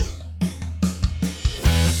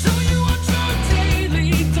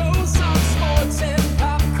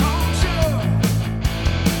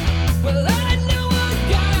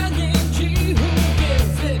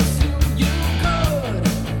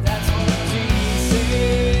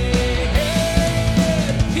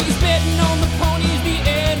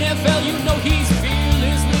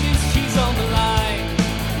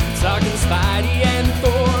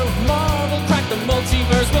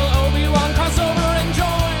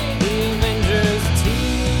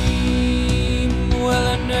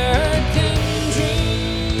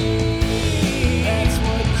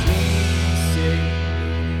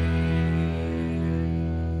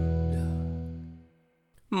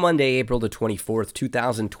Monday, April the 24th,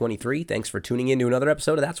 2023. Thanks for tuning in to another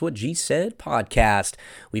episode of That's What G Said podcast.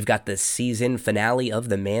 We've got the season finale of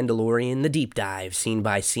The Mandalorian, the deep dive, scene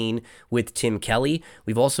by scene with Tim Kelly.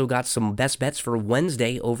 We've also got some best bets for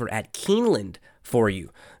Wednesday over at Keeneland for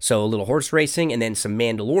you. So a little horse racing and then some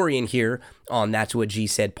Mandalorian here on That's What G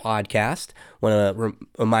Said podcast. Want to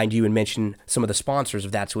remind you and mention some of the sponsors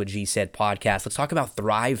of That's What G Said podcast. Let's talk about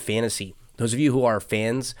Thrive Fantasy. Those of you who are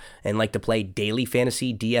fans and like to play daily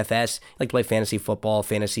fantasy, DFS, like to play fantasy football,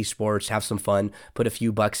 fantasy sports, have some fun, put a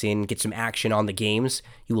few bucks in, get some action on the games,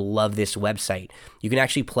 you will love this website. You can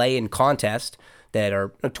actually play in contests that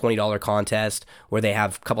are a $20 contest where they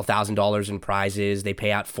have a couple $1,000s in prizes. They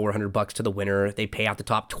pay out $400 to the winner. They pay out the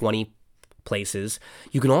top 20 places.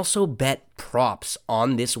 You can also bet props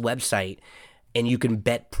on this website, and you can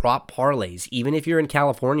bet prop parlays. Even if you're in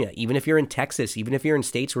California, even if you're in Texas, even if you're in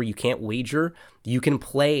states where you can't wager, you can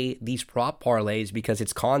play these prop parlays because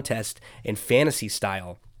it's contest and fantasy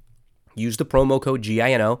style. Use the promo code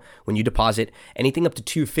GINO when you deposit anything up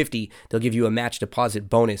to $250. They'll give you a match deposit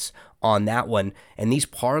bonus on that one. And these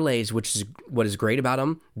parlays, which is what is great about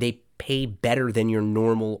them, they pay better than your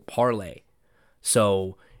normal parlay.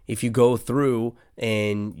 So if you go through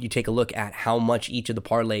and you take a look at how much each of the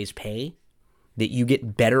parlays pay, that you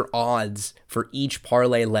get better odds for each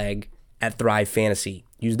parlay leg at Thrive Fantasy.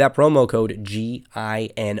 Use that promo code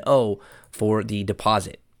GINO for the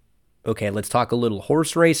deposit. Okay, let's talk a little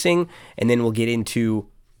horse racing, and then we'll get into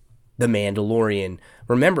The Mandalorian.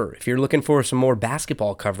 Remember, if you're looking for some more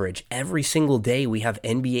basketball coverage, every single day we have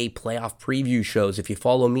NBA playoff preview shows. If you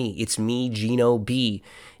follow me, it's me, Gino B.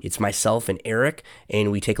 It's myself and Eric,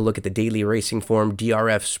 and we take a look at the Daily Racing Form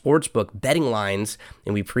DRF Sportsbook betting lines,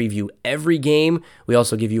 and we preview every game. We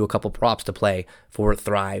also give you a couple props to play for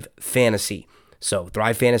Thrive Fantasy. So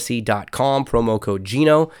thrivefantasy.com, promo code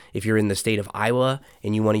GINO. If you're in the state of Iowa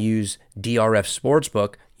and you want to use DRF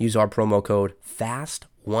Sportsbook, use our promo code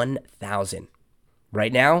FAST1000.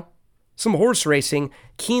 Right now, some horse racing,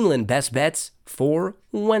 Keeneland best bets for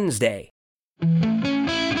Wednesday.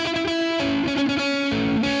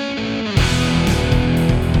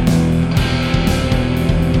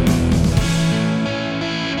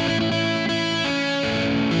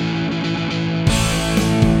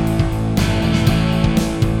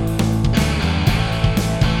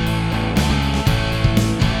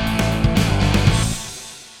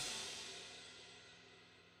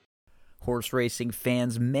 Horse racing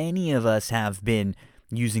fans, many of us have been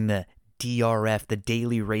using the DRF, the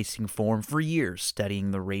Daily Racing Form, for years,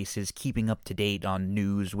 studying the races, keeping up to date on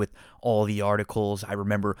news with all the articles. I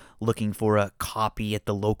remember looking for a copy at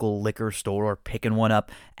the local liquor store or picking one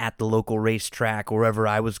up at the local racetrack, wherever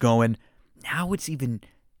I was going. Now it's even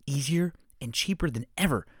easier and cheaper than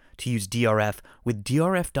ever to use DRF with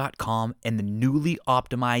DRF.com and the newly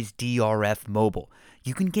optimized DRF Mobile.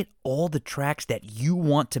 You can get all the tracks that you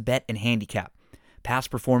want to bet and handicap. Past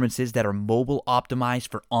performances that are mobile optimized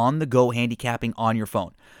for on-the-go handicapping on your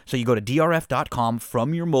phone. So you go to DRF.com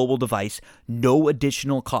from your mobile device, no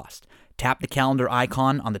additional cost. Tap the calendar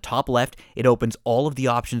icon on the top left. It opens all of the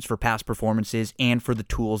options for past performances and for the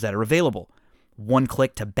tools that are available. One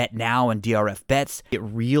click to bet now and DRF bets. Get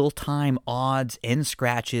real-time odds and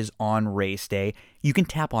scratches on race day. You can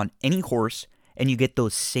tap on any horse and you get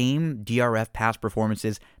those same DRF past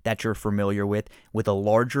performances that you're familiar with a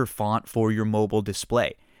larger font for your mobile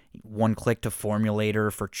display. One click to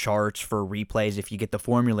Formulator for charts, for replays if you get the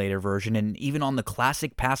Formulator version, and even on the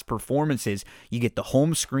classic past performances, you get the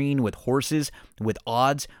home screen with horses, with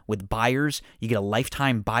odds, with buyers. You get a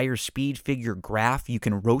lifetime buyer speed figure graph. You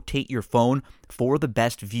can rotate your phone for the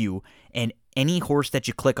best view, and any horse that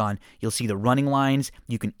you click on, you'll see the running lines.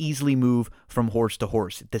 You can easily move from horse to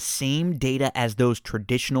horse. The same data as those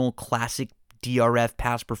traditional classic DRF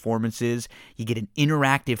past performances. You get an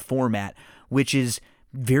interactive format, which is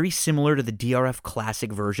very similar to the DRF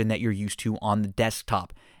Classic version that you're used to on the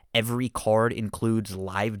desktop. Every card includes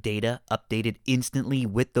live data updated instantly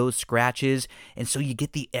with those scratches, and so you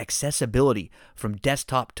get the accessibility from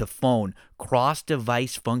desktop to phone,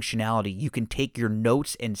 cross-device functionality. You can take your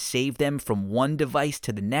notes and save them from one device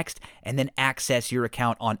to the next, and then access your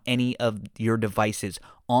account on any of your devices.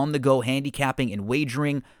 On-the-go handicapping and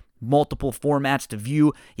wagering, multiple formats to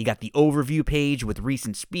view. You got the overview page with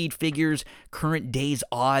recent speed figures, current day's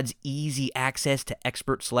odds, easy access to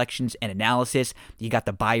expert selections and analysis. You got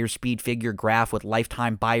the buyer speed figure graph with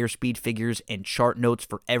lifetime buyer speed figures and chart notes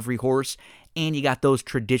for every horse. and you got those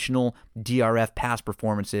traditional DRF pass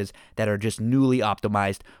performances that are just newly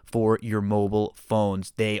optimized for your mobile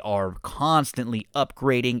phones. They are constantly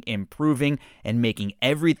upgrading, improving, and making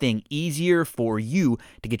everything easier for you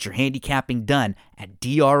to get your handicapping done at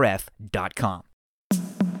drf.com.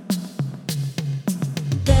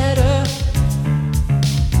 Better,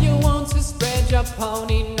 you want to spread your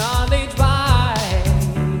pony knowledge wide.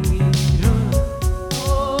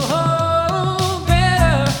 Oh,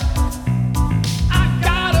 better, I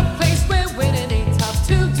got a place where winning ain't tough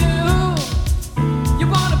to do. You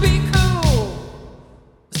wanna be cool,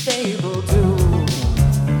 stable do.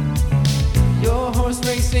 Your horse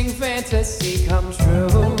racing fantasy come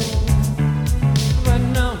true. But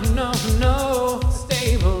no,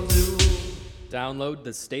 stable do. Download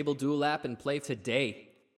the Stable Duel app and play today.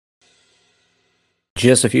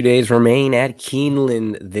 Just a few days remain at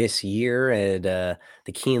Keeneland this year, and the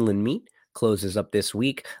Keeneland meet closes up this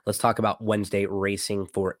week. Let's talk about Wednesday racing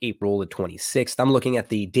for April the 26th. I'm looking at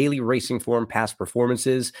the daily racing form past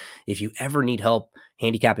performances. If you ever need help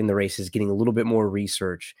handicapping the races, getting a little bit more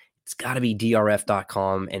research, it's got to be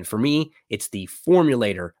drf.com. And for me, it's the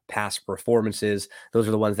formulator past performances. Those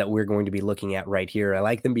are the ones that we're going to be looking at right here. I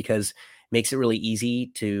like them because it makes it really easy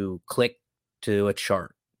to click to a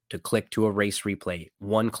chart, to click to a race replay,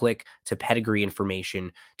 one click to pedigree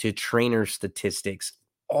information, to trainer statistics,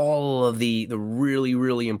 all of the really,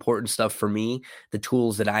 really important stuff for me, the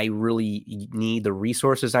tools that I really need, the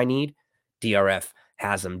resources I need. DRF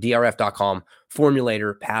has them. drf.com,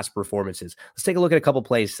 formulator, past performances. Let's take a look at a couple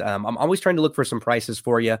plays. I'm always trying to look for some prices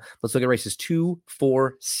for you. Let's look at races 2,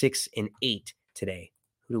 4, 6, and 8 today.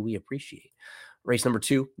 Who do we appreciate? Race number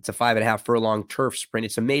 2, it's a 5.5 furlong turf sprint.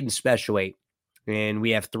 It's a maiden special weight, and we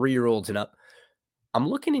have 3-year-olds and up. I'm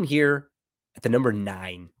looking in here at the number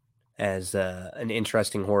 9 as an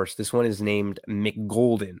interesting horse. This one is named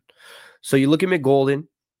McGolden. So you look at McGolden,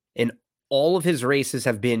 and all of his races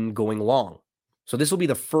have been going long. So this will be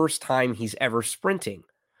the first time he's ever sprinting.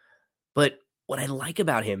 But what I like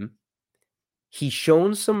about him, he's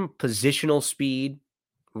shown some positional speed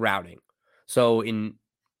routing. So in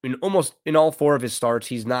almost in all 4 of his starts,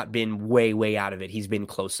 he's not been way out of it. He's been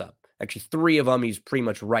close up. Actually, 3 of them, he's pretty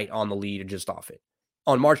much right on the lead or just off it.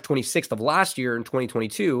 On March 26th of last year in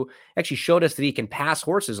 2022, actually showed us that he can pass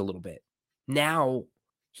horses a little bit. Now,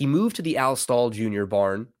 he moved to the Al Stall Jr.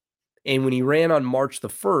 barn, and when he ran on March the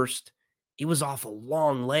 1st, it was off a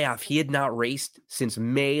long layoff. He had not raced since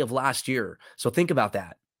May of last year. So think about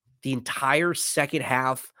that. The entire second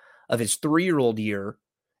half of his 3-year-old year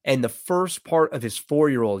and the first part of his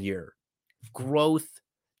 4-year-old year. Growth,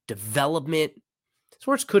 development. This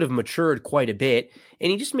horse could have matured quite a bit, and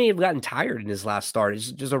he just may have gotten tired in his last start.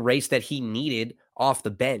 It's just a race that he needed off the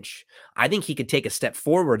bench. I think he could take a step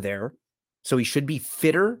forward there, so he should be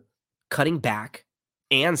fitter, cutting back,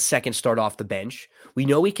 and second start off the bench. We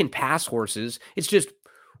know he can pass horses. It's just,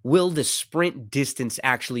 will the sprint distance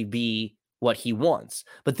actually be what he wants?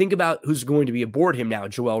 But think about who's going to be aboard him now.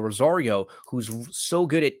 Joel Rosario, who's so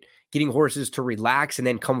good at getting horses to relax and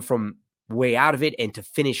then come from way out of it and to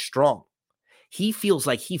finish strong. He feels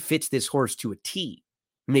like he fits this horse to a T.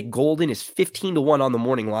 McGolden is 15-1 on the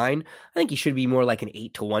morning line. I think he should be more like an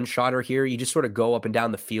 8-1 shotter here. You just sort of go up and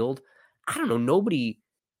down the field. I don't know. Nobody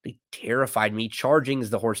terrified me. Charging is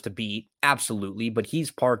the horse to beat. Absolutely. But he's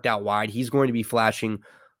parked out wide. He's going to be flashing,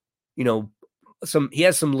 he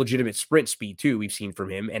has some legitimate sprint speed too. We've seen from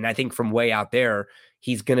him. And I think from way out there,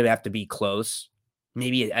 he's going to have to be close.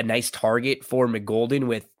 Maybe a nice target for McGolden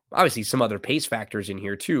with obviously some other pace factors in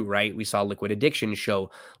here too, right? We saw Liquid Addiction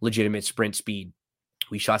show legitimate sprint speed.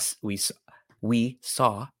 We saw,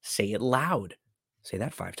 say it loud. Say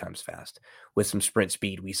that 5 times fast. With some sprint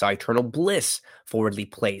speed. We saw Eternal Bliss forwardly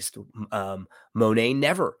placed. Monet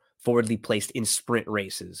Never forwardly placed in sprint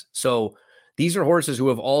races. So these are horses who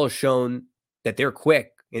have all shown that they're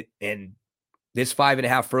quick. And this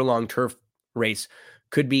 5.5 furlong turf race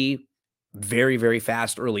could be very, very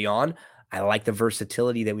fast early on. I like the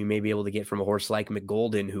versatility that we may be able to get from a horse like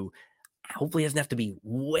McGolden, who hopefully doesn't have to be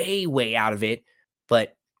way out of it,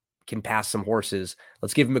 but can pass some horses.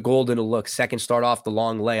 Let's give McGolden a look. Second start off the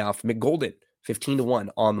long layoff. McGolden, 15-1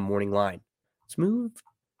 on the morning line. Let's move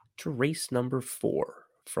to race number 4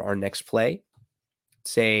 for our next play.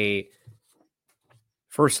 It's a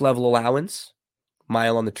first level allowance,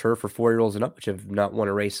 mile on the turf for 4-year-olds and up, which have not won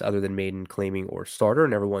a race other than maiden, claiming, or starter.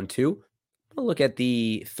 Never won 2. I'll look at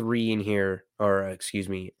the 3 in here, or excuse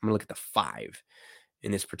me, I'm going to look at the 5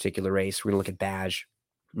 in this particular race. We're going to look at Badge.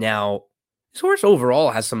 Now, this horse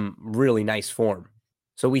overall has some really nice form.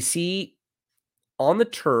 So we see on the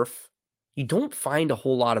turf, you don't find a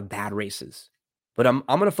whole lot of bad races. But I'm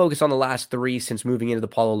going to focus on the last 3 since moving into the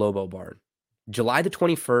Paulo Lobo barn. July the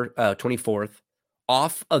 24th,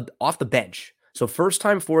 off the bench. So first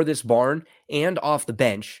time for this barn and off the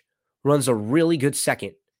bench, runs a really good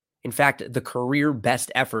second. In fact, the career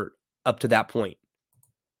best effort up to that point.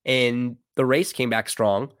 And the race came back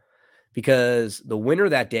strong because the winner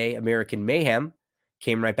that day, American Mayhem,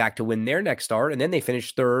 came right back to win their next start, and then they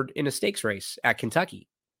finished third in a stakes race at Kentucky.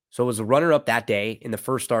 So it was a runner-up that day in the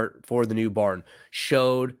first start for the new barn.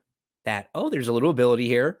 Showed that, there's a little ability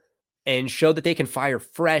here, and showed that they can fire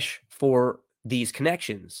fresh for these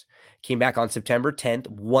connections. Came back on September 10th,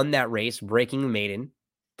 won that race, breaking the maiden.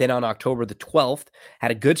 Then on October the 12th,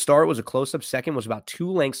 had a good start, was a close-up second, was about 2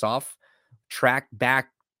 lengths off, tracked back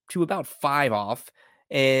to about 5 off,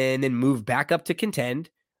 and then moved back up to contend,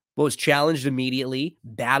 was challenged immediately,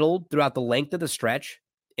 battled throughout the length of the stretch,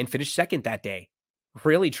 and finished second that day.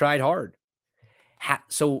 Really tried hard.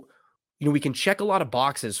 So, we can check a lot of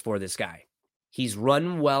boxes for this guy. He's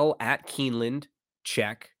run well at Keeneland,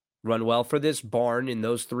 check. Run well for this barn in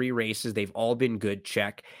those 3 races. They've all been good,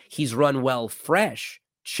 check. He's run well fresh,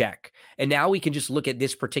 check. And now we can just look at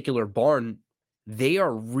this particular barn. They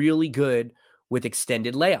are really good with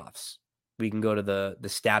extended layoffs. We can go to the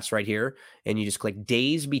stats right here, and you just click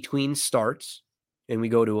days between starts, and we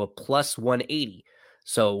go to a plus 180.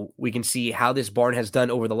 So we can see how this barn has done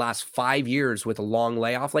over the last 5 years with a long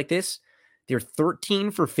layoff like this. They're 13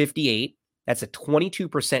 for 58. That's a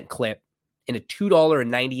 22% clip and a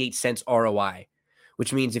 $2.98 ROI,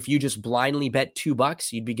 which means if you just blindly bet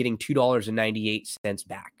 $2, you'd be getting $2.98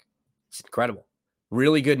 back. It's incredible.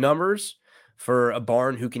 Really good numbers for a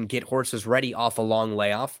barn who can get horses ready off a long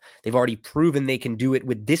layoff. They've already proven they can do it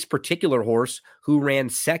with this particular horse who ran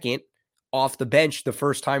second off the bench the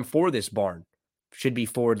first time for this barn. Should be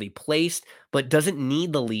forwardly placed, but doesn't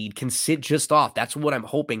need the lead, can sit just off. That's what I'm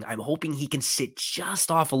hoping. I'm hoping he can sit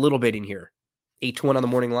just off a little bit in here. 8-1 on the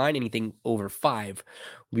morning line. Anything over 5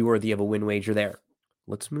 will be worthy of a win wager there.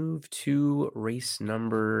 Let's move to race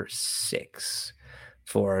number 6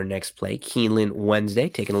 for our next play. Keeneland Wednesday.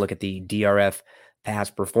 Taking a look at the DRF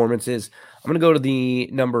past performances. I'm going to go to the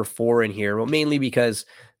number 4 in here, well, mainly because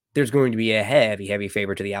there's going to be a heavy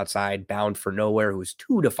favorite to the outside, Bound for Nowhere, who's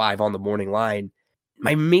 2-5 on the morning line.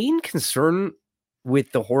 My main concern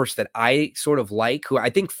with the horse that I sort of like, who I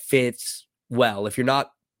think fits well, if you're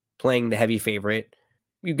not playing the heavy favorite,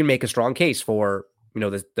 you can make a strong case for,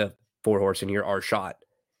 the 4 horse in here, Our Shot.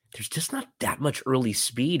 There's just not that much early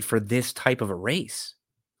speed for this type of a race.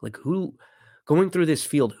 Like, who going through this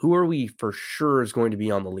field, who are we for sure is going to be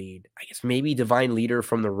on the lead? I guess maybe Divine Leader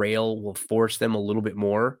from the rail will force them a little bit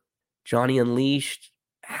more. Johnny Unleashed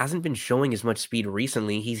hasn't been showing as much speed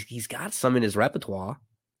recently. He's got some in his repertoire.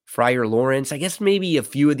 Friar Lawrence, I guess maybe a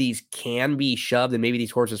few of these can be shoved, and maybe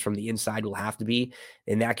these horses from the inside will have to be,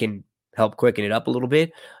 and that can help quicken it up a little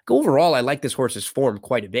bit. Overall, I like this horse's form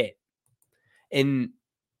quite a bit. And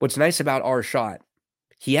what's nice about Our Shot,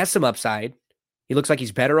 he has some upside. He looks like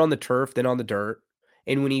he's better on the turf than on the dirt.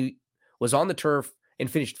 And when he was on the turf and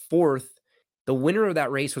finished 4th, the winner of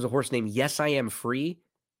that race was a horse named Yes I Am Free.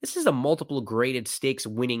 This is a multiple graded stakes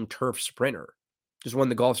winning turf sprinter. Just won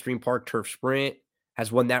the Gulfstream Park Turf Sprint,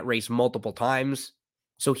 has won that race multiple times.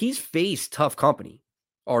 So he's faced tough company,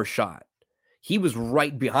 Our Shot. He was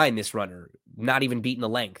right behind this runner, not even beating a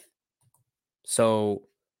length. So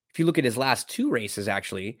if you look at his last 2 races,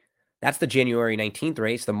 actually, that's the January 19th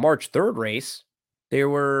race, the March 3rd race. There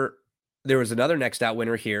was another next out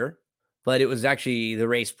winner here, but it was actually the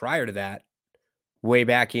race prior to that, way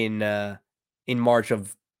back in March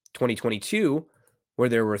of 2022, where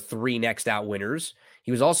there were 3 next out winners.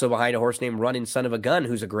 He was also behind a horse named Runnin' Son of a Gun,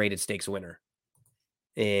 who's a graded stakes winner.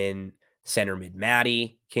 In Center Mid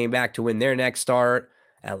Matty came back to win their next start.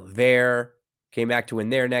 Elver came back to win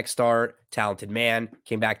their next start. Talented Man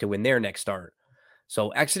came back to win their next start. So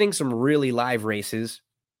exiting some really live races.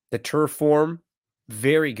 The turf form,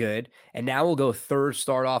 very good. And now we'll go 3rd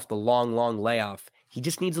start off the long layoff. He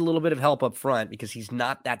just needs a little bit of help up front because he's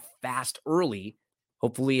not that fast early.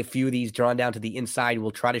 Hopefully a few of these drawn down to the inside will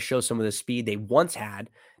try to show some of the speed they once had.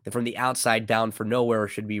 That from the outside, Bound for Nowhere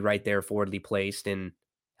should be right there forwardly placed. And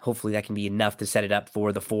hopefully that can be enough to set it up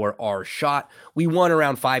for the 4 Our Shot. We won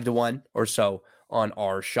around 5-1 or so on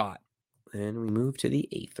Our Shot. And we move to the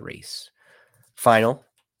 8th race. Final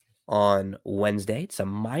on Wednesday. It's a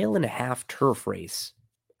 1.5-mile turf race.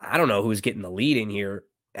 I don't know who's getting the lead in here.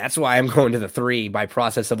 That's why I'm going to the 3 by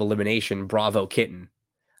process of elimination, Bravo Kitten.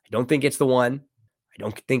 I don't think it's the 1. I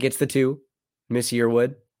don't think it's the 2, Miss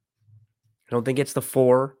Yearwood. I don't think it's the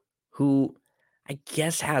 4, who I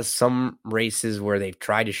guess has some races where they've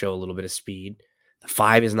tried to show a little bit of speed. The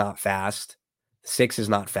 5 is not fast. 6 is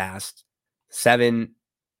not fast. 7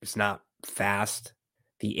 is not fast.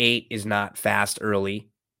 The 8 is not fast early.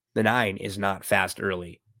 The 9 is not fast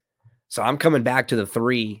early. So I'm coming back to the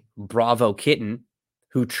 3, Bravo Kitten,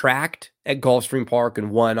 who tracked at Gulfstream Park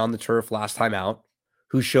and won on the turf last time out,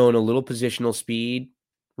 who's shown a little positional speed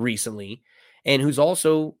recently, and who's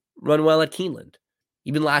also run well at Keeneland.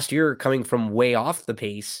 Even last year, coming from way off the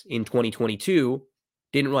pace in 2022,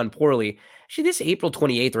 didn't run poorly. Actually, this April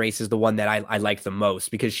 28th race is the one that I like the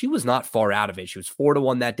most because she was not far out of it. She was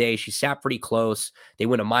 4-1 that day. She sat pretty close. They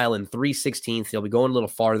went a mile in 3/16. They'll be going a little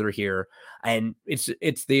farther here. And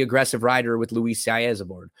it's the aggressive rider with Luis Saez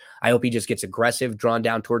aboard. I hope he just gets aggressive, drawn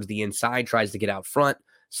down towards the inside, tries to get out front,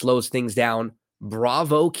 slows things down.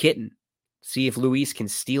 Bravo Kitten. See if Luis can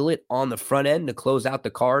steal it on the front end to close out the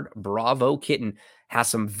card. Bravo Kitten has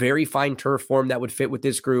some very fine turf form that would fit with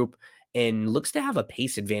this group and looks to have a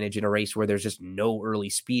pace advantage in a race where there's just no early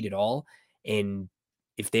speed at all. And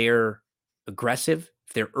if they're aggressive,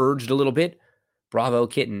 if they're urged a little bit, Bravo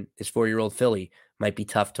Kitten, this 4-year-old filly, might be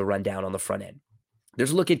tough to run down on the front end.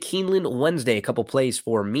 There's a look at Keeneland Wednesday, a couple plays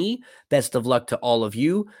for me. Best of luck to all of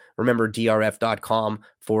you. Remember drf.com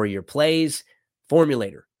for your plays.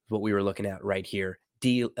 Formulator, what we were looking at right here.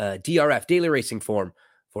 DRF, Daily Racing Form,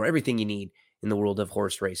 for everything you need in the world of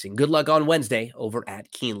horse racing. Good luck on Wednesday over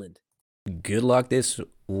at Keeneland. Good luck this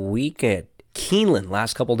week at Keeneland.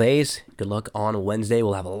 Last couple days. Good luck on Wednesday.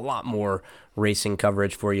 We'll have a lot more racing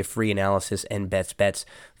coverage for you, free analysis and bets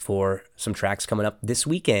for some tracks coming up this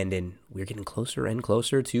weekend. And we're getting closer and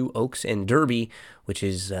closer to Oaks and Derby, which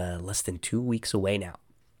is less than 2 weeks away now.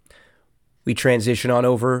 We transition on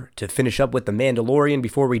over to finish up with the Mandalorian.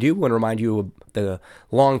 Before we do, I want to remind you of the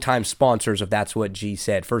longtime sponsors of That's What G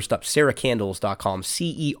Said. First up, CeraCandles.com,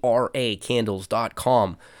 CERA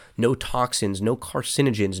Candles.com. No toxins, no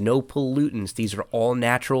carcinogens, no pollutants. These are all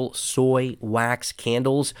natural soy wax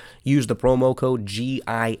candles. Use the promo code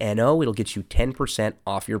GINO. It'll get you 10%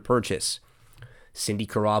 off your purchase. Cindy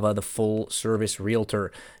Carava, the full-service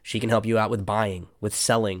realtor. She can help you out with buying, with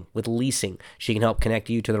selling, with leasing. She can help connect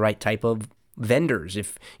you to the right type of vendors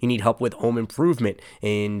if you need help with home improvement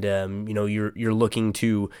and you're looking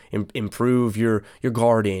to improve your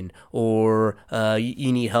garden, or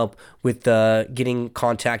you need help with getting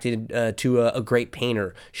contacted to a great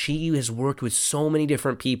painter. She has worked with so many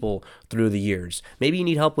different people through the years. Maybe you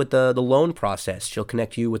need help with the loan process. She'll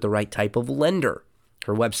connect you with the right type of lender.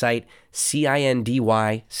 Her website,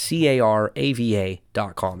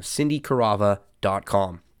 CindyCarava.com,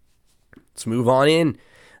 CindyCarava.com. Let's move on in.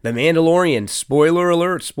 The Mandalorian, spoiler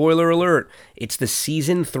alert, spoiler alert. It's the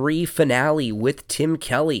season 3 finale with Tim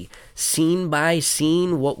Kelly. Scene by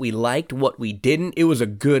scene, what we liked, what we didn't. It was a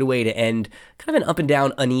good way to end kind of an up and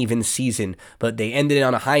down, uneven season, but they ended it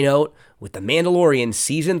on a high note with the Mandalorian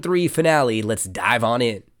season 3 finale. Let's dive on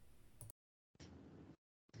in.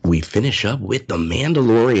 We finish up with The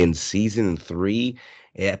Mandalorian Season 3,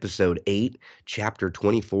 Episode 8, Chapter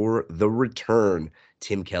 24, The Return.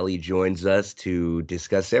 Tim Kelly joins us to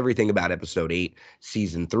discuss everything about Episode 8,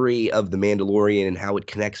 Season 3 of The Mandalorian and how it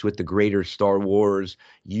connects with the greater Star Wars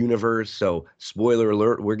universe. So, spoiler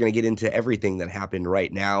alert, we're going to get into everything that happened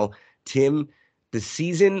right now. Tim, the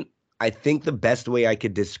season, I think the best way I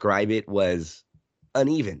could describe it was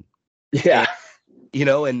uneven. Yeah.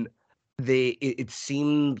 And it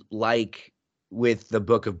seemed like with the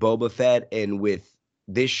Book of Boba Fett and with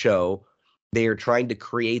this show, they are trying to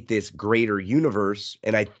create this greater universe,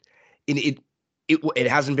 and it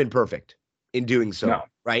hasn't been perfect in doing so. No.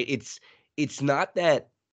 Right? It's not that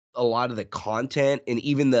a lot of the content and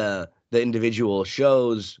even the individual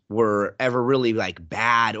shows were ever really like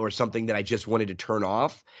bad or something that I just wanted to turn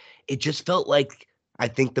off. It just felt like, I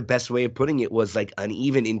think the best way of putting it was like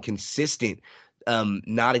uneven, inconsistent.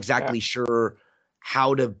 Not exactly sure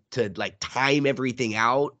how to like time everything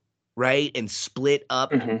out, right? And split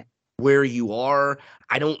up where you are.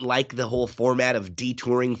 I don't like the whole format of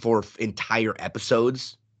detouring for entire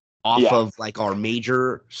episodes off of like our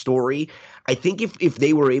major story. I think if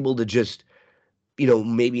they were able to just,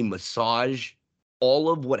 maybe massage all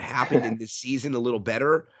of what happened in this season a little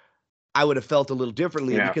better, I would have felt a little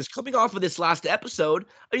differently, because coming off of this last episode,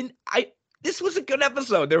 this was a good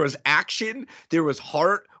episode. There was action. There was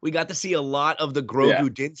heart. We got to see a lot of the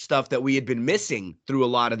Grogu Din stuff that we had been missing through a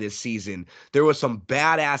lot of this season. There was some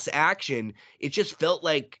badass action. It just felt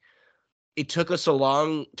like it took us a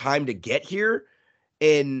long time to get here.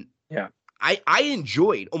 And I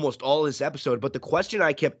enjoyed almost all this episode. But the question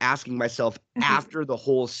I kept asking myself after the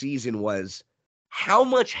whole season was, how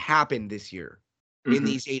much happened this year in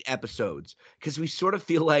these 8 episodes? Because we sort of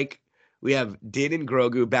feel like we have Din and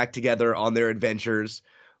Grogu back together on their adventures.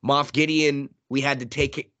 Moff Gideon, we had to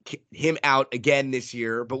take him out again this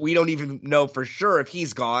year, but we don't even know for sure if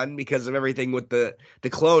he's gone because of everything with the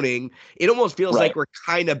cloning. It almost feels like we're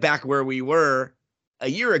kind of back where we were a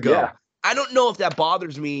year ago. Yeah. I don't know if that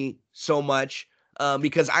bothers me so much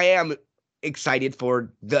because I am excited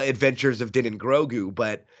for the adventures of Din and Grogu,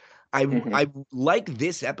 but I like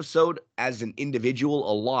this episode as an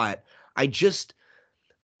individual a lot.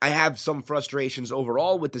 I have some frustrations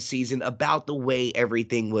overall with the season about the way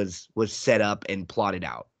everything was set up and plotted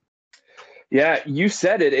out. Yeah, you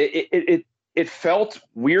said it. It felt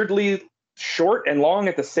weirdly short and long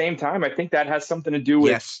at the same time. I think that has something to do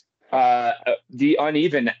with the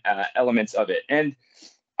uneven elements of it. And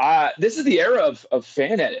this is the era of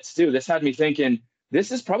fan edits too. This had me thinking, this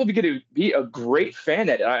is probably going to be a great fan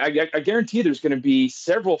edit. I guarantee there's going to be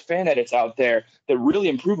several fan edits out there that really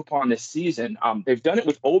improve upon this season. They've done it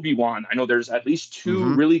with Obi-Wan. I know there's at least two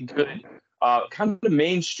really good kind of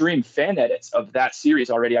mainstream fan edits of that series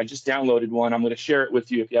already. I just downloaded one. I'm going to share it with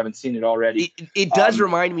you if you haven't seen it already. It does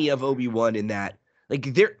remind me of Obi-Wan in that,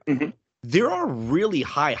 like, there are really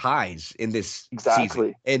high highs in this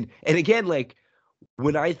season. And again, like,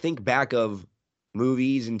 when I think back of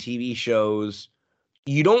movies and TV shows,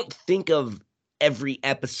 you don't think of every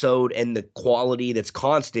episode and the quality that's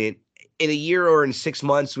constant. In a year or in 6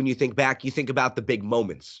 months, when you think back, you think about the big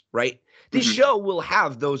moments, right? This show will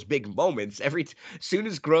have those big moments. As soon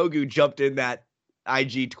as Grogu jumped in that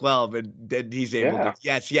IG-12 and then he's able to,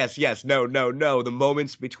 yes, no. The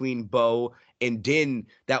moments between Bo and Din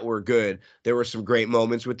that were good. There were some great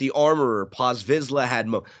moments with the Armorer. Paz Vizsla had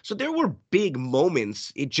so there were big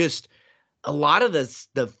moments. It just, a lot of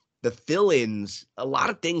the fill-ins, a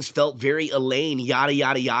lot of things felt very Elaine, yada,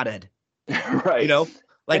 yada, yada. Right. You know?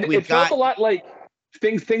 Like it felt a lot like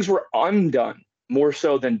things were undone more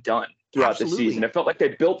so than done throughout the season. It felt like they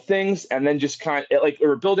built things and then just kind of like they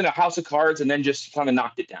were building a house of cards and then just kind of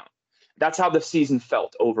knocked it down. That's how the season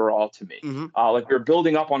felt overall to me. Like we were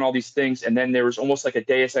building up on all these things and then there was almost like a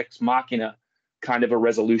Deus Ex Machina kind of a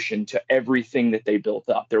resolution to everything that they built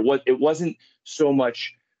up. It wasn't so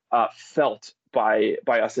much felt by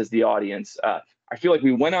us as the audience. I feel like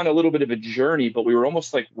we went on a little bit of a journey, but we were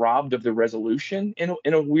almost like robbed of the resolution in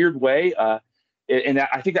a weird way. And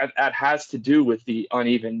I think that has to do with the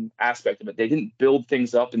uneven aspect of it. They didn't build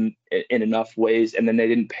things up in enough ways, and then they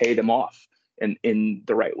didn't pay them off in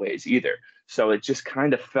the right ways either. So it just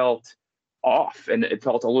kind of felt off, and it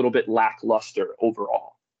felt a little bit lackluster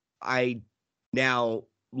overall. It kind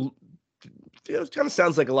of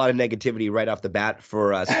sounds like a lot of negativity right off the bat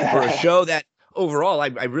for us for a show that overall I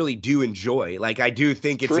really do enjoy. Like, I do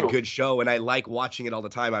think it's a good show and I like watching it all the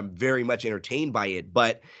time. I'm very much entertained by it,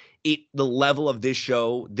 but the level of this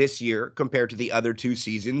show this year compared to the other two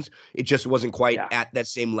seasons, it just wasn't quite at that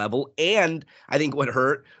same level. And I think what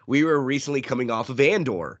hurt, we were recently coming off of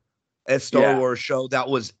Andor, a Star Wars show that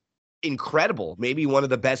was incredible, maybe one of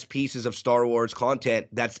the best pieces of Star Wars content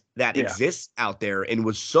that exists out there and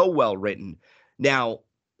was so well written. Now,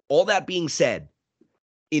 all that being said,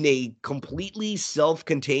 in a completely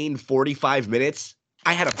self-contained 45 minutes,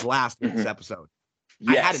 I had a blast with this episode.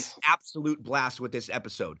 I had an absolute blast with this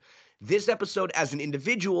episode. This episode as an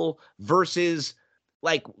individual versus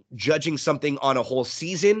like judging something on a whole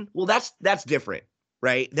season, well, that's different,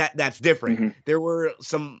 right? That's different. There were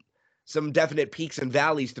some definite peaks and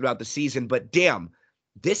valleys throughout the season, but damn,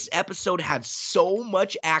 this episode had so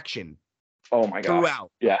much action. Oh my gosh.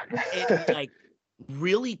 Throughout. Yeah. And like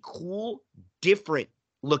really cool, different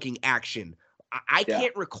looking action. I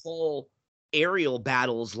can't recall aerial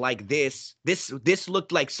battles like this. This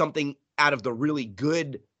looked like something out of the really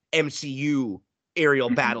good MCU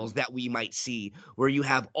aerial battles that we might see, where you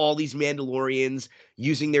have all these Mandalorians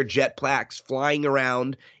using their jetpacks, flying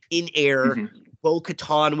around in air,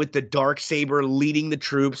 Bo-Katan with the Darksaber leading the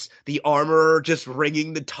troops, the Armorer just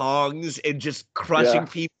ringing the tongs and just crushing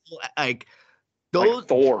people. Like those, like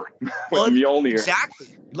Thor with Mjolnir.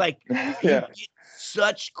 Exactly. Like you get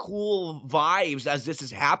such cool vibes as this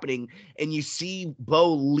is happening, and you see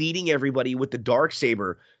Bo leading everybody with the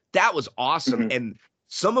Darksaber. That was awesome. And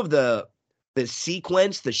some of the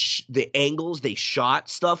sequence, the angles they shot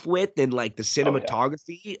stuff with, and like the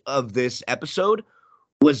cinematography of this episode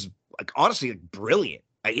was like honestly like brilliant.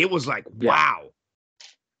 Like, it was like wow.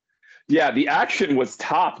 Yeah, the action was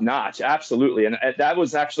top notch, absolutely, and that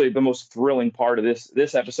was actually the most thrilling part of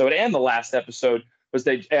this episode and the last episode was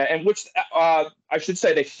they I should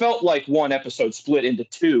say they felt like one episode split into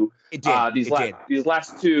two. It did. These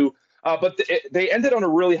last two, but they ended on a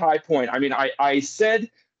really high point. I mean, I said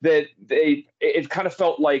that it kind of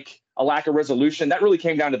felt like a lack of resolution. That really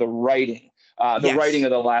came down to the writing. The writing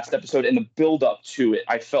of the last episode and the build up to it,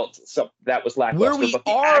 I felt that was lackluster. Where we but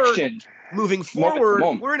the are action, moving forward,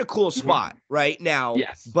 moment. we're in a cool spot right now.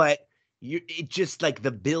 Yes. But it just like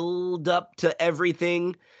the build up to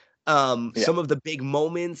everything. Some of the big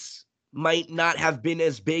moments might not have been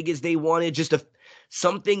as big as they wanted.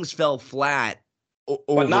 Some things fell flat.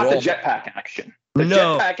 But not the jetpack action. The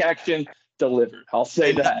jetpack action delivered. I'll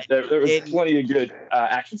say that. There was plenty of good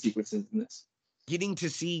action sequences in this. Getting to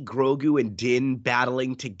see Grogu and Din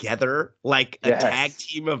battling together like a tag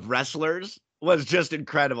team of wrestlers was just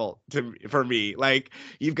incredible for me. Like,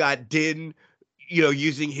 you've got Din,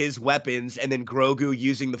 using his weapons, and then Grogu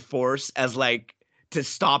using the Force as like to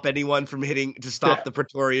stop anyone from the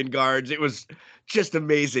Praetorian guards. It was just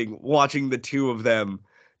amazing watching the two of them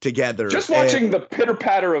together. Just watching the pitter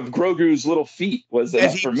patter of Grogu's little feet was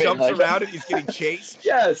as he for me. jumps around and he's getting chased.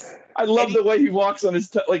 Yes, I love the way he walks on his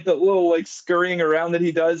the little scurrying around that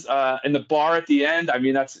he does in the bar at the end. I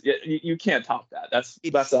mean, you can't top that.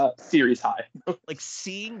 That's a series high. Like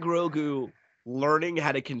seeing Grogu learning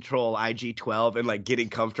how to control IG-12 and like getting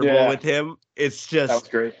comfortable with him. That was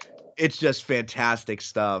great. It's just fantastic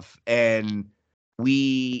stuff, and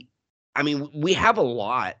we have a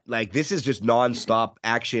lot. Like, this is just nonstop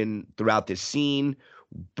action throughout this scene.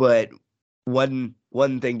 But one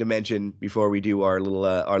thing to mention before we do our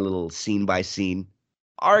little scene by scene,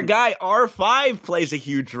 our guy R5 plays a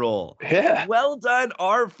huge role. Yeah. Well done,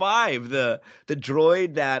 R5, the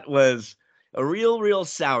droid that was a real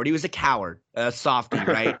sour. He was a coward, a softie,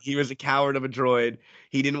 right? He was a coward of a droid.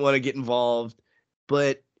 He didn't want to get involved,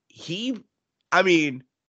 but he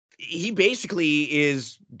basically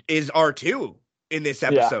is R2 in this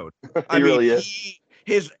episode. Yeah, he really is.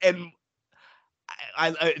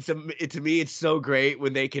 To me, it's so great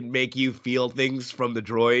when they can make you feel things from the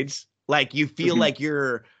droids. Like, you feel like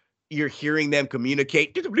you're hearing them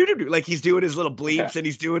communicate. Like, he's doing his little bleeps and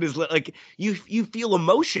he's doing his you feel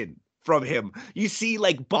emotion from him. You see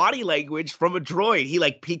like body language from a droid. He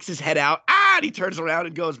like peeks his head out, and he turns around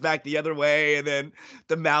and goes back the other way. And then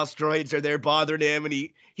the mouse droids are there bothering him, and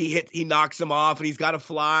he knocks them off, and he's got to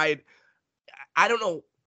fly. I don't know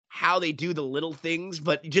how they do the little things,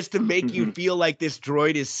 but just to make you feel like this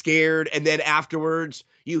droid is scared. And then afterwards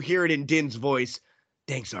you hear it in Din's voice.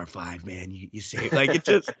 Thanks, R5, man. You saved. Like, it's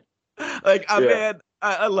just like, man,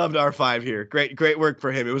 I loved R5 here. Great work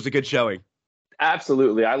for him. It was a good showing.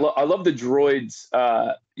 Absolutely. I love the droids.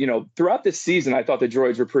 Throughout this season, I thought the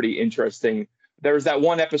droids were pretty interesting. There was that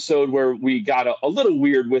one episode where we got a little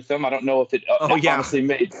weird with them. I don't know if it honestly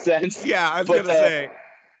made sense. Yeah, I was going to say.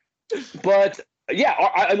 But yeah,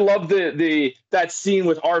 I love that scene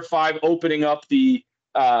with R5 opening up the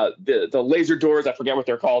laser doors. I forget what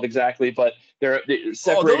they're called exactly, but they're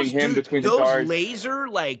separating him between the guards. Those laser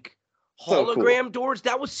hologram doors,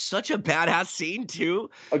 that was such a badass scene too,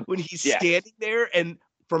 when he's standing there and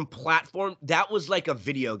from platform, that was like a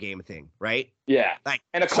video game thing, right? Yeah.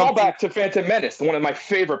 And a callback to Phantom Menace, one of my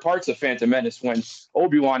favorite parts of Phantom Menace, when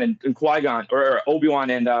Obi-Wan and Qui-Gon, or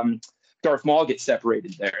Obi-Wan and Darth Maul get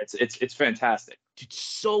separated there. It's fantastic. It's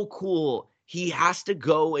so cool. He has to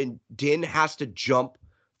go, and Din has to jump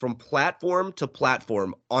from platform to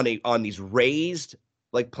platform on these raised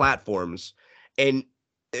platforms, and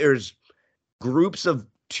there's groups of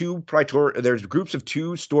two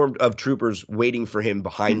stormtroopers waiting for him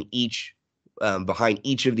behind each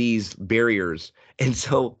of these barriers. And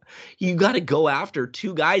so you got to go after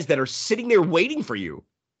two guys that are sitting there waiting for you.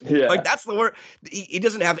 Yeah. Like, that's the word. It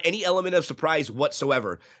doesn't have any element of surprise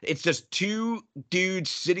whatsoever. It's just two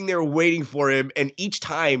dudes sitting there waiting for him, and each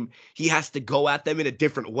time he has to go at them in a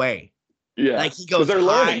different way. Yeah. Like, he goes, they're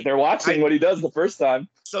learning. They're watching what he does the first time.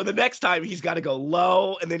 So the next time he's got to go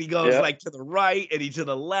low, and then he goes to the right and he's to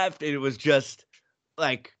the left, and it was just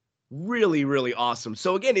really, really awesome.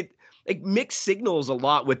 So again, it mixed signals a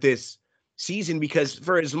lot with this season, because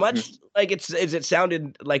for as much it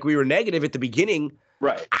sounded like we were negative at the beginning,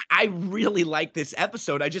 right? I really like this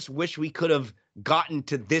episode. I just wish we could have gotten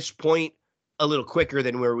to this point a little quicker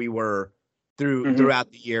than where we were throughout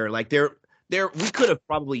the year. Like, we could have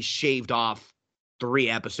probably shaved off 3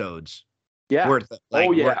 episodes worth of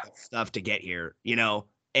stuff to get here,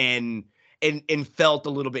 and felt a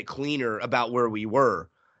little bit cleaner about where we were.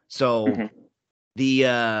 So the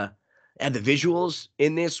visuals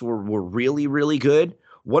in this were really, really good.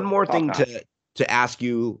 One more thing to ask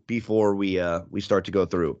you before we start to go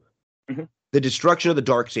through. The destruction of the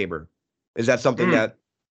Darksaber. Is that something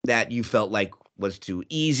that you felt like was too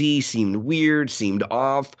easy, seemed weird, seemed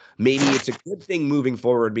off? Maybe it's a good thing moving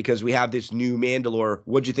forward because we have this new Mandalore.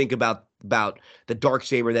 What'd you think about the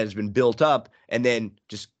Darksaber that has been built up and then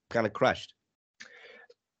just kind of crushed?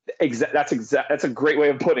 That's a great way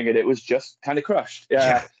of putting it. It was just kind of crushed.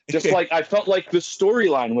 Yeah. Just like I felt like the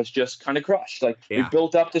storyline was just kind of crushed. Like we Yeah.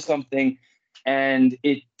 built up to something and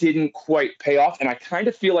it didn't quite pay off. And I kind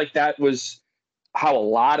of feel like that was how a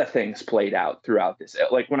lot of things played out throughout this.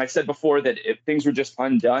 Like when I said before that if things were just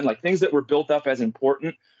undone, like things that were built up as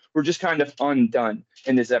important were just kind of undone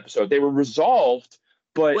in this episode. They were resolved,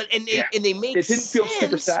 but and they make it didn't feel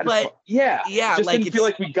super sense, satisfying. but Yeah, yeah, it just like didn't feel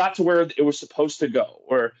like we got to where it was supposed to go,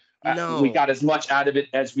 or No. we got as much out of it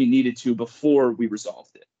as we needed to before we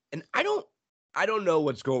resolved it. And I don't know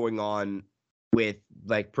what's going on with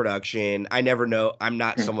like production. I never know. I'm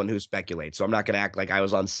not someone who speculates, so I'm not going to act like I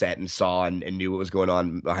was on set and saw and knew what was going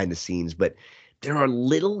on behind the scenes. But there are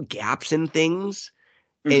little gaps in things,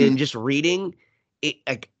 and in just reading it,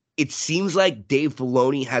 like it seems like Dave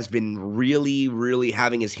Filoni has been really, really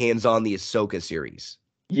having his hands on the Ahsoka series.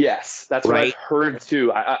 Yes, that's what I've heard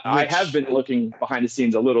too. I have been looking behind the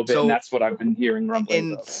scenes a little bit, and that's what I've been hearing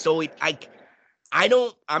rumblings of. So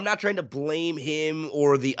I'm not trying to blame him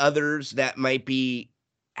or the others that might be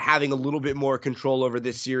having a little bit more control over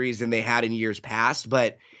this series than they had in years past,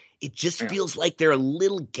 but it just feels like there are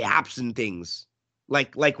little gaps in things.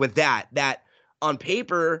 Like with that on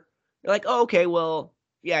paper, you're like, oh, okay, well,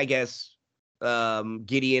 yeah, I guess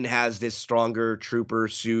Gideon has this stronger trooper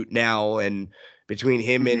suit now, and between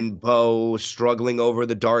him and Bo struggling over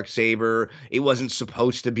the Darksaber, it wasn't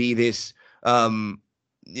supposed to be this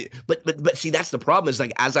but see, that's the problem is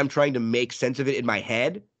like as I'm trying to make sense of it in my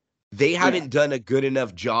head, they haven't done a good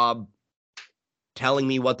enough job telling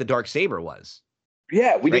me what the Darksaber was.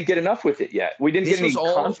 Yeah, we didn't get enough with it yet. We didn't get any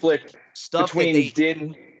conflict stuff between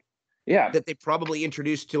Din. Yeah, that they probably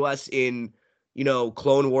introduced to us in,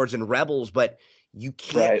 Clone Wars and Rebels, but you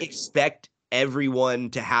can't expect everyone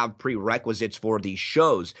to have prerequisites for these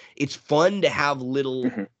shows. It's fun to have little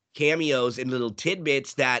cameos and little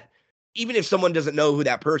tidbits that even if someone doesn't know who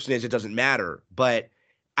that person is, it doesn't matter. But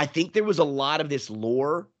I think there was a lot of this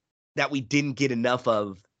lore that we didn't get enough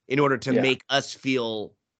of in order to make us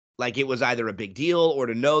feel like it was either a big deal or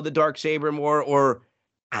to know the Darksaber more, or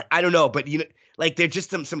I don't know. But, like there's just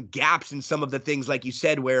some gaps in some of the things, like you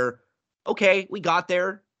said, where, okay, we got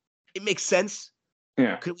there. It makes sense.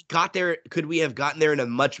 Yeah. Could we have gotten there in a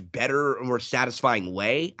much better or more satisfying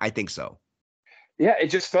way? I think so. Yeah, it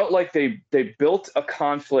just felt like they built a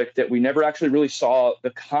conflict that we never actually really saw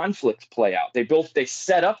the conflict play out. They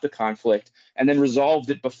set up the conflict and then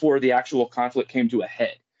resolved it before the actual conflict came to a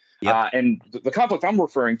head. Yep. And the conflict I'm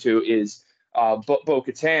referring to is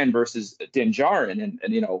Bo-Katan versus Din Djarin, and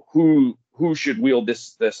who should wield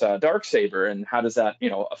this Darksaber, and how does that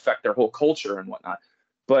affect their whole culture and whatnot.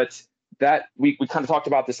 But that we kind of talked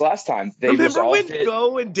about this last time. They remember when it.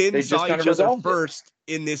 Bo and Din saw each other first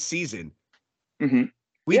in this season.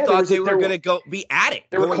 We thought they were going to be at it.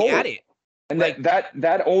 They were going at it. And like,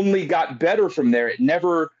 that only got better from there. It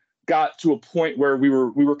never got to a point where we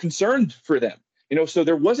were concerned for them. So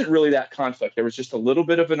there wasn't really that conflict. There was just a little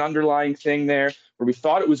bit of an underlying thing there where we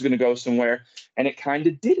thought it was going to go somewhere, and it kind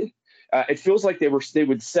of didn't. It feels like they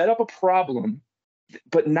would set up a problem,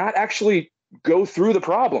 but not actually go through the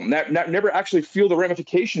problem. Never actually feel the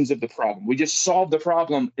ramifications of the problem. We just solved the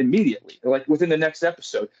problem immediately, like within the next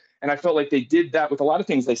episode. And I felt like they did that with a lot of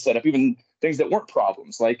things they set up, even things that weren't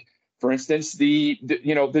problems. Like, for instance, the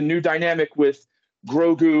new dynamic with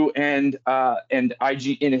Grogu and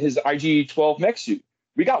IG in his IG-12 mech suit.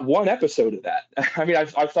 We got one episode of that. I mean, I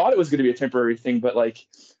thought it was going to be a temporary thing, but like,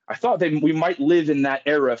 I thought we might live in that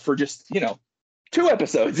era for just 2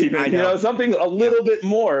 episodes, even something a little bit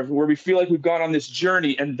more, where we feel like we've gone on this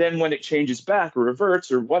journey, and then when it changes back or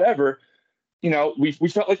reverts or whatever, we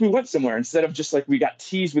felt like we went somewhere, instead of just like we got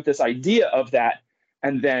teased with this idea of that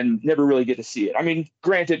and then never really get to see it. I mean,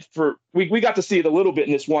 granted, we got to see it a little bit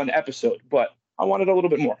in this one episode, but I wanted a little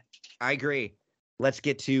bit more. I agree. Let's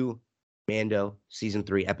get to Mando Season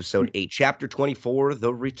 3, Episode 8, Chapter 24,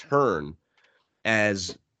 The Return.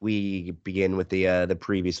 As we begin with the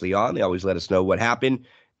previously on, they always let us know what happened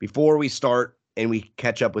before we start, and we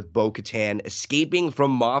catch up with Bo-Katan escaping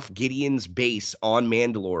from Moff Gideon's base on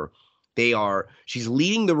Mandalore. She's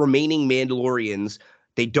leading the remaining Mandalorians.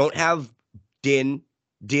 They don't have Din.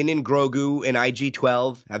 Din and Grogu and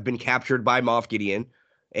IG-12 have been captured by Moff Gideon,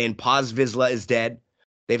 and Paz Vizsla is dead.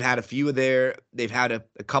 They've had they've had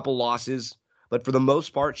a couple losses, but for the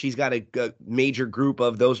most part, she's got a major group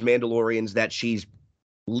of those Mandalorians that she's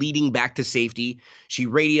leading back to safety. She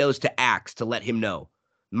radios to Axe to let him know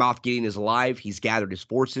Moff Gideon is alive. He's gathered his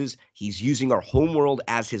forces. He's using our homeworld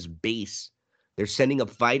as his base. They're sending up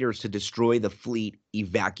fighters to destroy the fleet,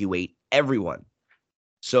 evacuate everyone.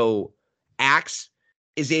 So Axe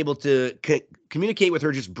is able to communicate with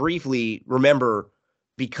her just briefly. Remember,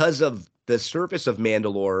 because of the surface of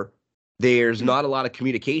Mandalore, there's not a lot of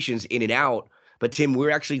communications in and out. But Tim,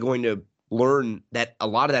 we're actually going to learn that a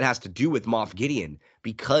lot of that has to do with Moff Gideon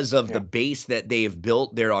because of the base that they have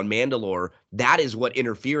built there on Mandalore. That is what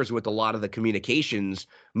interferes with a lot of the communications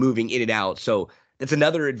moving in and out. So that's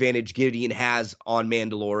another advantage Gideon has on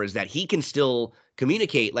Mandalore, is that he can still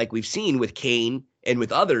communicate like we've seen with Kane and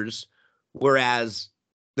with others, whereas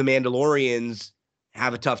the Mandalorians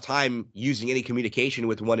have a tough time using any communication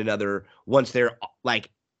with one another once they're like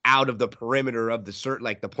out of the perimeter of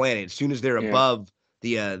the planet. As soon as they're above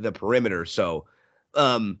the perimeter. So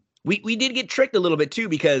we did get tricked a little bit too,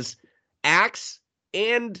 because Axe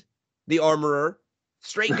and the Armorer,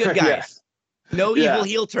 straight good guys. No evil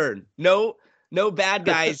heel turn. No bad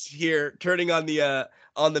guys here turning on the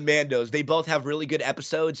Mandos. They both have really good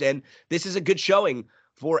episodes, and this is a good showing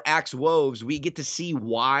for Axe Woves. We get to see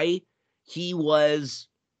why he was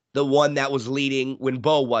the one that was leading when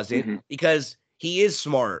Bo wasn't, because he is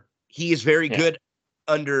smart. He is very good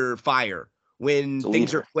under fire. When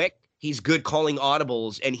things are quick, he's good calling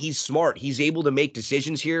audibles, and he's smart. He's able to make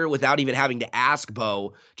decisions here without even having to ask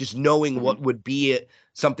Bo, just knowing what would be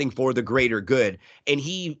something for the greater good. And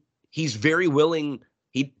he's very willing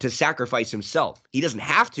to sacrifice himself. He doesn't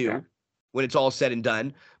have to when it's all said and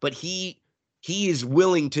done, but he is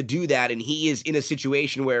willing to do that, and he is in a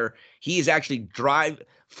situation where he is actually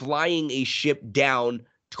flying a ship down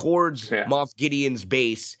towards Moff Gideon's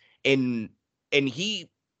base, and he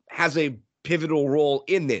has a pivotal role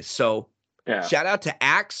in this. So shout out to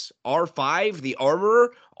Axe, R5, the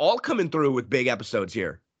Armorer, all coming through with big episodes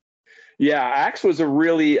here. Yeah, Axe was a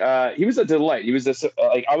really he was a delight. He was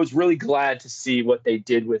I was really glad to see what they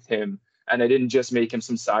did with him, and they didn't just make him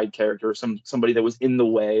some side character, somebody that was in the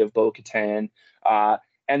way of Bo-Katan.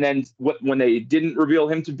 And then when they didn't reveal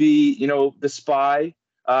him to be, the spy,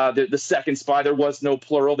 the second spy, there was no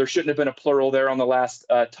plural. There shouldn't have been a plural there on the last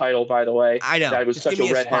title, by the way. I know. That was such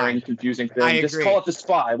a red herring, confusing thing. Just call it the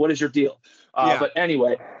spy. What is your deal? But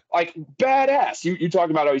anyway, like, badass. You talk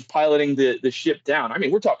about how he's piloting the ship down. I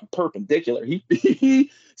mean, we're talking perpendicular.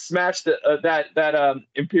 He smashed that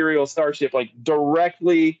Imperial starship like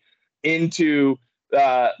directly into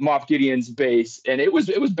Moff Gideon's base, and it was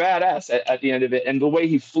badass at the end of it. And the way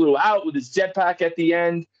he flew out with his jetpack at the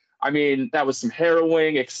end, I mean, that was some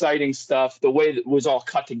harrowing, exciting stuff. The way that it was all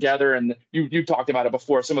cut together, and you talked about it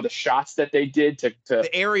before. Some of the shots that they did to the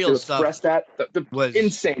aerial express stuff was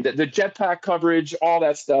insane. The jetpack coverage, all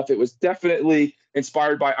that stuff. It was definitely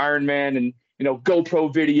inspired by Iron Man and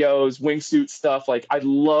GoPro videos, wingsuit stuff. Like, I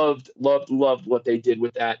loved what they did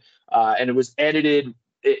with that, and it was edited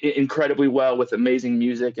incredibly well with amazing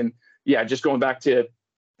music. And just going back to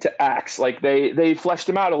Axe, like they fleshed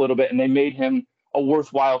him out a little bit, and they made him a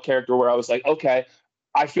worthwhile character where I was like, okay,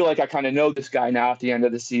 I feel like I kind of know this guy now at the end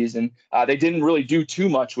of the season. They didn't really do too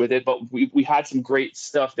much with it, but we had some great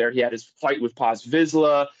stuff there. He had his fight with Paz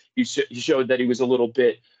Vizsla. He showed that he was a little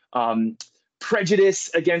bit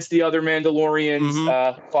prejudiced against the other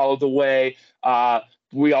Mandalorians, followed the way.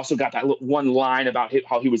 We also got that one line about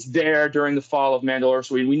how he was there during the fall of Mandalore.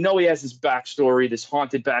 So we know he has this backstory, this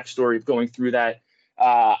haunted backstory of going through that.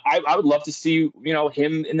 I would love to see,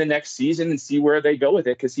 him in the next season and see where they go with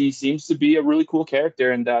it, because he seems to be a really cool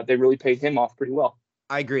character, and they really paid him off pretty well.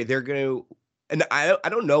 I agree. They're going to, and I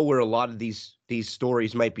don't know where a lot of these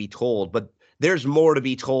stories might be told, but there's more to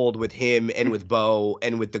be told with him and with Bo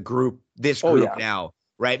and with the group, this group now,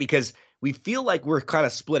 right? Because we feel like we're kind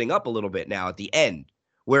of splitting up a little bit now at the end,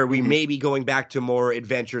 where we may be going back to more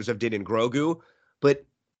adventures of Din and Grogu, but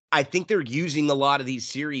I think they're using a lot of these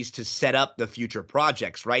series to set up the future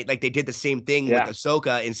projects, right? Like they did the same thing with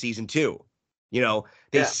Ahsoka in season 2.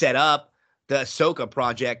 They set up the Ahsoka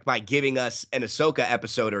project by giving us an Ahsoka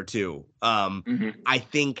episode or two. I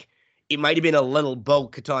think it might have been a little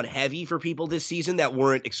Bo-Katan heavy for people this season that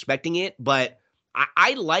weren't expecting it, but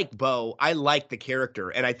I like Bo. I like the character,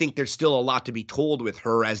 and I think there's still a lot to be told with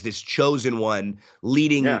her as this chosen one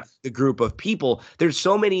leading the group of people. There's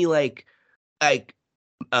so many like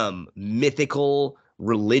mythical,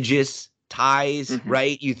 religious ties,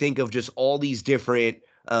 right? You think of just all these different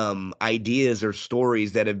ideas or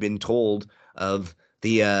stories that have been told of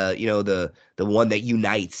the the one that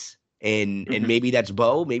unites, and maybe that's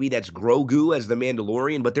Bo, maybe that's Grogu as the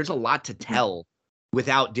Mandalorian, but there's a lot to tell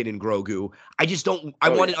without Din and Grogu. I just don't. I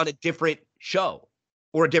want it on a different show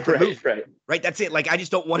or a different movie, right? That's it. Like, I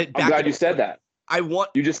just don't want it back. I'm glad you said that.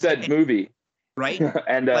 You just said movie. Right.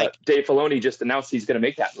 And Dave Filoni just announced he's going to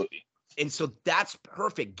make that movie. And so that's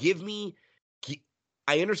perfect.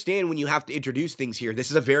 I understand when you have to introduce things here. This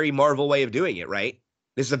is a very Marvel way of doing it, right?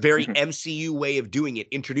 This is a very MCU way of doing it,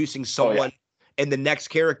 introducing someone and the next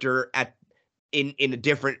character in a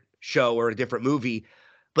different show or a different movie.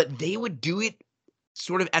 But they would do it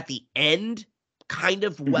sort of at the end kind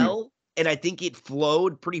of well. And I think it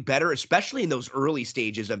flowed pretty better, especially in those early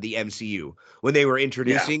stages of the MCU when they were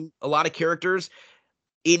introducing a lot of characters.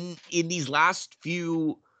 In these last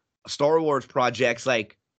few Star Wars projects,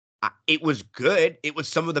 like, it was good. It was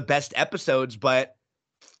some of the best episodes, but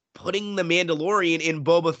putting the Mandalorian in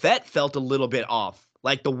Boba Fett felt a little bit off,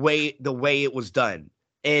 like the way it was done.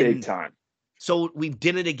 And big time. So we've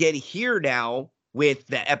done it again here now with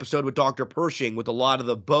the episode with Dr. Pershing, with a lot of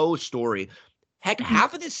the Bo story. Heck,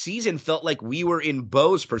 half of this season felt like we were in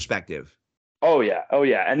Bo's perspective. Oh yeah.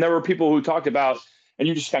 And there were people who talked about, and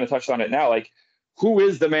you just kind of touched on it now, like, who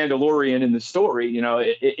is the Mandalorian in the story? You know,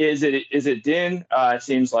 is it Din? It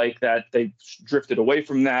seems like that they drifted away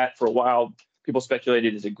from that for a while. People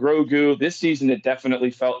speculated, is it Grogu? This season, it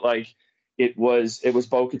definitely felt like it was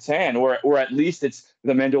Bo-Katan, or at least it's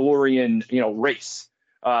the Mandalorian, race,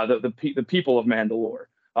 the people of Mandalore,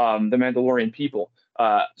 the Mandalorian people.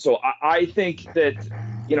 So I think that,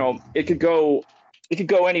 it could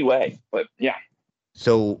go any way, but yeah.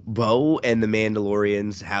 So Bo and the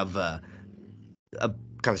Mandalorians have a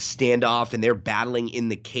kind of standoff, and they're battling in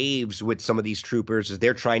the caves with some of these troopers as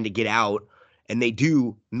they're trying to get out, and they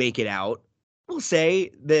do make it out. We'll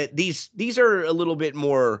say that these are a little bit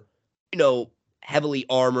more, heavily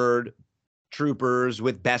armored troopers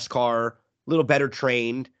with Beskar, a little better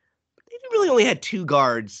trained. They really only had 2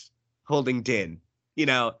 guards holding Din,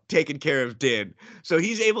 taking care of Din. So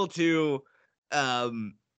he's able to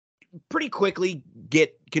pretty quickly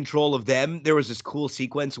get control of them. There was this cool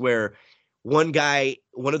sequence where one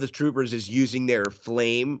of the troopers is using their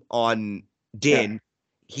flame on Din. Yeah.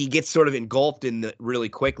 He gets sort of engulfed in really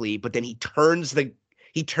quickly, but then he turns the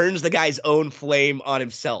guy's own flame on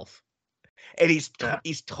himself, and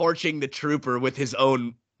he's torching the trooper with his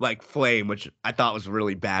own flame, which I thought was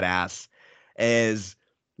really badass. It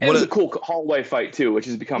was a cool hallway fight too, which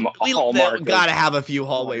has become a hallmark. Gotta have a few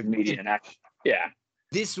hallway media and action. Yeah,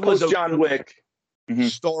 this was a John Wick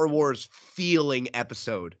Star Wars feeling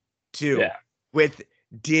episode too, with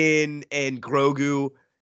Din and Grogu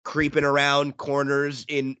creeping around corners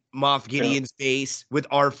in Moff Gideon's base, with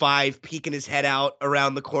R5 peeking his head out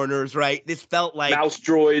around the corners, right? This felt like mouse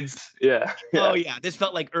droids. Yeah. Oh yeah. This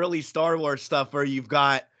felt like early Star Wars stuff where you've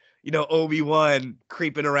got, Obi-Wan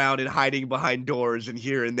creeping around and hiding behind doors and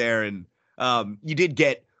here and there. And you did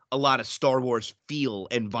get a lot of Star Wars feel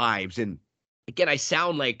and vibes. And again, I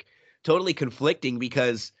sound like totally conflicting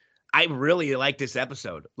because I really like this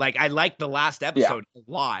episode. Like, I liked the last episode a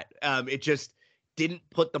lot. It just didn't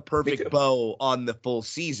put the perfect bow on the full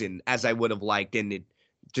season as I would have liked, and it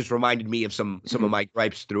just reminded me of some of my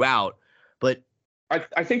gripes throughout. But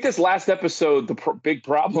I think this last episode, the big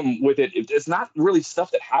problem with it's not really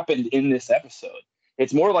stuff that happened in this episode.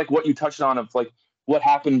 It's more like what you touched on of like what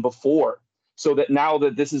happened before. So that now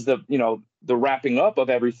that this is the wrapping up of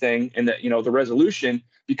everything and the resolution,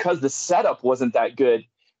 because the setup wasn't that good,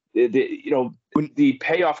 the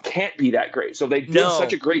payoff can't be that great. So they did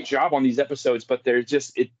such a great job on these episodes, but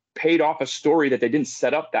it paid off a story that they didn't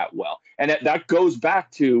set up that well. And that goes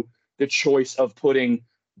back to the choice of putting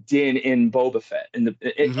Din in Boba Fett. And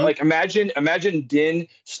imagine Din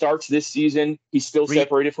starts this season, he's still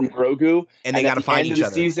separated from Grogu, and they got to find each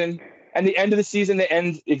other. And the end of the season, they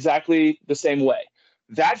end exactly the same way.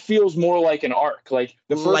 That feels more like an arc. Like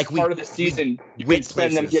the first part of the season, you can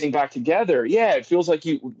spend them getting back together. Yeah, it feels like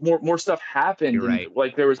more stuff happened. You're right.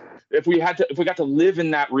 Like there was, if we got to live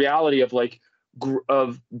in that reality of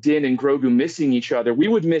of Din and Grogu missing each other, we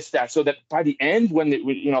would miss that. So that by the end, when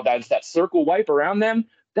that's that circle wipe around them,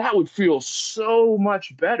 that would feel so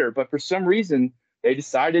much better. But for some reason, they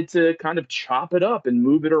decided to kind of chop it up and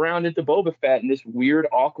move it around into Boba Fett in this weird,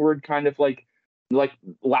 awkward kind of like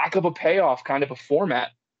lack of a payoff kind of a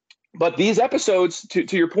format. But these episodes,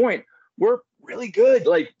 to your point, were really good.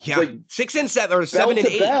 Like 6 and 7 or 7 and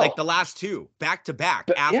 8, like the last 2 back to back.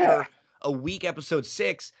 After a week, episode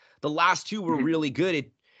 6, the last 2 were really good.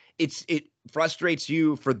 It frustrates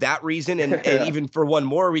you for that reason, and even for one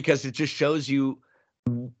more, because it just shows you,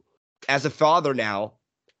 as a father now,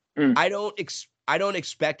 I don't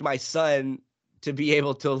expect my son to be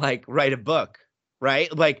able to write a book. Right.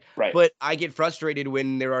 But I get frustrated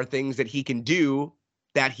when there are things that he can do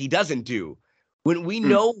that he doesn't do, when we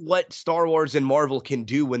know what Star Wars and Marvel can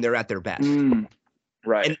do when they're at their best.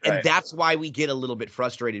 Right. And that's why we get a little bit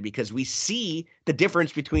frustrated, because we see the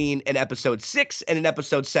difference between an episode 6 and an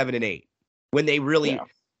episode 7 and 8, when they really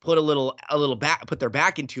put a little back, put their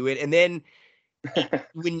back into it. And then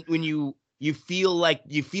when you you feel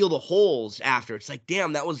the holes after. It's like,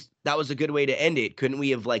 damn, that was a good way to end it. Couldn't we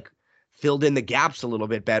have like filled in the gaps a little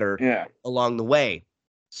bit better along the way?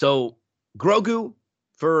 So Grogu,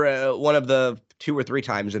 for one of the 2 or 3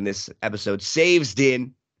 times in this episode, saves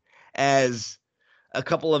Din as a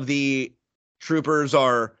couple of the troopers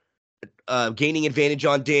are gaining advantage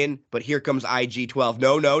on Din, but here comes IG-12.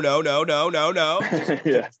 No.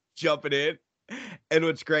 Just jumping in. And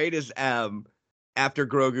what's great is after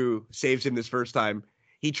Grogu saves him this first time,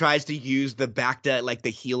 he tries to use the Bacta, like the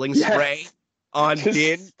healing spray on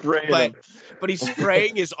Din, but he's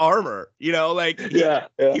spraying his armor, you know, like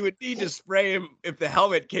he would need to spray him if the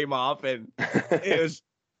helmet came off, and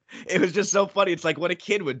it was just so funny. It's like what a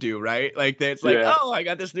kid would do, right? Like it's like, oh, I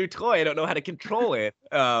got this new toy, I don't know how to control it.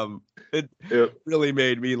 It really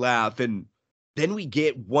made me laugh. And then we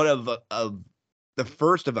get one of the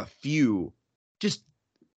first of a few just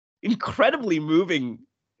incredibly moving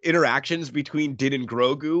interactions between Din and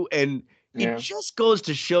Grogu, and it just goes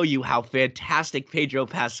to show you how fantastic Pedro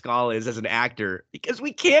Pascal is as an actor, because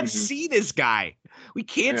we can't see this guy. We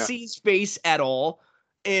can't see his face at all.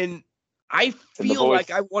 And I feel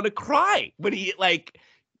like I want to cry when he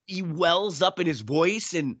wells up in his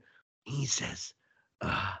voice and he says,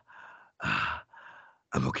 I'm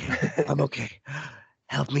okay. I'm okay.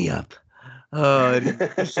 Help me up. And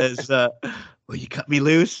he says, will you cut me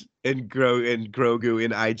loose? And Grogu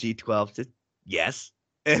in IG-12 says, yes.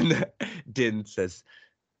 And Din says,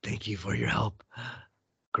 thank you for your help.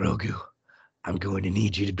 Grogu, I'm going to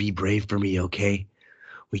need you to be brave for me, okay?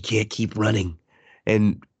 We can't keep running.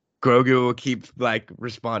 And Grogu will keep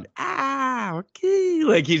respond, okay.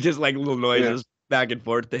 Like he's just little noises back and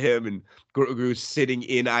forth to him. And Grogu's sitting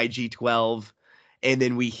in IG-12. And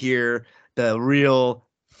then we hear the real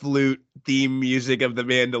flute theme music of the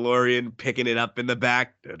Mandalorian picking it up in the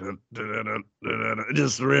back.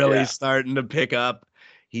 Just really starting to pick up.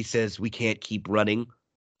 He says, we can't keep running.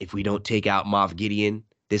 If we don't take out Moff Gideon,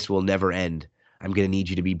 this will never end. I'm going to need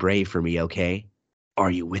you to be brave for me, okay? Are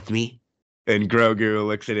you with me? And Grogu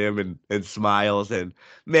looks at him and smiles. And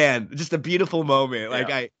man, just a beautiful moment.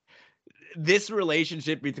 This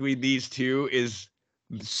relationship between these two is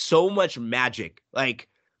so much magic. You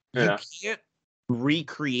can't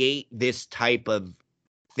recreate this type of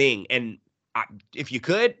thing. And if you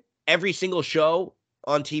could, every single show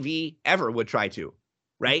on TV ever would try to.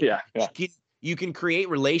 Right? Yeah. You can create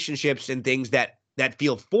relationships and things that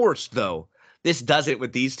feel forced, though. This doesn't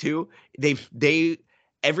with these two. They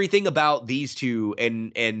everything about these two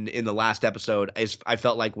and in the last episode is, I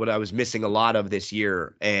felt like, what I was missing a lot of this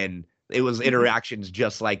year. And it was interactions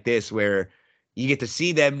just like this, where you get to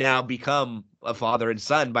see them now become a father and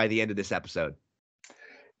son by the end of this episode.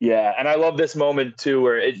 Yeah, and I love this moment too,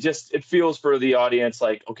 where it feels for the audience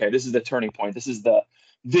like, okay, this is the turning point. This is the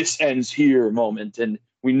this ends here moment, and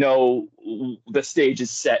we know the stage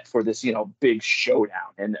is set for this, big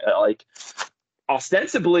showdown. And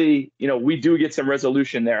ostensibly, we do get some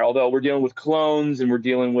resolution there, although we're dealing with clones and we're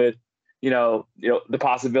dealing with, the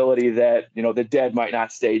possibility that, the dead might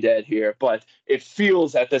not stay dead here. But it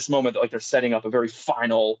feels at this moment like they're setting up a very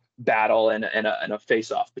final battle and a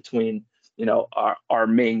face-off between, our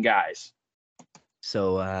main guys.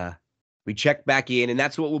 So we check back in, and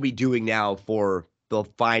that's what we'll be doing now for the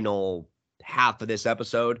final half of this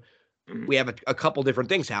episode. We have a couple different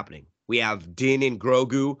things happening. We have Din and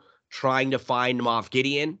Grogu trying to find Moff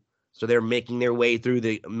Gideon. So they're making their way through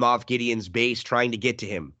the Moff Gideon's base, trying to get to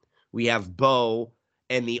him. We have Bo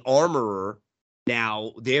and the Armorer.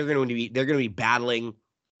 Now they're going to be battling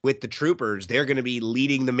with the troopers. They're going to be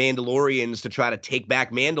leading the Mandalorians to try to take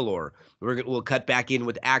back Mandalore. We'll cut back in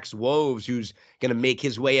with Axe Woves, who's going to make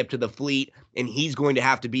his way up to the fleet, and he's going to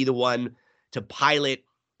have to be the one to pilot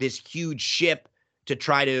this huge ship to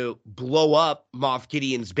try to blow up Moff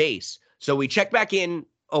Gideon's base. So we check back in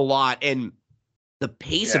a lot, and the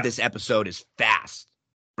pace of this episode is fast,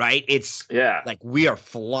 right? It's we are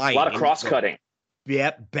flying. A lot of cross-cutting.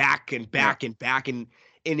 Back and back and back. And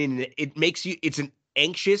it makes it's an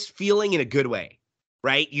anxious feeling in a good way,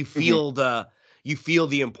 right? You feel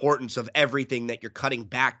the importance of everything that you're cutting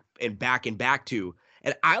back and back and back to.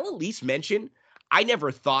 And I'll at least mention, I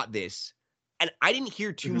never thought this, and I didn't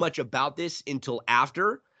hear too much about this until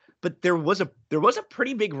after, but there was a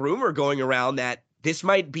pretty big rumor going around that this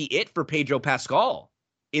might be it for Pedro Pascal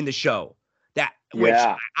in the show, which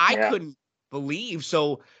I couldn't believe.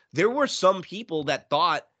 So there were some people that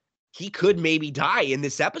thought he could maybe die in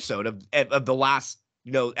this episode of the last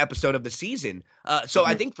episode of the season. So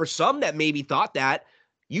I think for some that maybe thought that,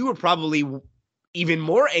 you were probably even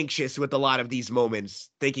more anxious with a lot of these moments,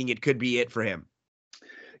 thinking it could be it for him.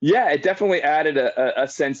 Yeah, it definitely added a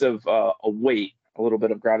sense of a weight, a little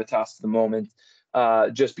bit of gravitas to the moment,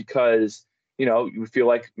 just because you feel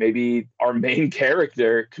like maybe our main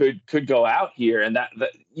character could go out here, and that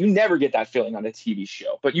you never get that feeling on a TV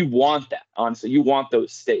show, but you want that. Honestly, you want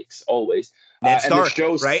those stakes always. Ned And the Stark,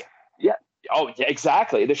 show's right? yeah, oh yeah,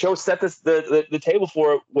 exactly. The show set the table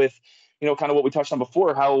for it with kind of what we touched on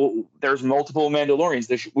before, how there's multiple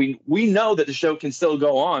Mandalorians. We know that the show can still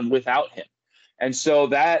go on without him. And so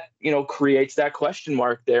that, creates that question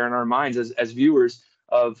mark there in our minds as viewers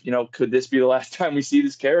of, could this be the last time we see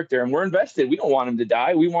this character? And we're invested. We don't want him to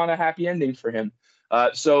die. We want a happy ending for him.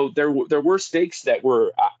 So there were stakes that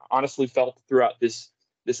were honestly felt throughout this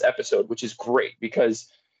episode, which is great because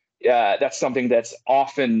that's something that's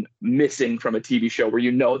often missing from a TV show where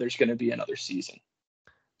there's going to be another season.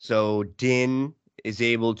 So Din is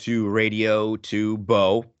able to radio to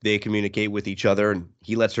Bo. They communicate with each other, and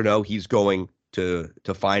he lets her know he's going to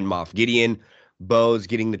find Moff Gideon. Bo's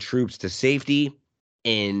getting the troops to safety,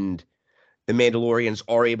 and the Mandalorians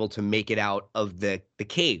are able to make it out of the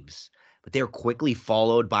caves. But they're quickly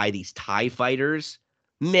followed by these TIE fighters.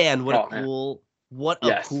 Man, what a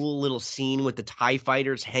cool little scene with the TIE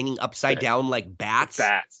fighters hanging upside down like bats.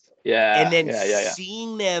 Yeah. And then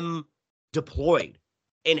seeing them deployed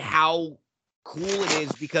and how cool it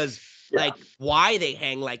is because like why they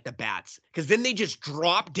hang like the bats. Because then they just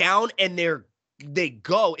drop down and they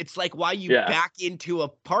go. It's like why you back into a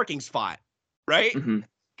parking spot, right?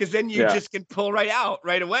 Because then you just can pull right out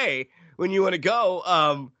right away when you want to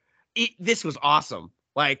go. This was awesome.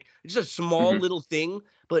 Like it's a small little thing,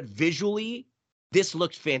 but visually this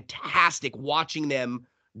looked fantastic watching them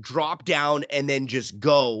drop down and then just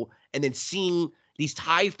go, and then seeing these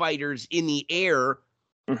TIE fighters in the air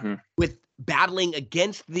with battling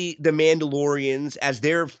against the Mandalorians as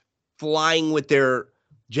they're flying with their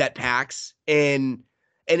jetpacks, and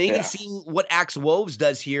even seeing what Axe Woves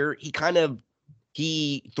does here.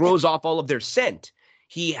 He throws off all of their scent.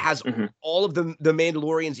 He has all of the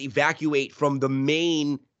Mandalorians evacuate from the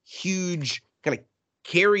main huge kind of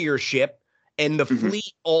carrier ship, and the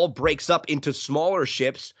fleet all breaks up into smaller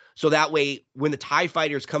ships. So that way, when the TIE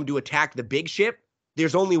fighters come to attack the big ship,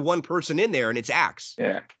 there's only one person in there, and it's Axe.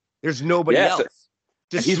 Yeah. There's nobody else.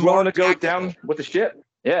 And he's willing to go down with the ship.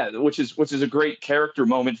 Yeah, which is a great character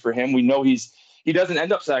moment for him. We know he doesn't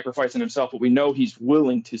end up sacrificing himself, but we know he's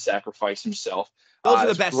willing to sacrifice himself. Those are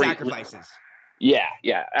the best sacrifices. Yeah,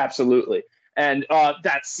 absolutely. And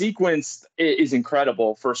that sequence is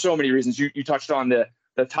incredible for so many reasons. You touched on the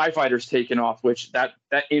TIE fighters taking off, which that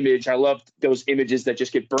image, I love those images that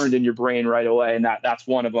just get burned in your brain right away. And that's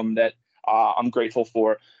one of them that I'm grateful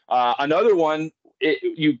for. Another one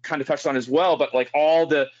you kind of touched on as well, but like all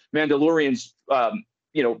the Mandalorians,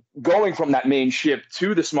 going from that main ship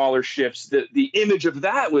to the smaller ships, the image of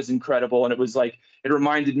that was incredible. And it was like, it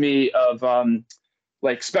reminded me of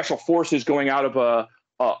like special forces going out of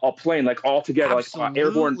a plane, like all together, like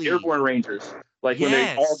airborne Rangers, like when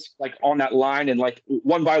they all like on that line and like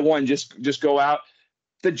one by one just go out.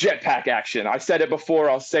 The jetpack action. I said it before,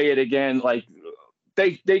 I'll say it again. Like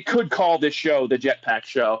they could call this show the Jetpack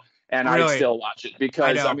Show, and I'd still watch it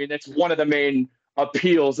because I mean it's one of the main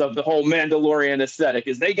appeals of the whole Mandalorian aesthetic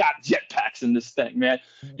is they got jetpacks in this thing, man.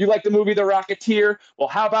 You like the movie The Rocketeer? Well,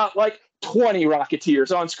 how about like 20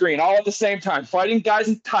 Rocketeers on screen all at the same time fighting guys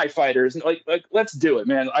in TIE fighters? And like let's do it,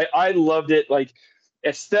 man. I loved it. Like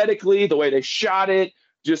aesthetically, the way they shot it,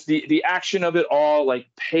 just the action of it all like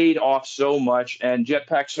paid off so much. And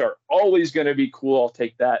jetpacks are always going to be cool. I'll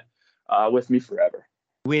take that with me forever.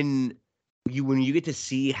 When you get to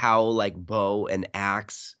see how like Bo and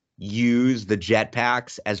Axe use the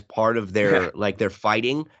jetpacks as part of their like their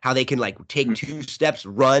fighting, how they can like take 2 steps,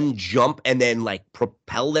 run, jump, and then like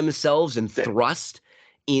propel themselves and thrust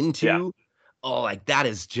into like that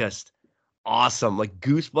is just awesome. Like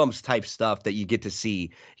goosebumps type stuff that you get to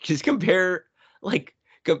see. Just compare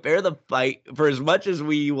the fight. For as much as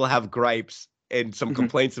we will have gripes and some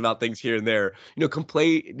complaints about things here and there,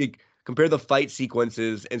 compare the fight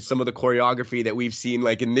sequences and some of the choreography that we've seen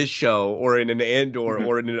like in this show or in an Andor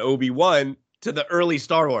or in an Obi-Wan to the early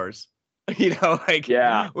Star Wars, where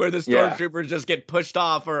the stormtroopers just get pushed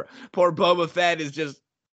off or poor Boba Fett is just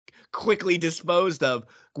quickly disposed of.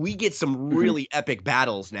 We get some really epic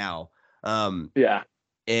battles now. And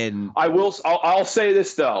I'll say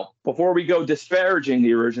this though, before we go disparaging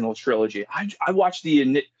the original trilogy, I watched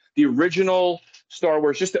the original Star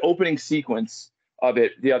Wars, just the opening sequence of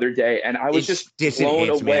it the other day, and I was just blown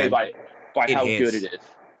away by how good it is.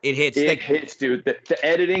 It hits. It hits, dude. The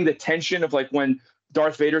editing, the tension of like when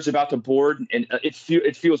Darth Vader's about to board, and it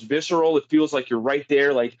feels visceral. It feels like you're right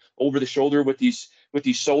there, like over the shoulder with these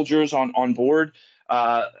these soldiers on board.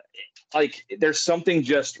 Like there's something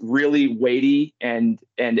just really weighty and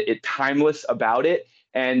it timeless about it.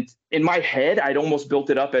 And in my head, I'd almost built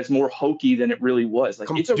it up as more hokey than it really was.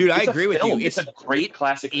 Like I agree with you. It's a great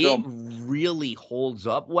classic film. It really holds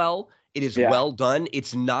up well. It is Yeah. well done.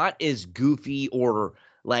 It's not as goofy or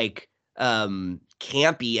like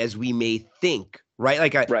campy as we may think, right?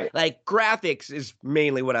 Like graphics is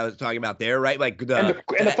mainly what I was talking about there, right? Like the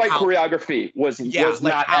fight choreography was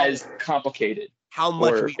not as complicated. How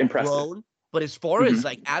much we've impressive. grown, but as far as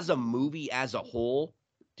like as a movie as a whole,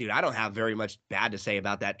 dude, I don't have very much bad to say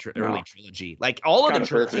about that early trilogy. Like all of the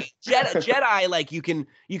trilogy, Jedi, like you can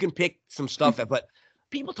pick some stuff, but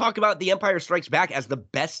people talk about The Empire Strikes Back as the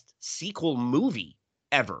best sequel movie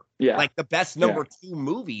ever. Yeah, like the best number 2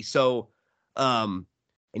 movie. So, and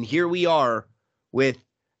here we are with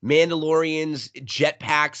Mandalorians,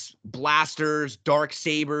 jetpacks, blasters, dark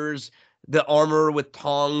sabers, the armor with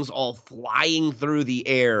tongs all flying through the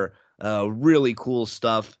air. Really cool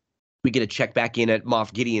stuff. We get to check back in at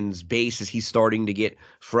Moff Gideon's base as he's starting to get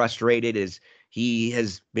frustrated as he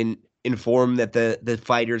has been informed that the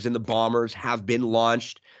fighters and the bombers have been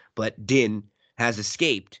launched, but Din has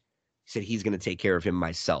escaped. He said he's going to take care of him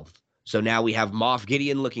myself. So now we have Moff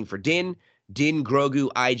Gideon looking for Din, Grogu,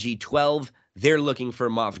 IG-12. They're looking for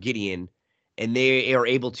Moff Gideon, and they are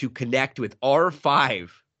able to connect with R5.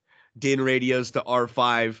 Din radios to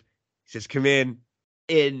R5. He says, come in.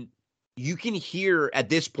 And you can hear at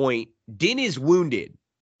this point, Din is wounded,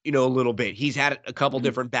 a little bit. He's had a couple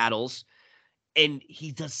different battles. And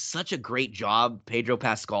he does such a great job, Pedro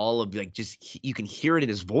Pascal, of like you can hear it in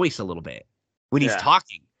his voice a little bit when he's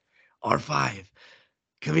talking. R5,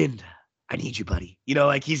 come in. I need you, buddy.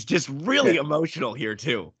 Like he's just really emotional here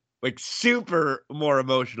too. Like super more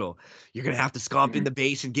emotional. You're going to have to scomp in the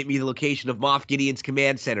base and get me the location of Moff Gideon's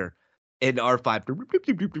command center. And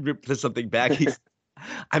R5 says something back.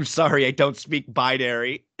 I'm sorry, I don't speak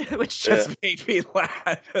binary, which just made me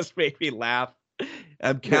laugh.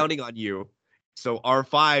 I'm counting on you. So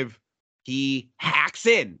R5, he hacks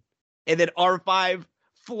in, and then R5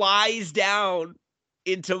 flies down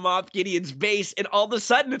into Moff Gideon's base, and all of a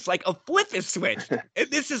sudden it's like a flip is switched.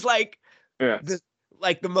 And this is like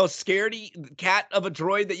the most scaredy cat of a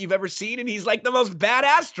droid that you've ever seen, and he's like the most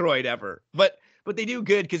badass droid ever. But they do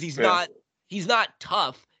good because he's not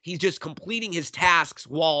tough. He's just completing his tasks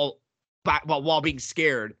while being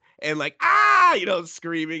scared and like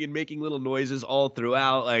screaming and making little noises all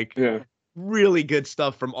throughout. Like really good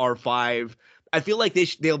stuff from R5. I feel like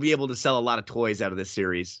they'll be able to sell a lot of toys out of this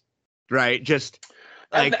series, right? Just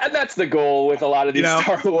like, and that's the goal with a lot of these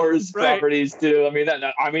Star Wars properties too. I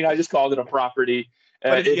mean, I just called it a property.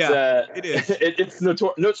 It is. It's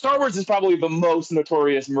notorious. Star Wars is probably the most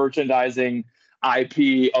notorious merchandising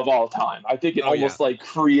IP of all time. I think it almost like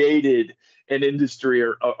created an industry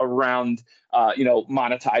around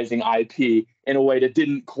monetizing IP in a way that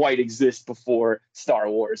didn't quite exist before Star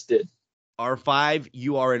Wars did. R5,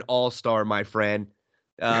 you are an all-star, my friend.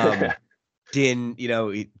 Din,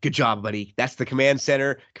 good job, buddy. That's the command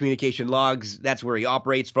center, communication logs. That's where he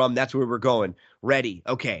operates from. That's where we're going. Ready.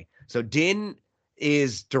 Okay. So Din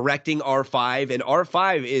is directing R5, and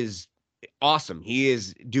R5 is awesome. He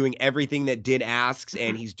is doing everything that Din asks,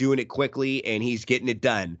 and he's doing it quickly, and he's getting it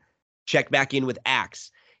done. Check back in with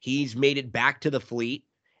Axe. He's made it back to the fleet,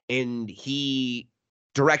 and he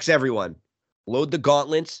directs everyone. Load the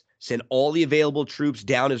gauntlets, send all the available troops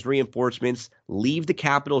down as reinforcements, leave the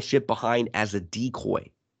capital ship behind as a decoy.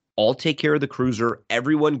 I'll take care of the cruiser.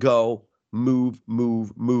 Everyone go. Move,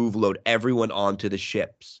 load everyone onto the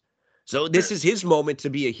ships. So this is his moment to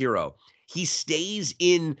be a hero. He stays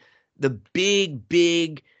in the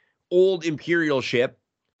big old Imperial ship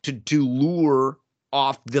to lure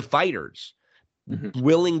off the fighters,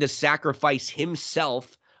 willing to sacrifice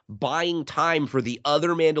himself, buying time for the other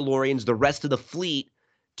Mandalorians, the rest of the fleet,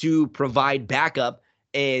 to provide backup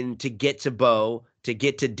and to get to Bo, to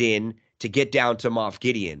get to Din, to get down to Moff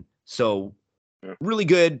Gideon. So really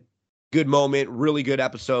good moment, really good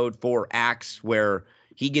episode for Axe, where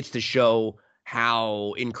he gets to show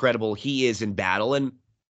how incredible he is in battle. And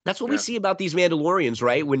that's what we see about these Mandalorians,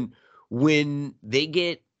 right? When they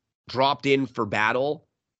get dropped in for battle,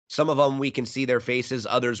 some of them we can see their faces,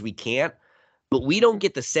 others we can't. But we don't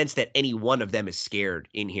get the sense that any one of them is scared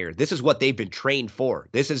in here. This is what they've been trained for.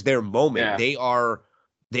 This is their moment. Yeah.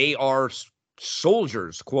 They are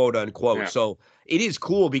soldiers, quote unquote. Yeah. So it is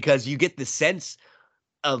cool because you get the sense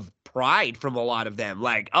of pride from a lot of them.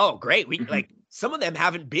 Like, oh, great. We like some of them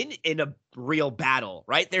haven't been in a real battle,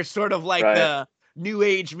 right? They're sort of like the new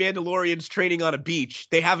age Mandalorians training on a beach.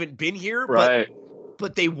 They haven't been here,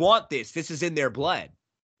 but they want this. This is in their blood.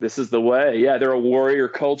 This is the way. Yeah, they're a warrior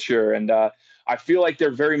culture, and I feel like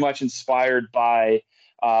they're very much inspired by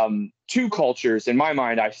two cultures. In my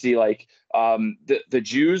mind, I see like the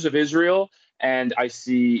Jews of Israel, and I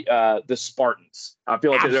see the Spartans. I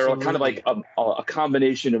feel like they're kind of like a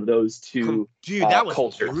combination of those two. Dude, that was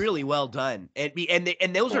cultures. really well done.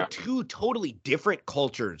 And those are two totally different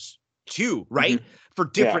cultures too, right?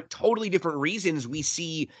 Mm-hmm. For totally different reasons. We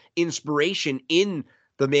see inspiration in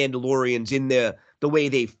the Mandalorians, in the way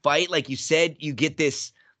they fight. Like you said, you get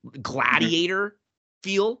this gladiator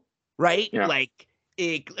feel, right? Yeah. Like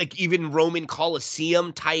even Roman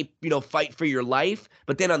Colosseum type, fight for your life.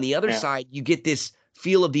 But then on the other side, you get this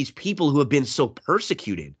feel of these people who have been so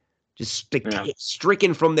persecuted, just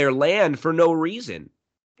stricken from their land for no reason.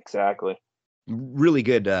 Exactly. Really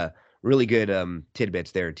good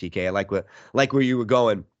tidbits there, TK. I like where you were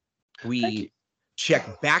going. We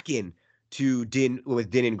check back in to Din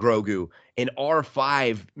and Grogu, and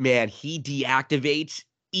R5, man, he deactivates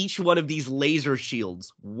each one of these laser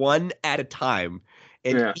shields one at a time.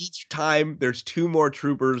 And each time there's two more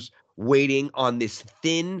troopers waiting on this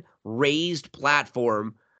thin raised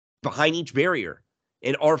platform behind each barrier.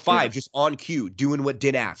 And R5 just on cue, doing what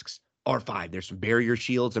Din asks. R5, there's some barrier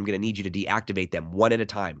shields. I'm going to need you to deactivate them one at a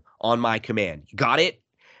time on my command. You got it?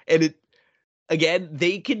 And again,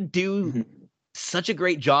 they can do such a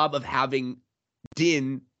great job of having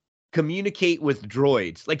Din communicate with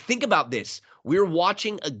droids. Like, think about this. We're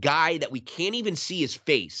watching a guy that we can't even see his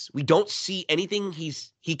face. We don't see anything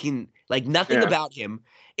he can, like, nothing about him.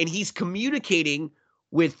 And he's communicating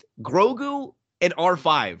with Grogu and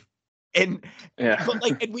R5. And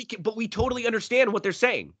but we totally understand what they're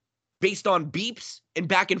saying based on beeps and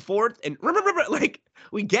back and forth, and like,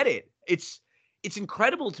 we get it. It's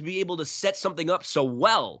incredible to be able to set something up so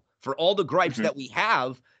well for all the gripes that we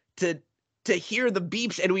have to hear the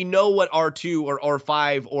beeps, and we know what R2 or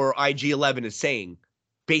R5 or IG-11 is saying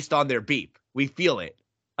based on their beep. We feel it.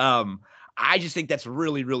 I just think that's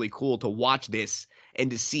really, really cool to watch this and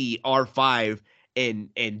to see R5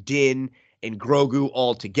 and Din and Grogu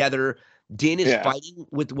all together. Din is fighting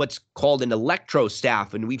with what's called an electro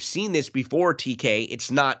staff, and we've seen this before, TK. It's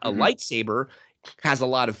not a lightsaber. Has a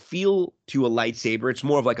lot of feel to a lightsaber. It's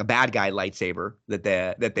more of like a bad guy lightsaber that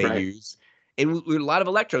they use. And a lot of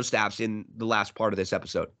electro staffs in the last part of this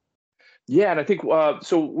episode. Yeah, and I think,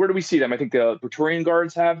 so where do we see them? I think the Praetorian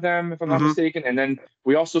Guards have them, if I'm not mistaken. And then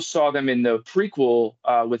we also saw them in the prequel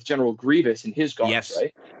with General Grievous and his guards,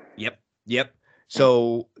 right? Yep.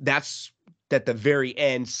 So that's at the very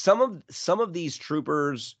end. Some of these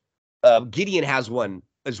troopers, Gideon has one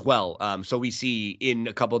as well. So we see in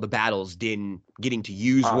a couple of the battles, Din getting to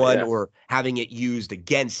use one or having it used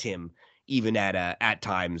against him, even at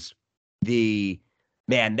times. That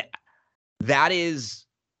is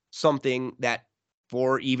something that,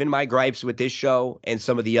 for even my gripes with this show and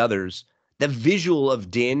some of the others, the visual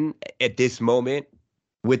of Din at this moment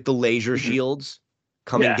with the laser shields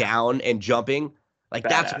coming down and jumping, like,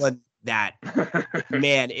 that's one that,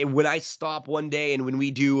 man, when I stop one day and when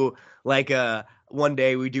we do one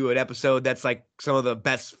day we do an episode that's like some of the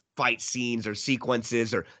best fight scenes or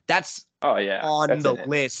sequences, or that's on the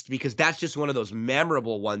list, because that's just one of those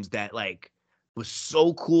memorable ones that, like, was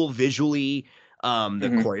so cool visually.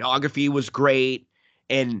 The choreography was great.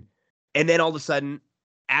 And then all of a sudden,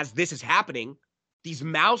 as this is happening, these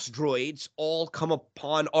mouse droids all come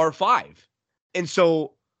upon R5. And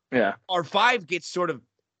so R5 gets sort of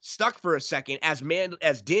stuck for a second as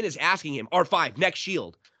Din is asking him, R5, next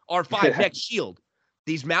shield. R5, next shield.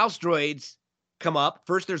 These mouse droids come up.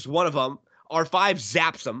 First, there's one of them. R5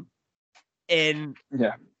 zaps them. And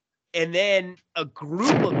then a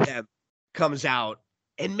group of them comes out.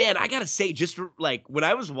 And man, I gotta say, just like when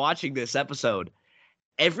I was watching this episode,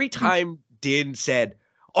 every time Din said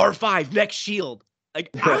R5 next shield, like,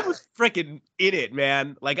 I was freaking in it,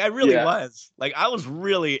 man. Like, I really was. Like, I was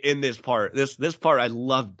really in this part. This part I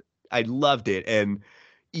loved it. And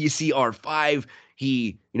you see R5,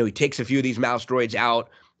 he takes a few of these mouse droids out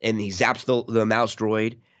and he zaps the mouse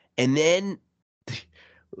droid. And then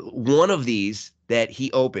one of these that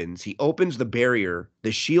he opens the barrier,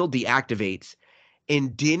 the shield deactivates,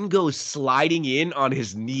 and Din goes sliding in on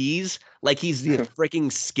his knees like he's the freaking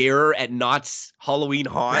scarer at Knott's Halloween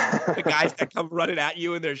Haunt, the guys that come running at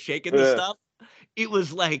you and they're shaking the stuff. It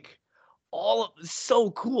was like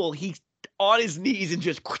so cool. He's on his knees and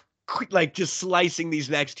just slicing these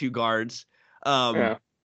next two guards.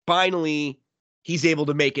 Finally, he's able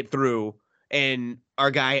to make it through, and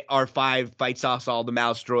our guy R5 fights off all the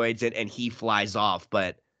mouse droids, and he flies off.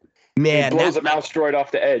 But man, he blows a mouse droid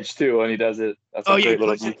off the edge too, and he does it. That's a great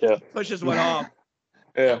little detail. Pushes one off.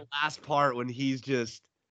 that last part when he's just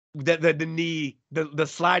the knee, the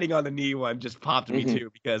sliding on the knee one just popped me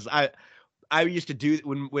too, because I used to do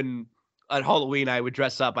when at Halloween I would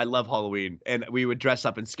dress up. I love Halloween, and we would dress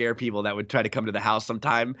up and scare people that would try to come to the house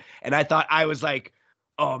sometime. And I thought, I was like,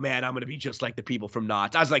 oh man, I'm gonna be just like the people from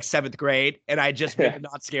Knott's. I was like 7th grade, and I just been to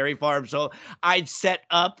Knott's Scary Farm, so I'd set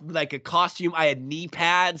up like a costume. I had knee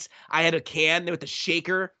pads. I had a can with a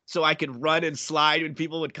shaker, so I could run and slide when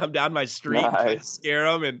people would come down my street and try to scare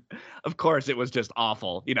them. And of course, it was just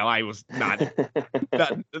awful. You know, I was not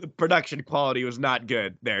the production quality was not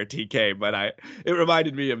good there, TK. But it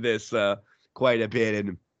reminded me of this quite a bit,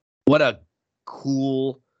 and what a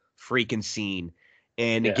cool freaking scene.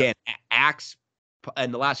 And again, Axe.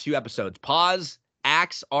 In the last few episodes, Pause,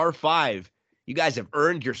 Axe, R5. You guys have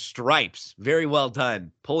earned your stripes. Very well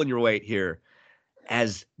done. Pulling your weight here.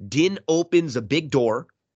 As Din opens a big door,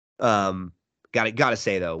 gotta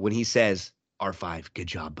say though, when he says, R5, good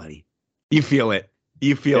job, buddy. You feel it.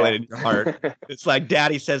 You feel it in your heart. It's like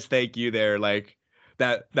Daddy says thank you there. Like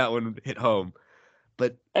that one hit home.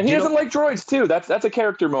 And he doesn't like droids too. That's a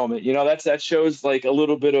character moment. You know, that shows like a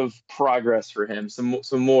little bit of progress for him. Some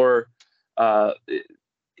more.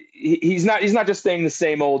 He's not just staying the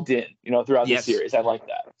same old Din, you know, throughout the series. I like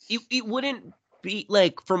that. It wouldn't be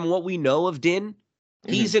like, from what we know of Din,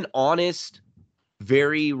 he's an honest,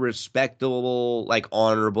 very respectable, like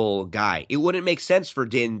honorable guy. It wouldn't make sense for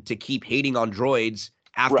Din to keep hating on droids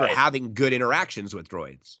after having good interactions with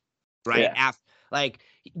droids, right? Like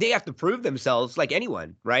they have to prove themselves, like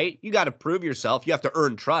anyone, right? You got to prove yourself. You have to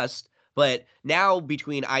earn trust. But now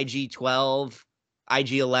between IG-12,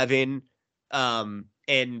 IG-11,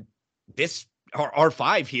 and this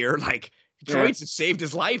R5 here, like droids have saved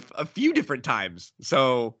his life a few different times.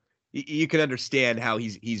 So you can understand how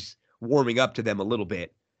he's warming up to them a little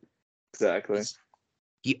bit. Exactly.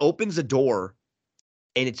 He opens a door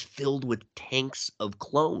and it's filled with tanks of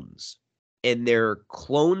clones, and they're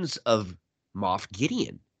clones of Moff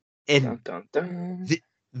Gideon. And dun, dun,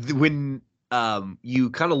 dun. When you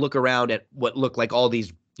kind of look around at what look like all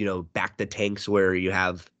these, you know, back to tanks where you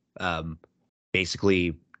have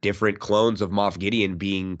basically different clones of Moff Gideon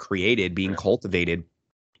being created, being cultivated.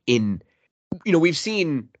 In, you know, we've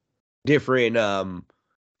seen different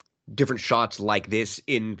shots like this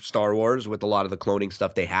in Star Wars with a lot of the cloning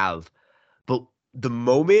stuff they have. But the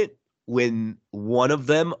moment when one of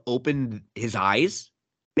them opened his eyes,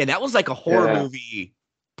 man, that was like a horror movie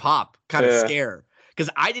pop kind of scare, because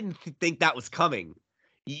I didn't think that was coming.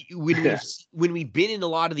 When we've been in a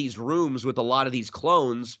lot of these rooms with a lot of these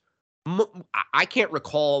clones, I can't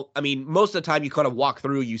recall. I mean, most of the time you kind of walk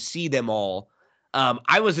through, you see them all.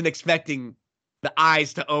 I wasn't expecting the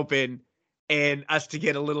eyes to open and us to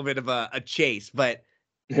get a little bit of a chase, but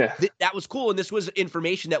that was cool. And this was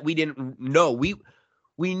information that we didn't know. We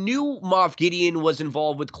knew Moff Gideon was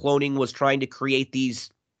involved with cloning, was trying to create these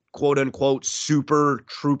quote unquote super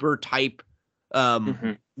trooper type,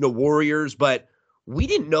 warriors, but we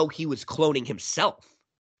didn't know he was cloning himself.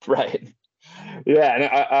 Right. Yeah, and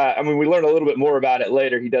I mean, we learn a little bit more about it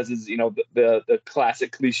later. He does his, you know, the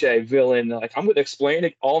classic cliche villain, like, I'm going to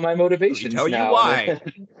explain all my motivations now. Tell you why.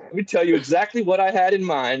 Let me tell you exactly what I had in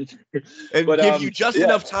mind, and give you just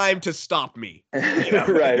enough time to stop me. You know?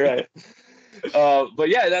 Right. But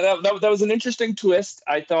yeah, that was an interesting twist.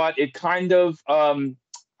 I thought it kind of,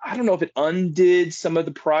 I don't know if it undid some of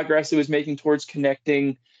the progress it was making towards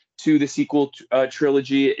connecting to the sequel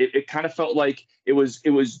trilogy. It kind of felt like it was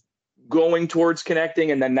going towards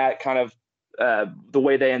connecting, and then that kind of the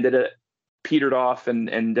way they ended it petered off and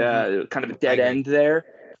kind of a dead end there.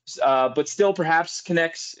 But still perhaps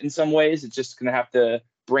connects in some ways. It's just going to have to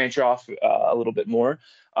branch off a little bit more.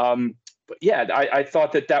 But yeah, I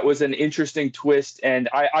thought that was an interesting twist, and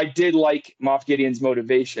I did like Moff Gideon's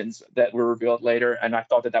motivations that were revealed later, and I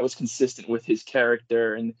thought that was consistent with his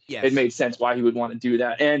character, and it made sense why he would want to do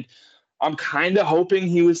that. And I'm kind of hoping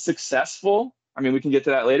he was successful. I mean, we can get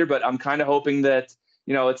to that later, but I'm kind of hoping that,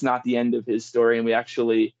 you know, it's not the end of his story, and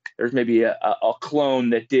there's maybe a clone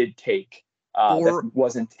that did take that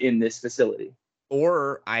wasn't in this facility.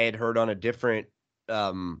 Or I had heard on a different,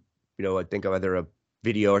 I think of either a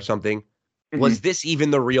video or something. Was this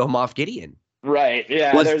even the real Moff Gideon? Right.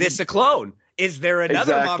 Yeah. Was this a clone? Is there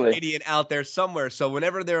another Moff Gideon out there somewhere? So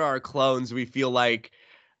whenever there are clones, we feel like,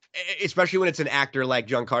 especially when it's an actor like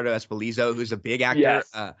Giancarlo Esposito, who's a big actor,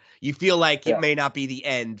 you feel like it may not be the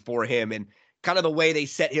end for him. And kind of the way they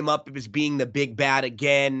set him up as being the big bad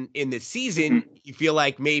again in this season, you feel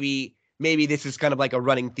like maybe this is kind of like a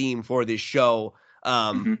running theme for this show.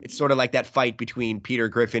 It's sort of like that fight between Peter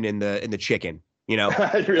Griffin and the chicken. You know,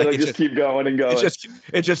 really just keep going and going.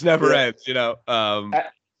 It just never ends. You know,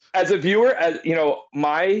 as a viewer, as you know,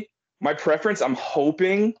 my preference, I'm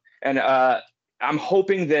hoping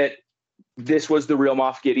that this was the real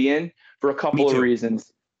Moff Gideon for a couple of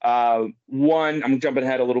reasons. One, I'm jumping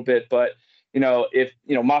ahead a little bit, but if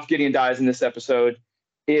Moff Gideon dies in this episode,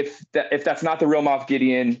 if that's not the real Moff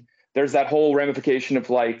Gideon, there's that whole ramification of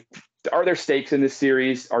like, are there stakes in this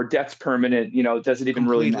series? Are deaths permanent? Does it even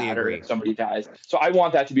really matter if somebody dies? So I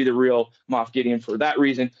want that to be the real Moff Gideon for that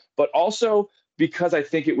reason, but also because I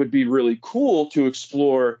think it would be really cool to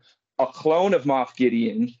explore a clone of Moff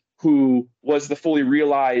Gideon who was the fully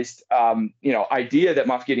realized, idea that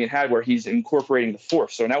Moff Gideon had, where he's incorporating the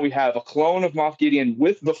Force. So now we have a clone of Moff Gideon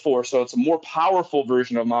with the Force. So it's a more powerful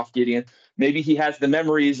version of Moff Gideon. Maybe he has the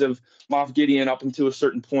memories of Moff Gideon up until a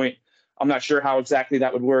certain point. I'm not sure how exactly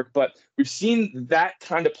that would work, but we've seen that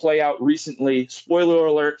kind of play out recently. Spoiler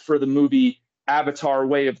alert for the movie Avatar: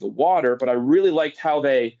 Way of the Water, but I really liked how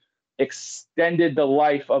they extended the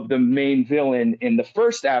life of the main villain in the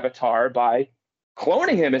first Avatar by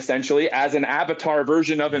cloning him essentially as an avatar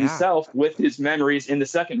version of himself with his memories in the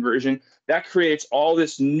second version. That creates all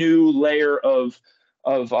this new layer of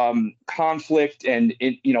conflict and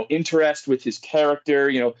interest with his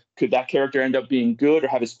character. Could that character end up being good or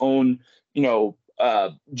have his own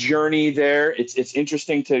journey there? It's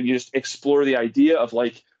interesting to just explore the idea of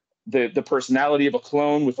like the personality of a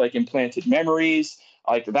clone with like implanted memories.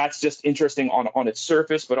 Like that's just interesting on its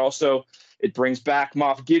surface, but also it brings back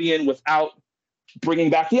Moff Gideon without bringing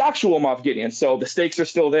back the actual Moff Gideon. So the stakes are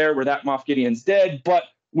still there where that Moff Gideon's dead, but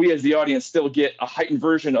we as the audience still get a heightened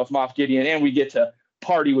version of Moff Gideon, and we get to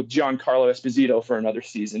party with Giancarlo Esposito for another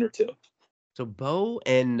season or two. So Bo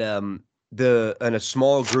and a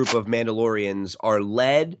small group of Mandalorians are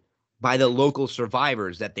led by the local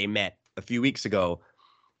survivors that they met a few weeks ago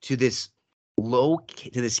to this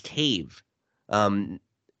cave.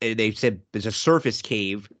 They said there's a surface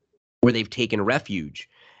cave where they've taken refuge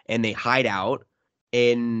and they hide out.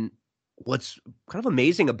 And what's kind of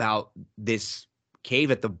amazing about this cave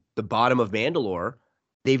at the bottom of Mandalore,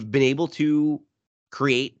 they've been able to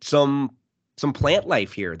create some plant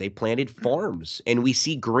life here. They planted farms and we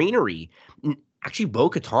see greenery. Actually,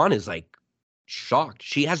 Bo-Katan is like shocked.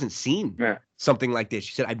 She hasn't seen something like this.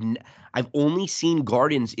 She said, I've only seen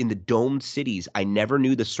gardens in the domed cities. I never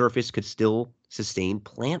knew the surface could still sustain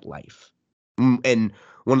plant life. And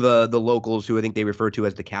one of the locals, who I think they refer to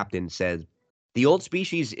as the captain, says, the old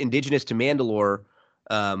species indigenous to Mandalore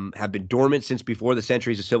have been dormant since before the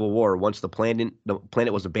centuries of civil war. Once the planet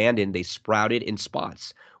was abandoned, they sprouted in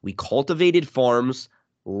spots. We cultivated farms.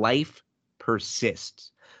 Life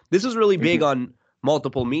persists. This is really big on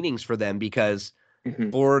multiple meanings for them, because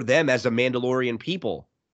for them as a Mandalorian people,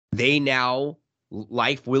 they now,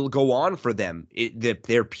 life will go on for them.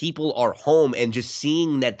 Their people are home, and just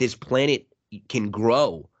seeing that this planet can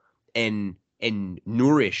grow and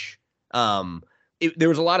nourish. There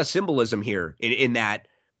was a lot of symbolism here in that.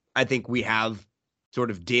 I think we have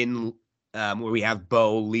sort of Din, where we have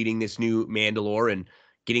Bo leading this new Mandalore and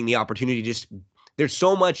getting the opportunity. There's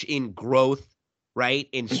so much in growth, right?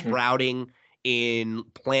 In sprouting, in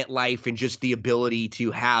plant life, and just the ability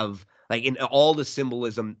to have, like, in all the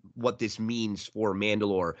symbolism, what this means for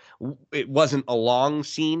Mandalore. It wasn't a long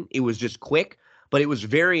scene. It was just quick, but it was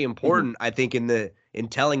very important, I think, in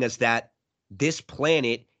telling us that this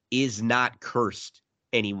planet is not cursed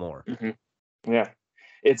anymore. Yeah.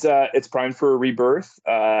 It's primed for a rebirth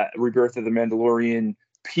of the Mandalorian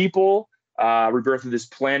people, rebirth of this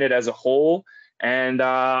planet as a whole. And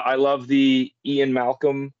I love the Ian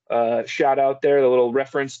Malcolm shout out there, the little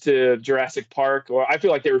reference to Jurassic Park. Or I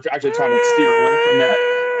feel like they were actually trying to steer away from that.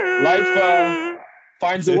 Life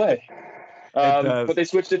finds a way. But they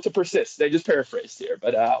switched it to persist. They just paraphrased here,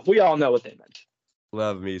 but we all know what they meant.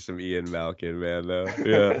 Love me some Ian Malcolm, man, though.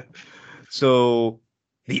 Yeah. So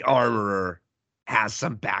the Armorer has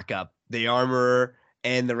some backup. The Armorer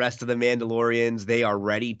and the rest of the Mandalorians, they are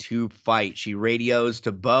ready to fight. She radios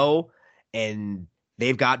to Bo, and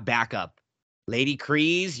they've got backup. Lady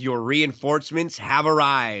Kryze, your reinforcements have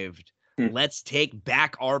arrived. Let's take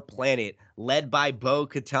back our planet. Led by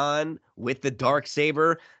Bo-Katan with the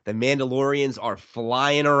Darksaber, the Mandalorians are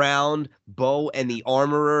flying around, Bo and the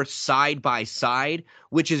Armorer side by side,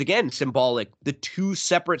 which is, again, symbolic. The two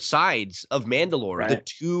separate sides of Mandalore, right? The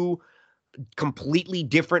two completely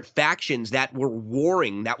different factions that were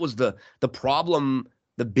warring. That was the problem,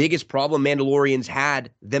 the biggest problem Mandalorians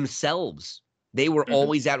had themselves. They were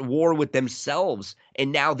always at war with themselves,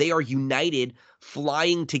 and now they are united,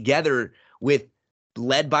 flying together,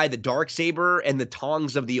 led by the Darksaber and the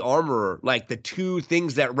tongs of the Armorer, like the two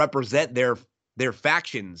things that represent their their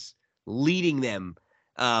factions, leading them.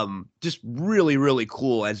 Just really, really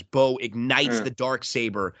cool as Bo ignites the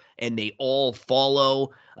Darksaber and they all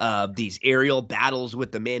follow these aerial battles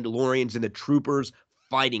with the Mandalorians and the troopers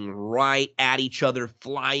fighting right at each other,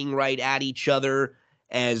 flying right at each other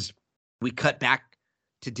as we cut back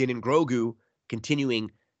to Din and Grogu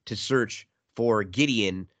continuing to search for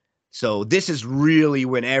Gideon. So this is really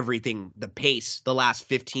when everything, the pace, the last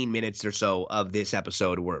 15 minutes or so of this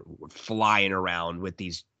episode, we're flying around with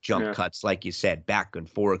these jump cuts, like you said, back and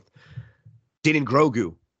forth. Din and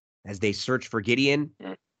Grogu, as they search for Gideon,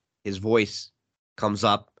 his voice comes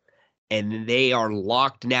up, and they are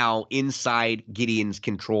locked now inside Gideon's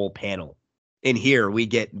control panel. And here we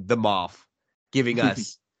get the Moff giving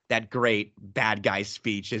us that great bad guy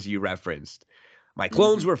speech, as you referenced. My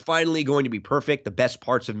clones were finally going to be perfect, the best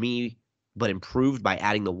parts of me, but improved by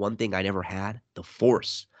adding the one thing I never had, the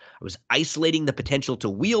Force. I was isolating the potential to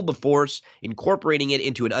wield the Force, incorporating it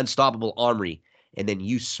into an unstoppable armory, and then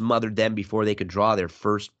you smothered them before they could draw their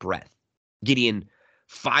first breath. Gideon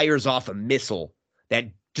fires off a missile that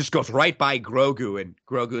just goes right by Grogu, and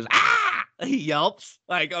Grogu's, ah! He yelps.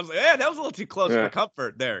 Like, I was like, that was a little too close for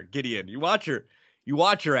comfort there, Gideon. You watch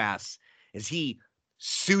your ass as he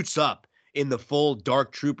suits up in the full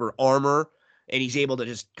Dark Trooper armor, and he's able to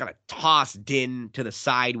just kind of toss Din to the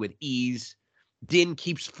side with ease. Din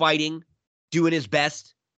keeps fighting, doing his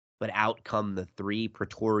best, but out come the 3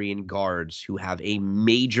 Praetorian guards who have a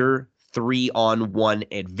major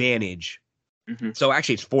 3-on-1 advantage. So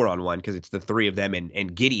actually it's 4-on-1 because it's the 3 of them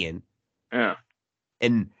and Gideon. Yeah.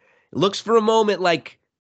 And it looks for a moment like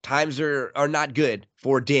times are not good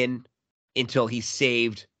for Din until he's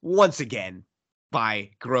saved once again by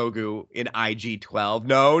Grogu in IG-12.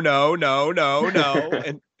 No.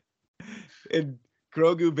 and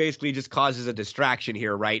Grogu basically just causes a distraction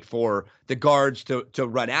here, right, for the guards to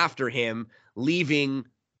run after him, leaving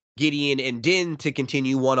Gideon and Din to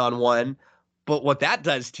continue one-on-one. But what that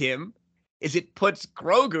does, Tim, is it puts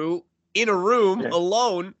Grogu in a room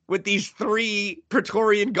alone with these 3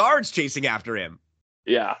 Praetorian guards chasing after him.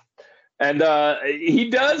 Yeah. And he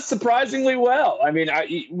does surprisingly well. I mean,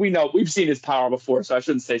 we've seen his power before, so I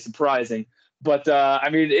shouldn't say surprising. But I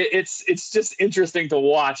mean, it's just interesting to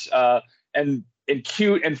watch and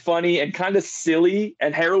cute and funny and kind of silly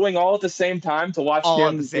and harrowing all at the same time to watch all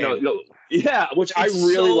him. Which I it's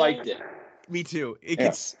really liked it. Me too.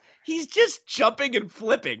 He's just jumping and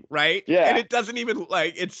flipping, right? Yeah. And it doesn't even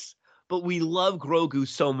but we love Grogu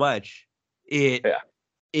so much. It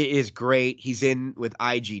is great. He's in with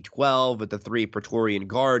IG-12 with the 3 Praetorian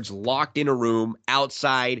guards locked in a room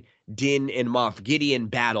outside Din and Moff Gideon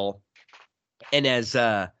battle. And as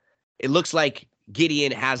it looks like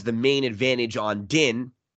Gideon has the main advantage on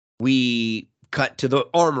Din, we cut to the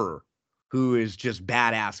armorer, who is just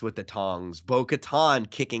badass with the tongs. Bo-Katan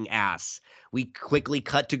kicking ass. We quickly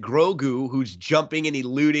cut to Grogu, who's jumping and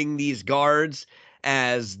eluding these guards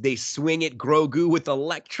as they swing at Grogu with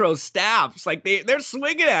electro staffs. Like they're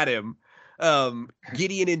swinging at him.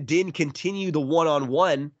 Gideon and Din continue the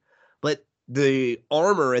one-on-one, but the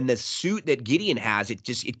armor and the suit that Gideon has, it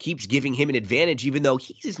keeps giving him an advantage, even though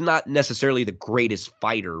he's not necessarily the greatest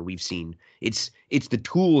fighter we've seen. It's the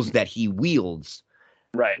tools that he wields.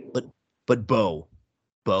 Right. But Bo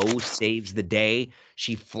saves the day.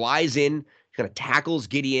 She flies in, kind of tackles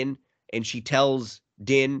Gideon, and she tells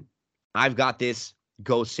Din, I've got this.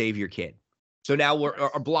 Go save your kid. So now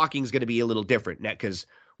our blocking is going to be a little different now because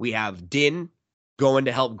we have Din going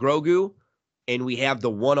to help Grogu, and we have the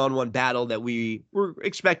one-on-one battle that we were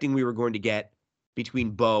expecting we were going to get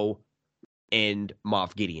between Bo and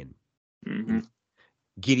Moff Gideon. Mm-hmm.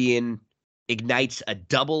 Gideon ignites a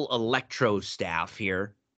double electro staff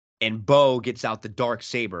here, and Bo gets out the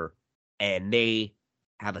Darksaber, and they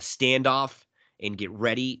have a standoff and get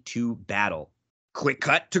ready to battle. Quick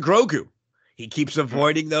cut to Grogu. He keeps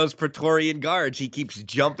avoiding those Praetorian guards. He keeps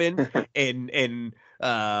jumping and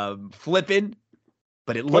flipping,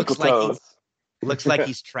 but it looks like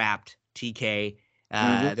he's trapped. TK.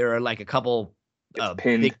 There are like a couple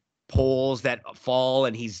big poles that fall,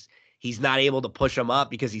 and he's not able to push them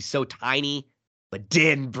up because he's so tiny. But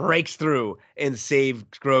Din breaks through and saves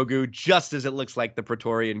Grogu just as it looks like the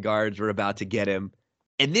Praetorian guards were about to get him.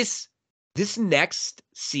 And this next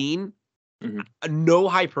scene, no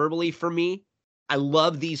hyperbole for me. I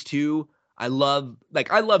love these two. I love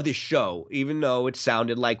this show, even though it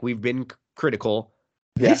sounded like we've been critical.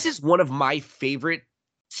 Yeah. This is one of my favorite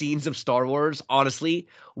scenes of Star Wars, honestly,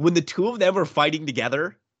 when the 2 of them are fighting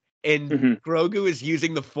together and Grogu is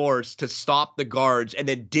using the Force to stop the guards, and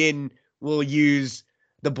then Din will use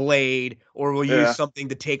the blade or will use something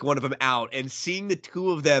to take one of them out, and seeing the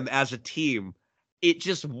 2 of them as a team, it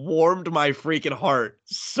just warmed my freaking heart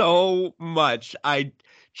so much. I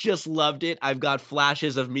just loved it. I've got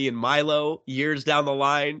flashes of me and Milo years down the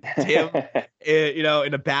line. Tim,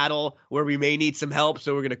 in a battle where we may need some help.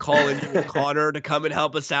 So we're going to call in you and Connor to come and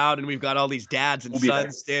help us out. And we've got all these dads and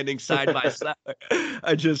sons standing side by side.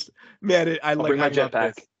 I bring my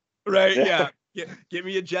jetpack. Right. Yeah. Give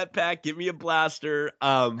me a jetpack. Give me a blaster.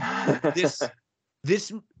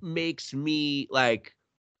 This makes me like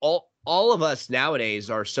all of us nowadays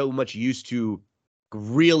are so much used to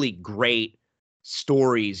really great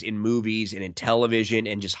stories in movies and in television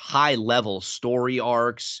and just high level story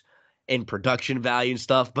arcs and production value and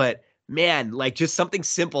stuff. But man, like just something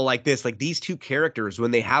simple like this, like these two characters, when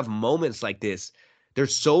they have moments like this,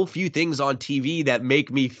 there's so few things on TV that make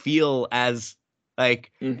me feel as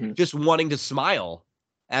like just wanting to smile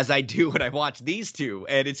as I do when I watch these two.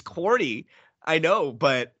 And it's corny, I know,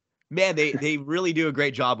 but man, they really do a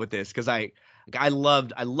great job with this, because I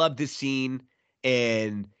loved this scene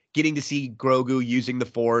and getting to see Grogu using the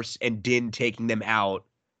Force and Din taking them out,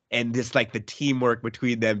 and this like the teamwork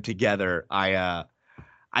between them together. I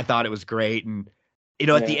thought it was great, and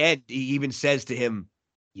at the end he even says to him,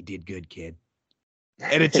 "You did good, kid,"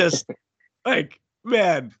 and it just like,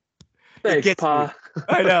 man, thanks, Pa.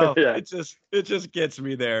 I know. It just gets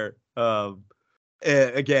me there.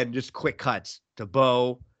 Again, just quick cuts to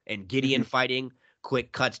Bo and Gideon fighting,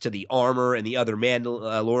 quick cuts to the armor and the other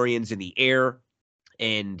Mandalorians in the air,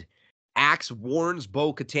 and Axe warns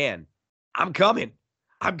Bo-Katan, "I'm coming.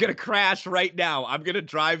 I'm going to crash right now. I'm going to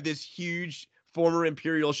drive this huge former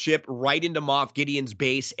Imperial ship right into Moff Gideon's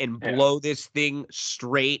base and blow this thing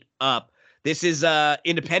straight up." This is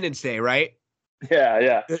Independence Day, right?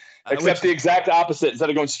 Yeah. Except the exact opposite. Instead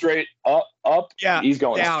of going straight up, he's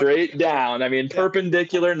going down. Straight down. I mean,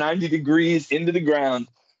 perpendicular, 90 degrees into the ground.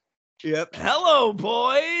 Yep. Hello,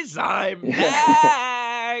 boys. I'm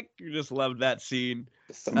back. You just loved that scene.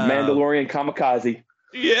 Some Mandalorian kamikaze.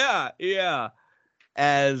 Yeah.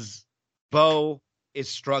 As Bo is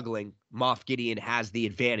struggling, Moff Gideon has the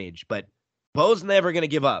advantage, but Bo's never going to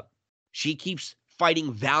give up. She keeps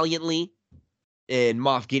fighting valiantly, and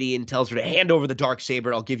Moff Gideon tells her to hand over the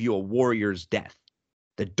Darksaber. "I'll give you a warrior's death."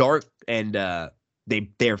 They're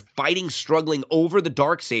fighting, struggling over the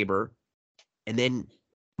Darksaber, and then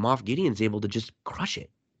Moff Gideon's able to just crush it.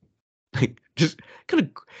 Like, just kind of,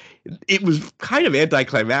 it was kind of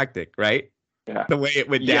anticlimactic, right? Yeah. The way it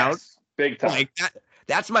went down. Big time. Like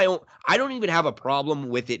that's my own. I don't even have a problem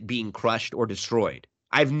with it being crushed or destroyed.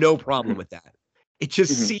 I have no problem with that. It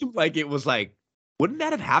just seemed like it was like, wouldn't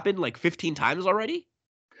that have happened like 15 times already?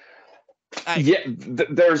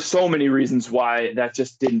 There's so many reasons why that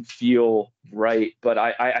just didn't feel right, but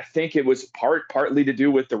I think it was partly to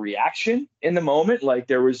do with the reaction in the moment. Like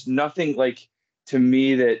there was nothing like to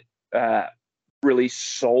me that really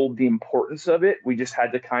sold the importance of it. We just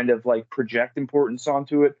had to kind of like project importance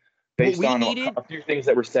onto it based on a few things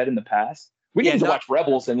that were said in the past. We needed to watch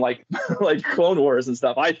Rebels and like Clone Wars and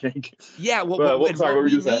stuff, I think. Yeah, what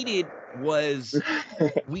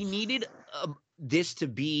we needed this to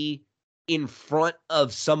be in front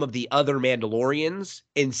of some of the other Mandalorians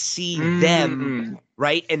and see them,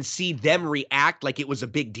 right? And see them react like it was a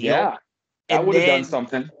big deal. Yeah, that would have done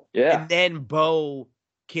something. Yeah. And then Bo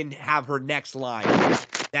can have her next line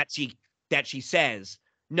that she says,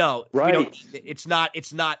 "No, right. It's not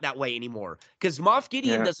that way anymore." Because Moff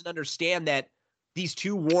Gideon doesn't understand that these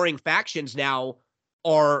two warring factions now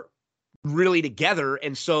are really together,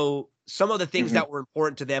 and so some of the things that were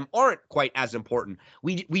important to them aren't quite as important.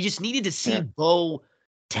 We just needed to see Bo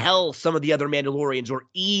tell some of the other Mandalorians or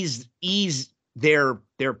ease their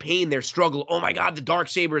pain, their struggle. "Oh my God, the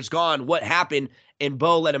Darksaber is gone. What happened?" And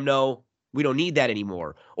Bo let him know, "We don't need that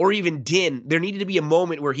anymore." Or even Din, there needed to be a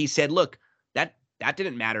moment where he said, "Look, that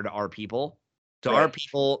didn't matter to our people. To our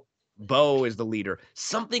people, Bo is the leader."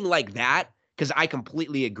 Something like that, because I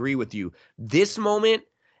completely agree with you. This moment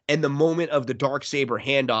and the moment of the Darksaber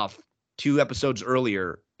handoff 2 episodes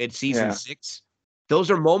earlier in season 6,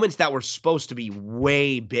 those are moments that were supposed to be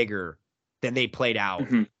way bigger than they played out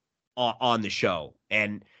on the show.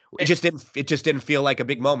 And it just didn't feel like a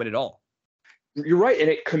big moment at all. You're right. And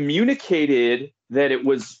it communicated that it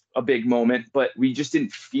was a big moment, but we just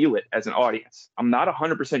didn't feel it as an audience. I'm not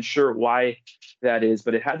 100% sure why that is,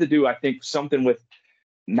 but it had to do, I think, something with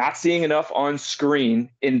not seeing enough on screen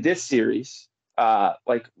in this series.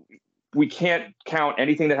 Like we can't count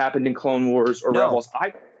anything that happened in Clone Wars or Rebels.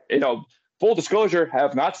 Full disclosure,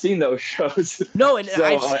 have not seen those shows. No, and so,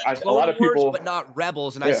 I've seen Clone Wars, people, but not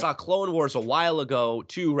Rebels, and I saw Clone Wars a while ago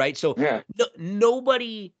too, right? So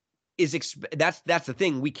nobody that's the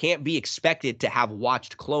thing. We can't be expected to have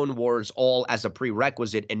watched Clone Wars all as a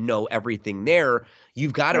prerequisite and know everything there.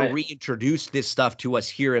 You've got to reintroduce this stuff to us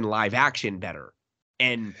here in live action better.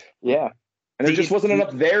 And and there just wasn't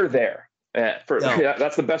enough there.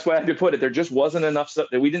 That's the best way I could put it. There just wasn't enough stuff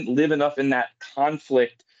that we didn't live enough in that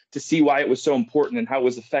conflict to see why it was so important and how it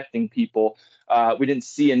was affecting people. We didn't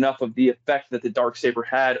see enough of the effect that the Darksaber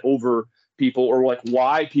had over people, or like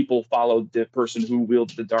why people followed the person who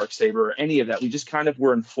wielded the Darksaber, or any of that. We just kind of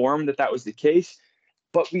were informed that that was the case,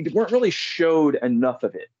 but we weren't really showed enough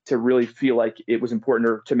of it to really feel like it was important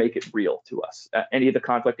or to make it real to us. Any of the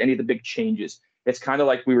conflict, any of the big changes. It's kind of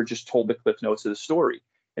like we were just told the cliff notes of the story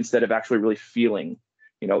instead of actually really feeling,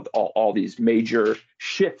 all these major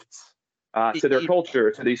shifts to their culture,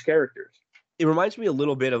 to these characters. It reminds me a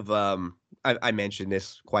little bit of, I mention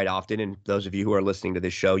this quite often, and those of you who are listening to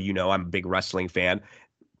this show, I'm a big wrestling fan.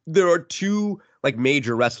 There are two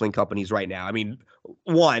major wrestling companies right now. I mean,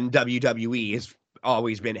 one, WWE, has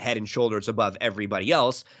always been head and shoulders above everybody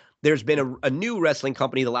else. There's been a new wrestling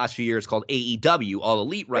company the last few years called AEW, All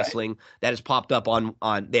Elite Wrestling, that has popped up on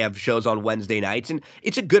they have shows on Wednesday nights, and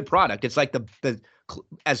it's a good product. It's like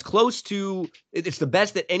as close to, it's the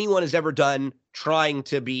best that anyone has ever done trying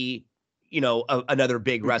to be, another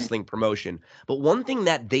big wrestling promotion. But one thing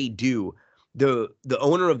that they do, the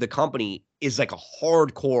owner of the company is like a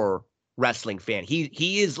hardcore wrestling fan.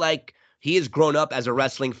 He has grown up as a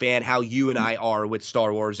wrestling fan, how you and I are with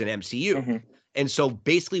Star Wars and MCU. Mm-hmm. And so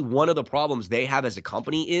basically one of the problems they have as a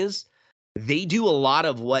company is they do a lot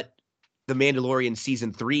of what the Mandalorian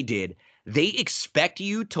season 3 did. They expect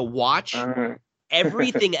you to watch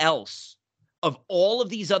everything else of all of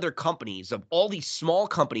these other companies, of all these small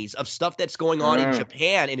companies, of stuff that's going on in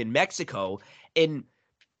Japan and in Mexico. And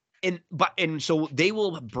so they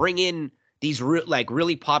will bring in these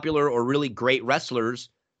really popular or really great wrestlers,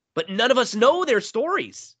 but none of us know their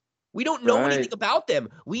stories. We don't know anything about them.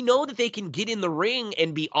 We know that they can get in the ring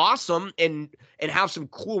and be awesome and have some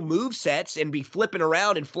cool move sets and be flipping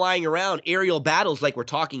around and flying around aerial battles like we're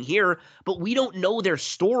talking here, but we don't know their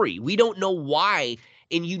story. We don't know why.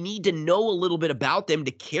 And you need to know a little bit about them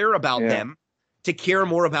to care about them, to care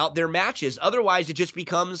more about their matches. Otherwise, it just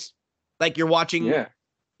becomes like you're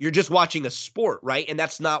just watching a sport, right? And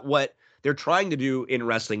that's not what they're trying to do in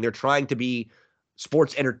wrestling. They're trying to be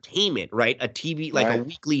sports entertainment, right? A TV, a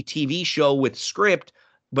weekly TV show with script,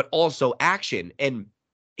 but also action. And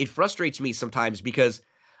it frustrates me sometimes because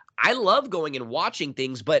I love going and watching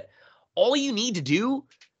things, but all you need to do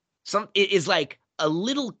is like a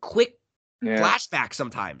little quick flashback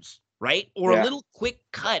sometimes, right? Or a little quick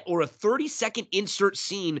cut or a 30-second insert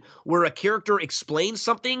scene where a character explains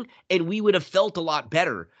something and we would have felt a lot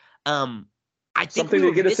better. I think something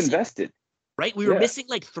to get us invested. Right? We were missing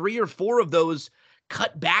like 3 or 4 of those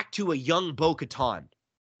cut back to a young Bo-Katan.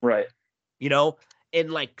 Right.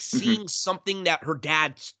 And like seeing something that her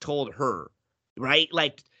dad told her, right?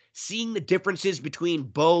 Like seeing the differences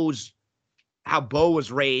between how Bo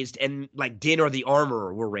was raised and like Din or the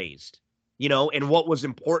Armorer were raised, and what was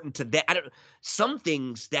important to that. Some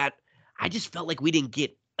things that I just felt like we didn't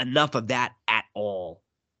get enough of that at all.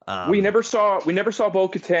 We never saw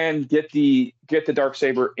Bo-Katan get the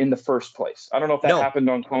Darksaber in the first place. I don't know if that happened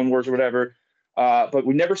on Clone Wars or whatever, but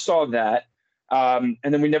we never saw that. And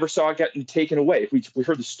then we never saw it getting taken away. We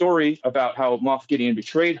heard the story about how Moff Gideon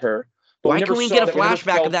betrayed her. But why can we get a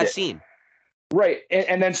flashback of that scene? Right.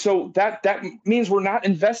 And then so that means we're not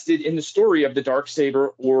invested in the story of the Darksaber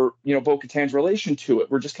or, Bo-Katan's relation to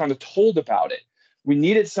it. We're just kind of told about it. We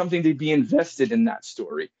needed something to be invested in that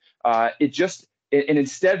story. And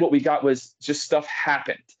instead what we got was just stuff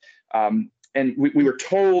happened. And we were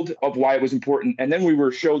told of why it was important. And then we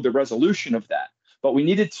were showed the resolution of that. But we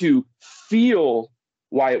needed to feel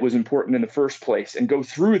why it was important in the first place and go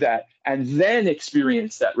through that and then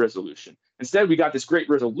experience that resolution. Instead, we got this great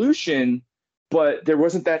resolution, but there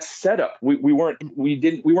wasn't that setup. We weren't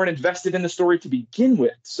invested in the story to begin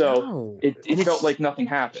with. So it felt like nothing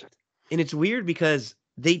happened. And it's weird because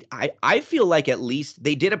I feel like at least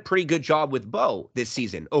they did a pretty good job with Bo this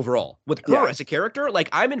season overall. With her as a character, like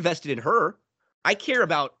I'm invested in her. I care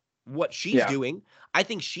about what she's doing. I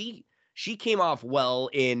think she came off well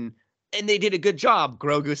and they did a good job.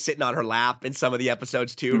 Grogu sitting on her lap in some of the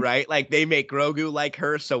episodes too, right? Like they make Grogu like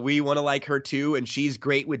her, so we want to like her too. And she's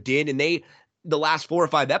great with Din. And the last 4 or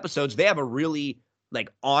 5 episodes, they have a really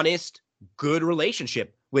like honest, good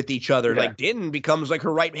relationship with each other. Like Din becomes like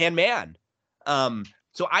her right-hand man.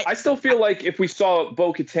 So I still feel like if we saw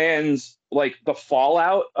Bo-Katan's like the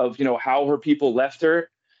fallout of, how her people left her,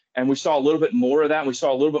 and we saw a little bit more of that, and we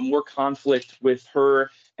saw a little bit more conflict with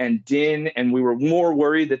her and Din, and we were more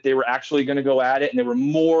worried that they were actually going to go at it, and they were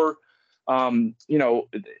more,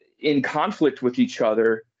 in conflict with each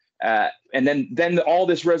other. And then all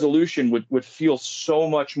this resolution would feel so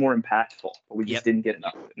much more impactful, but we just didn't get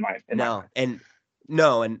enough in my mind.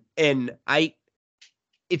 And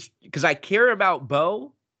it's because I care about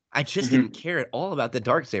Bo. I just didn't care at all about the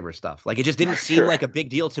Darksaber stuff. Like, it just didn't seem like a big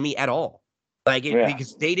deal to me at all. Like,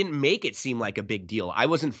 because they didn't make it seem like a big deal. I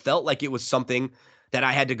wasn't felt like it was something that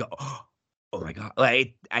I had to go, oh my God.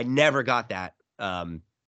 Like, I never got that.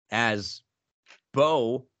 As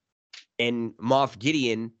Bo and Moff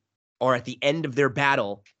Gideon are at the end of their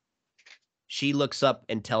battle, she looks up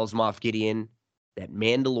and tells Moff Gideon that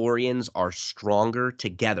Mandalorians are stronger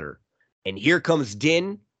together. And here comes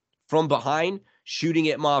Din from behind, shooting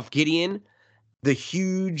at Moff Gideon. The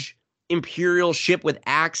huge Imperial ship with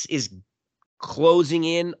Axe is closing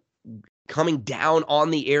in, coming down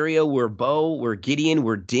on the area where Bo, where Gideon,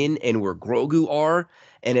 where Din, and where Grogu are.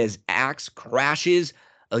 And as Axe crashes,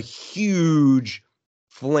 a huge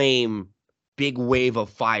flame, big wave of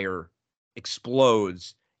fire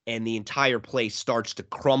explodes, and the entire place starts to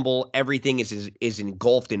crumble. Everything is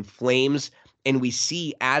engulfed in flames. And we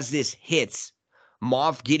see, as this hits,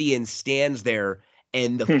 Moff Gideon stands there,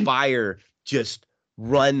 and the fire just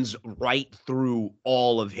runs right through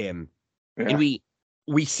all of him. Yeah. And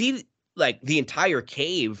we see, like, the entire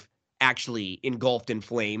cave actually engulfed in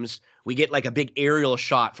flames. We get like a big aerial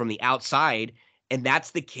shot from the outside, and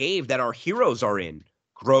that's the cave that our heroes are in.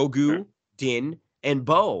 Grogu, Din, and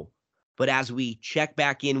Bo. But as we check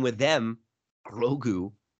back in with them,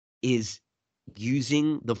 Grogu is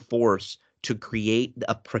using the Force to create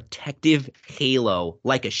a protective halo,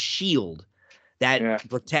 like a shield that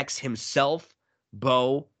protects himself,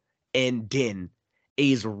 Bo, and Din.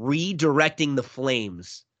 He's redirecting the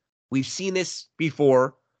flames. We've seen this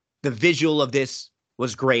before. The visual of this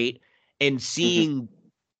was great. And seeing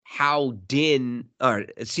how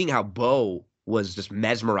Bo was just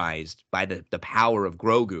mesmerized by the power of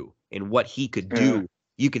Grogu and what he could do.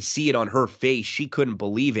 You could see it on her face. She couldn't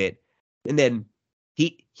believe it. And then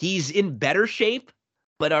he's in better shape,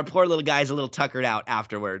 but our poor little guy's a little tuckered out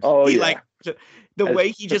afterwards. The way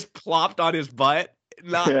he just plopped on his butt,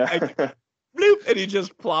 bloop, and he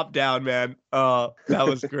just plopped down, man. That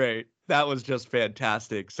was great. That was just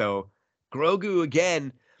fantastic. So Grogu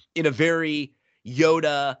again in a very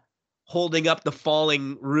Yoda holding up the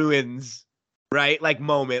falling ruins, right? Like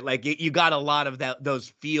moment. Like you got a lot of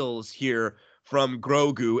those feels here from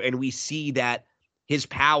Grogu, and we see that his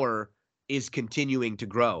power is continuing to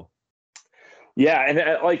grow. Yeah,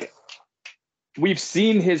 and like we've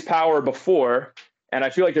seen his power before, and I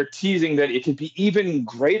feel like they're teasing that it could be even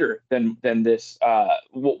greater than this.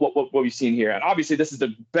 What we've seen here, and obviously this is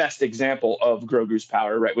the best example of Grogu's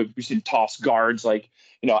power, right? We've seen toss guards like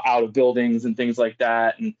out of buildings and things like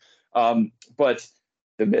that, and but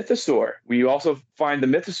the Mythosaur, we also find the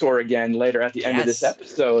Mythosaur again later at the end of this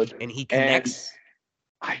episode, and he connects. And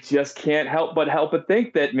I just can't help but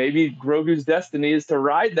think that maybe Grogu's destiny is to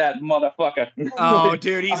ride that motherfucker. Oh,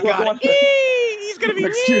 dude, he's got it. He's gonna be.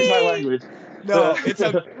 Excuse my language. No, it's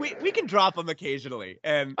we can drop them occasionally,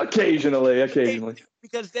 and occasionally,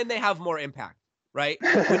 because then they have more impact, right?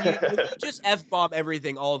 When you just f-bomb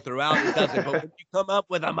everything all throughout, it doesn't. But when you come up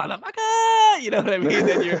with a motherfucker, you know what I mean?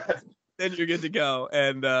 Then you're good to go.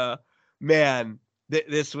 And man,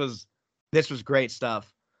 this was great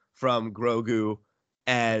stuff from Grogu.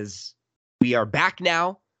 As we are back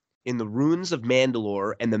now in the ruins of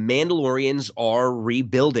Mandalore, and the Mandalorians are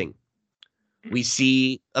rebuilding. We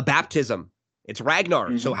see a baptism. It's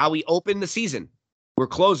Ragnar. So how we open the season, we're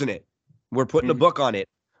closing it. We're putting a book on it.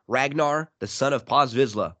 Ragnar, the son of Paz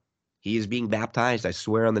Vizsla. He is being baptized. I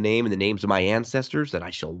swear on the name and the names of my ancestors that I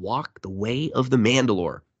shall walk the way of the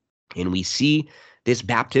Mandalore. And we see this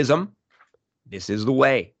baptism. This is the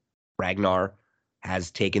way. Ragnar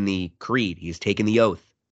has taken the creed. He's taken the oath.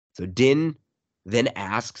 So Din then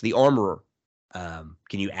asks the armorer,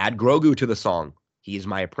 can you add Grogu to the song? He is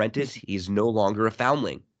my apprentice. He is no longer a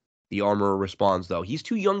foundling. The armorer responds, though, he's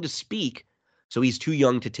too young to speak, so he's too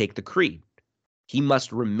young to take the creed. He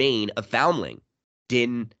must remain a foundling.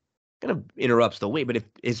 Din kind of interrupts the wait, but if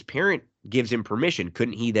his parent gives him permission,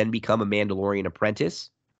 couldn't he then become a Mandalorian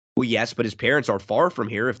apprentice? Well, yes, but his parents are far from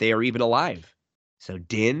here if they are even alive. So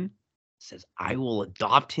Din says, I will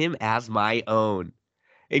adopt him as my own.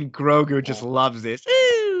 And Grogu just loves this.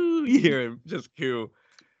 Ooh, you hear him just coo.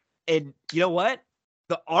 And you know what?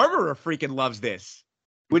 The armorer freaking loves this.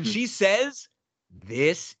 When she says,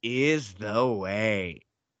 this is the way.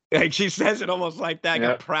 Like she says it almost like that.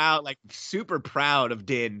 Got proud, like super proud of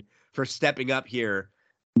Din for stepping up here.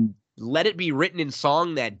 let it be written in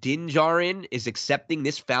song that Din Djarin is accepting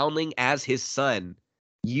this foundling as his son.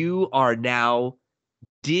 You are now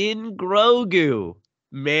Din Grogu,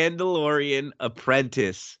 Mandalorian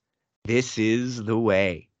apprentice. This is the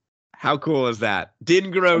way. How cool is that?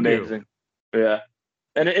 Din Grogu. Amazing. Yeah.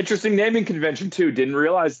 And an interesting naming convention, too. Didn't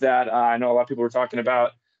realize that. I know a lot of people were talking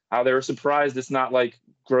about how they were surprised it's not like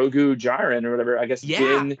Grogu Djarin or whatever. I guess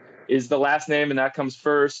Din is the last name and that comes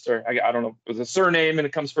first. Or I don't know. It was a surname and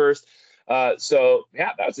it comes first. So,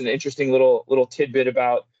 yeah, that was an interesting little tidbit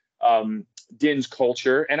about Din's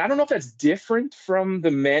culture. And I don't know if that's different from the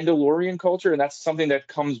Mandalorian culture. And that's something that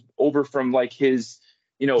comes over from like his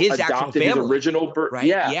adopted his original birth. Right?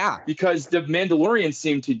 Yeah. Because the Mandalorians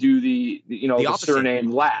seem to do the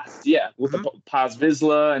surname last. Yeah. With the Paz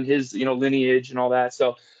Vizsla and his, lineage and all that.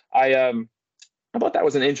 So I thought that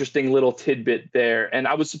was an interesting little tidbit there. And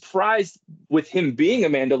I was surprised with him being a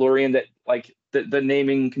Mandalorian that like the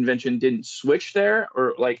naming convention didn't switch there,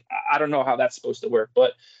 or like, I don't know how that's supposed to work,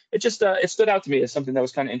 but it just, it stood out to me as something that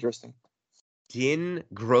was kind of interesting. Din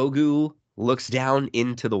Grogu looks down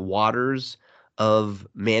into the waters of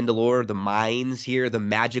Mandalore, the mines here, the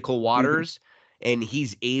magical waters, and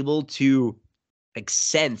he's able to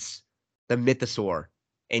sense the mythosaur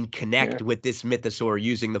and connect with this mythosaur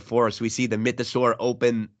using the Force. We see the mythosaur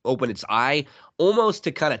open its eye, almost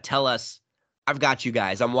to kind of tell us, I've got you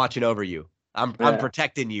guys. I'm watching over you. I'm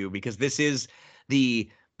protecting you, because this is the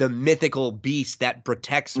mythical beast that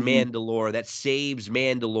protects Mandalore, that saves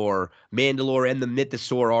Mandalore. Mandalore and the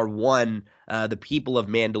mythosaur are one. The people of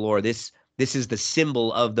Mandalore. This is the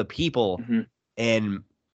symbol of the people. And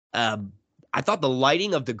I thought the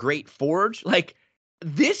lighting of the Great Forge, like,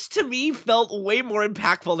 this to me felt way more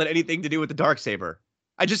impactful than anything to do with the Darksaber.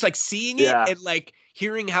 I just like seeing it and like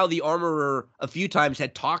hearing how the armorer a few times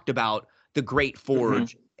had talked about the Great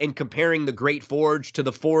Forge and comparing the Great Forge to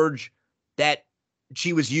the forge that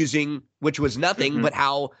she was using, which was nothing, but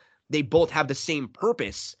how they both have the same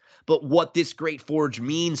purpose. But what this Great Forge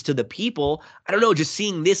means to the people, I don't know, just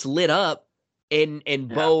seeing this lit up and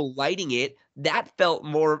Bo lighting it, that felt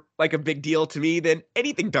more like a big deal to me than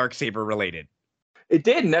anything Darksaber related. It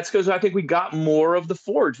did, and that's because I think we got more of the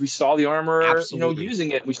Forge. We saw the armorer,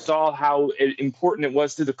 using it. We saw how important it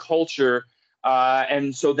was to the culture,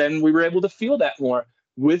 and so then we were able to feel that more.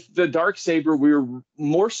 With the Darksaber, we were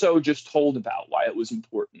more so just told about why it was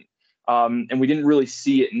important, and we didn't really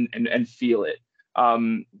see it and feel it.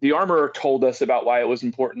 The armorer told us about why it was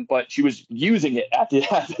important, but she was using it at the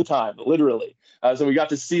time, literally. So we got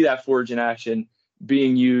to see that Forge in action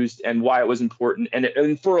being used and why it was important.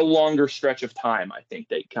 And for a longer stretch of time, I think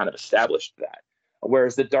they kind of established that.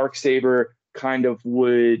 Whereas the Darksaber kind of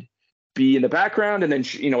would be in the background, and then,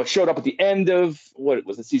 it showed up at the end of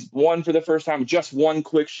season 1 for the first time, just one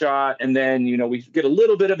quick shot. And then, we get a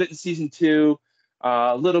little bit of it in season 2,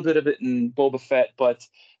 a little bit of it in Boba Fett, but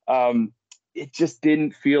it just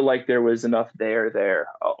didn't feel like there was enough there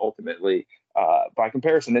ultimately by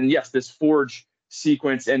comparison. And yes, this Forge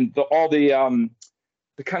sequence and all the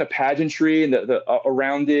kind of pageantry and the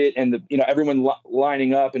around it, and everyone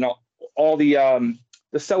lining up, and all the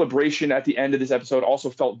celebration at the end of this episode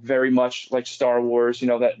also felt very much like Star Wars.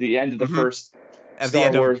 That the end of the first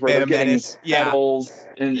Star Wars, where they're getting medals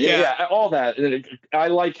and all that. And I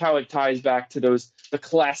like how it ties back to the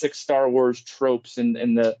classic Star Wars tropes and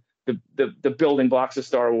the building blocks of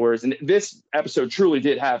Star Wars. And this episode truly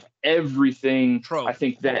did have everything, I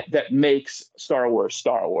think, that makes Star Wars.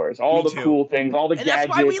 All the cool things, all the gadgets, that's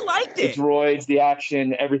why we liked it. The droids, the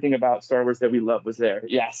action, everything about Star Wars that we love was there.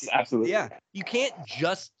 Yes, absolutely. Yeah. You can't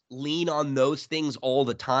just lean on those things all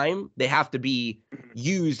the time. They have to be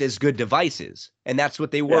used as good devices. And that's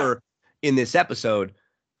what they were in this episode.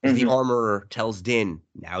 The armorer tells Din,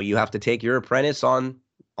 now you have to take your apprentice on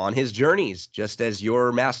his journeys, just as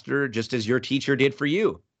your teacher did for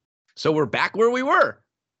you. So we're back where we were,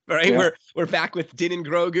 right? Yeah. We're back with Din and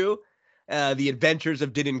Grogu, the adventures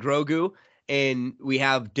of Din and Grogu, and we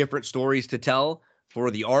have different stories to tell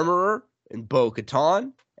for the armorer and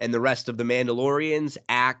Bo-Katan and the rest of the Mandalorians,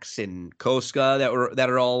 Axe and Koska that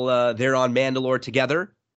are all there on Mandalore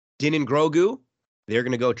together. Din and Grogu, they're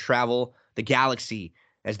going to go travel the galaxy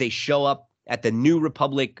as they show up at the New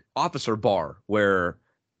Republic officer bar where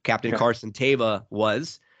Captain Carson Teva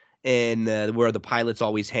was, and where the pilots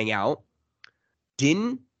always hang out.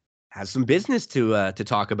 Din has some business to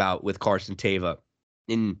talk about with Carson Teva.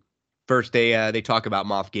 And first, they talk about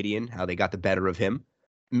Moff Gideon, how they got the better of him.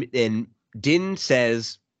 And Din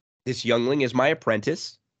says, this youngling is my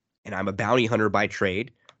apprentice, and I'm a bounty hunter by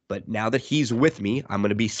trade. But now that he's with me, I'm going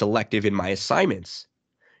to be selective in my assignments.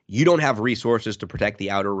 You don't have resources to protect the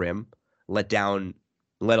Outer Rim. Let down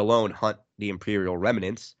let alone hunt the Imperial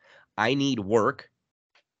remnants. I need work.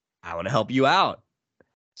 I want to help you out.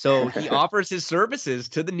 So he offers his services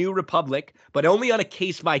to the New Republic, but only on a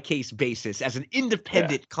case-by-case basis as an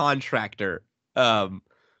independent contractor.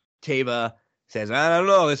 Teva says, I don't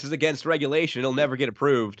know, this is against regulation. It'll never get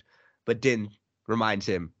approved. But Din reminds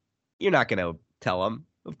him, you're not going to tell him.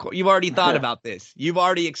 Of course, you've already thought about this. You've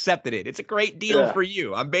already accepted it. It's a great deal for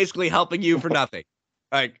you. I'm basically helping you for nothing.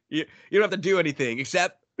 Like, you don't have to do anything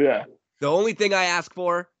except the only thing I ask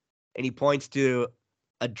for, and he points to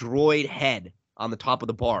a droid head on the top of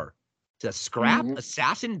the bar. It's a scrap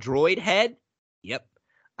assassin droid head? Yep.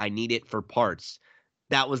 I need it for parts.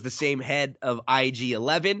 That was the same head of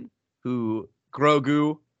IG-11, who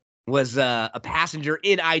Grogu was a passenger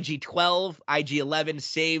in IG-12. IG-11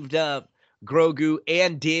 saved Grogu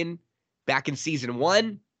and Din back in season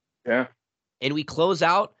 1. Yeah. And we close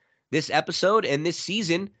out this episode and this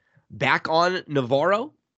season back on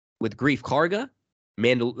Navarro with Greef Karga,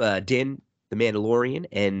 Din, the Mandalorian,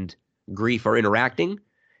 and Greef are interacting.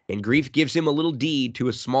 And Greef gives him a little deed to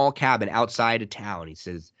a small cabin outside of town. He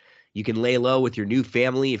says, you can lay low with your new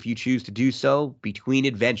family if you choose to do so between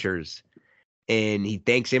adventures. And he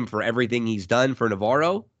thanks him for everything he's done for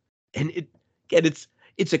Navarro. And it's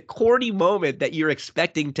a corny moment that you're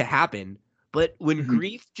expecting to happen. But when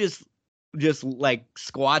Greef just like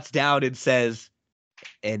squats down and says,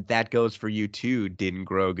 and that goes for you too, Din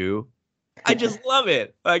Grogu. I just love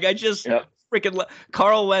it. Like, I just freaking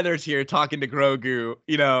Carl Weathers here talking to Grogu,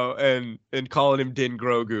 and calling him Din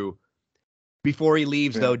Grogu. Before he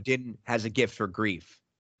leaves, though, Din has a gift for Greef.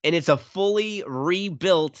 And it's a fully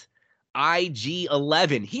rebuilt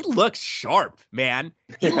IG-11. He looks sharp, man.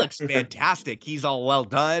 He looks fantastic. He's all well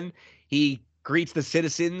done. He greets the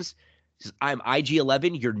citizens. He says, I'm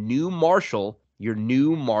IG-11, your new marshal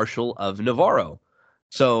of Navarro.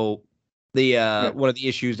 So the one of the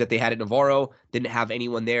issues that they had at Navarro, didn't have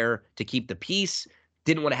anyone there to keep the peace,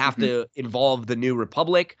 didn't want to have to involve the New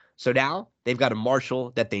Republic. So now they've got a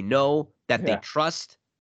marshal that they know, that they trust.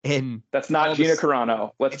 And that's not Gina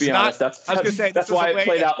Carano. Let's be honest. That's why it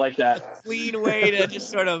played out like that. A clean way to just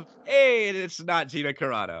sort of, hey, it's not Gina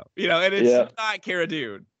Carano, and it's not Cara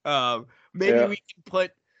Dune. Maybe we can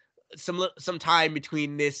put some time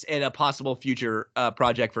between this and a possible future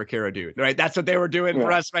project for Cara Dune, right? That's what they were doing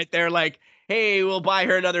for us right there. Like, hey, we'll buy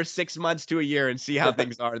her another 6 months to a year and see how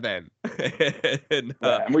things are then. and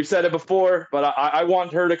we've said it before, but I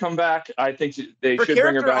want her to come back. I think they should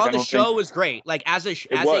bring her back. On the show was great. Like as a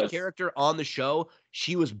character on the show,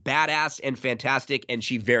 she was badass and fantastic, and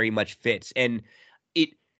she very much fits. And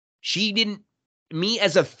me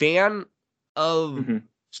as a fan of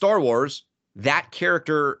Star Wars, that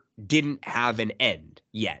character didn't have an end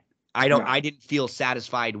yet. I didn't feel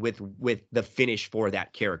satisfied with the finish for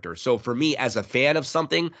that character. So for me as a fan of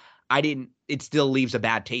something, it still leaves a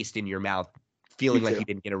bad taste in your mouth, feeling like you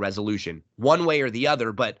didn't get a resolution one way or the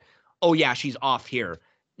other, but oh yeah, she's off here.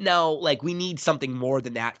 No, like we need something more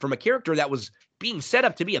than that from a character that was being set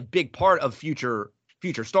up to be a big part of future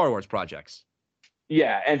Star Wars projects.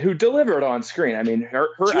 Yeah, and who delivered on screen. I mean, her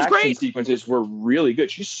action sequences were really good.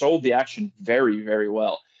 She sold the action very, very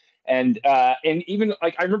well. And even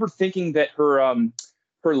like I remember thinking that her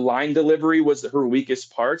line delivery was her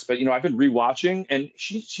weakest parts, but I've been rewatching, and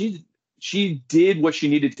she did what she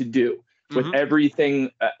needed to do with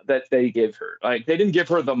everything that they give her. Like they didn't give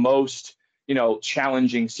her the most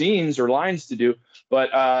challenging scenes or lines to do, but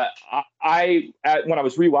when I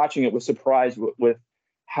was rewatching it was surprised with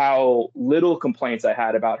how little complaints I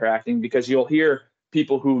had about her acting, because you'll hear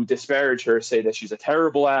people who disparage her say that she's a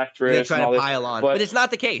terrible actress. They try to pile on, but it's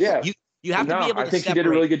not the case. Yeah. You have to be able to. I think she did a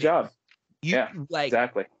really good job.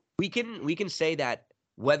 Exactly. We can say that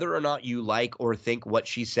whether or not you like or think what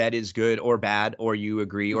she said is good or bad, or you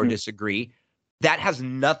agree or disagree, that has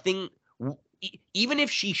nothing. Even if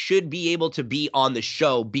she should be able to be on the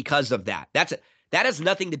show because of that, that has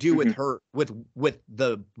nothing to do with her with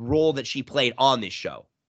the role that she played on this show.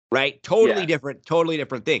 Right? Totally different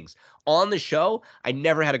things. On the show, I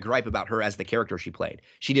never had a gripe about her as the character she played.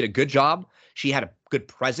 She did a good job. She had a good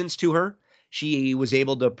presence to her. She was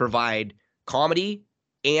able to provide comedy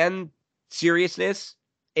and seriousness.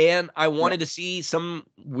 And I wanted to see some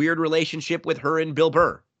weird relationship with her and Bill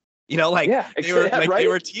Burr. They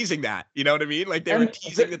were teasing that. You know what I mean? Like they were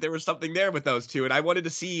teasing that there was something there with those two. And I wanted to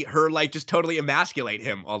see her like just totally emasculate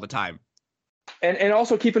him all the time. And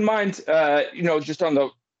also keep in mind, just on the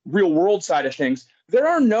real world side of things, there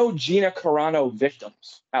are no Gina Carano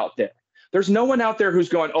victims out there. There's no one out there who's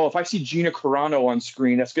going, oh, if I see Gina Carano on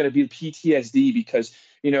screen, that's going to be PTSD because,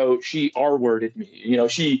 she R-worded me.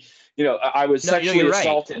 She I was No, sexually you're right.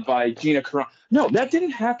 assaulted by Gina Carano. No, that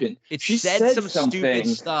didn't happen. It She said some something stupid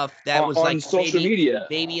stuff that was on like social media.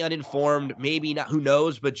 maybe uninformed, maybe not, who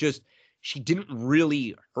knows, but just she didn't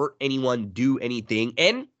really hurt anyone, do anything.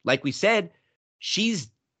 And like we said, she's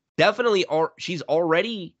she's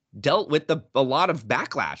already dealt with a lot of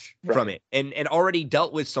backlash from it and already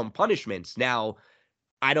dealt with some punishments. Now,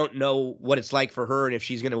 I don't know what it's like for her and if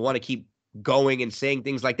she's going to want to keep going and saying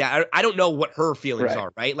things like that. I don't know what her feelings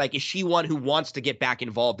are, right? Like, is she one who wants to get back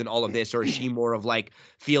involved in all of this, or is she more of like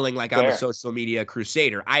feeling like I'm a social media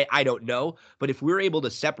crusader? I don't know. But if we're able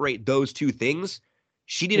to separate those two things,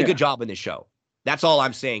 she did a good job in this show. That's all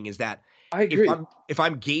I'm saying is that I agree. If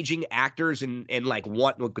I'm gauging actors and like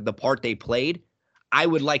what the part they played, I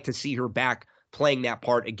would like to see her back playing that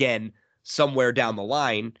part again somewhere down the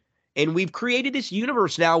line. And we've created this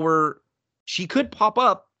universe now where she could pop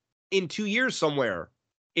up in 2 years somewhere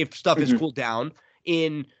if stuff is cooled down,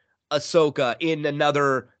 in Ahsoka, in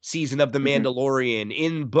another season of The Mandalorian,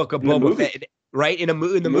 in Book of Boba Fett, right? In the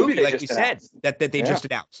movie, like we said, that they just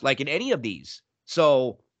announced, like in any of these.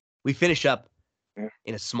 So we finish up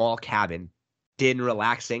in a small cabin, Din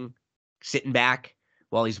relaxing, sitting back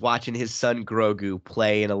while he's watching his son Grogu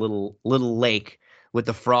play in a little lake with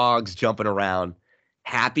the frogs jumping around.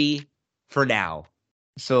 Happy for now.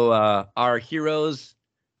 So our heroes,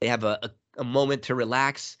 they have a moment to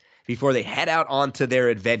relax before they head out onto their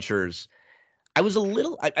adventures. I was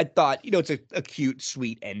I thought, it's a cute,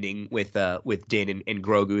 sweet ending with Din and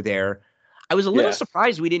Grogu there. I was a little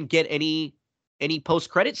surprised we didn't get any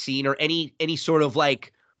post-credit scene or any sort of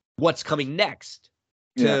like what's coming next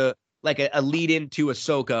to like a lead in to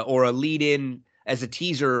Ahsoka or a lead in as a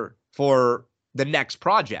teaser for the next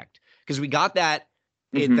project. Because we got that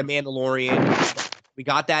in The Mandalorian. We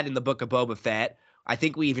got that in the Book of Boba Fett. I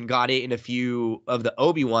think we even got it in a few of the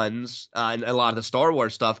Obi-Wans and a lot of the Star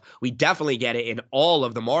Wars stuff. We definitely get it in all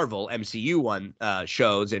of the Marvel MCU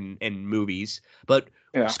shows and movies. But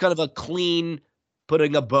it's kind of a clean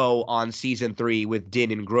putting a bow on season 3 with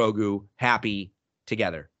Din and Grogu happy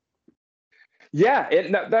together. Yeah,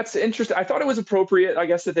 that's interesting. I thought it was appropriate, I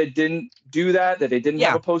guess, that they didn't do that they didn't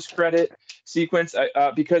have a post-credit sequence,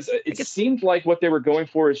 because it seemed like what they were going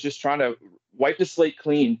for is just trying to wipe the slate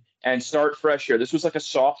clean and start fresh here. This was like a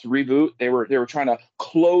soft reboot. They were trying to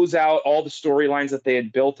close out all the storylines that they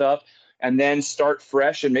had built up and then start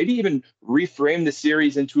fresh and maybe even reframe the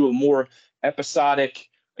series into a more episodic,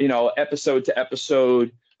 episode to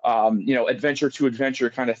episode, adventure to adventure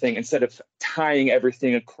kind of thing, instead of tying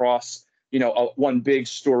everything across one big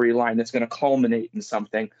storyline that's going to culminate in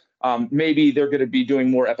something. Maybe they're going to be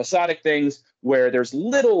doing more episodic things where there's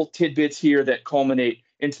little tidbits here that culminate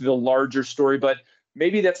into the larger story, but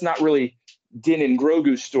maybe that's not really Din and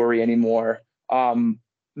Grogu's story anymore.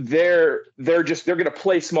 They're going to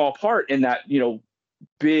play small part in that,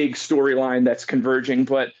 big storyline that's converging,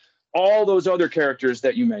 but all those other characters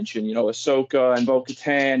that you mentioned, Ahsoka and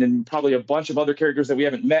Bo-Katan and probably a bunch of other characters that we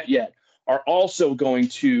haven't met yet are also going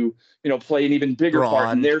to, play an even bigger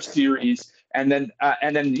part in their series. And then,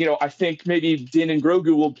 I think maybe Din and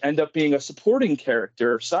Grogu will end up being a supporting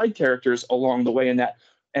character, side characters along the way in that.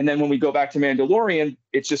 And then when we go back to Mandalorian,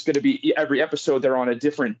 it's just going to be every episode they're on a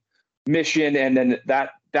different mission. And then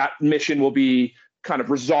that mission will be kind of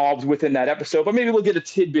resolved within that episode. But maybe we'll get a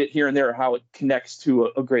tidbit here and there how it connects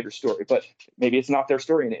to a greater story. But maybe it's not their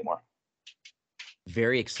story anymore.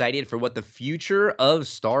 Very excited for what the future of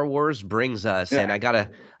Star Wars brings us. And I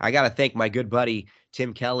gotta thank my good buddy,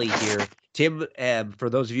 Tim Kelly here. Tim, for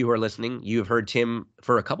those of you who are listening, you've heard Tim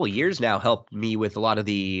for a couple of years now help me with a lot of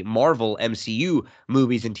the Marvel MCU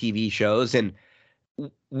movies and TV shows. And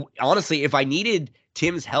honestly, if I needed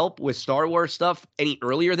Tim's help with Star Wars stuff any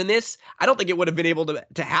earlier than this, I don't think it would have been able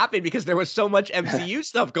to happen because there was so much MCU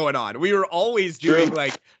stuff going on. We were always doing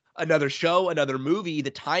like another show, another movie.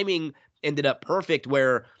 The timing ended up perfect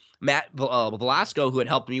where Matt Velasco, who had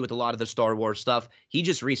helped me with a lot of the Star Wars stuff, he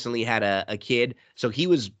just recently had a kid. So he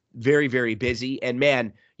was very, very busy. And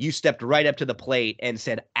man, you stepped right up to the plate and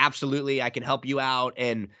said, absolutely, I can help you out.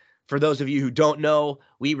 And for those of you who don't know,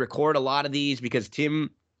 we record a lot of these because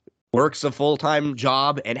Tim works a full-time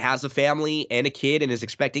job and has a family and a kid and is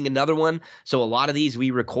expecting another one. So a lot of these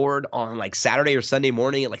we record on like Saturday or Sunday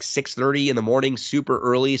morning at like 6:30 in the morning, super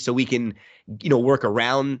early, so we can, work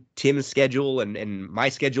around Tim's schedule and my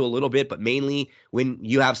schedule a little bit, but mainly when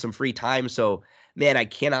you have some free time. So man, I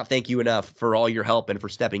cannot thank you enough for all your help and for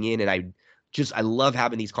stepping in. And I love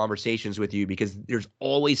having these conversations with you because there's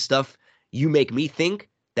always stuff you make me think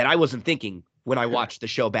that I wasn't thinking when I watched the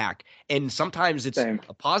show back. And sometimes it's a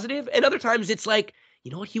positive and other times it's like,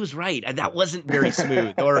 you know what, he was right. And that wasn't very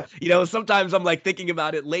smooth. Or, sometimes I'm like thinking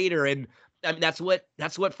about it later, and I mean, that's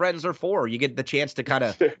what friends are for. You get the chance to kind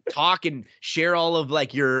of talk and share all of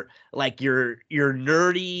your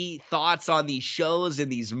nerdy thoughts on these shows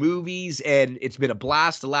and these movies. And it's been a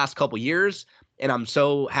blast the last couple years. And I'm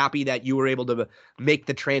so happy that you were able to make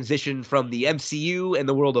the transition from the MCU and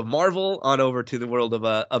the world of Marvel on over to the world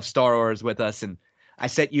of Star Wars with us. And I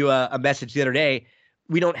sent you a message the other day.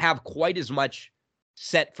 We don't have quite as much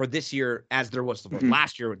set for this year as there was for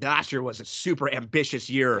last year. Last year was a super ambitious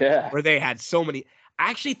year where they had so many. I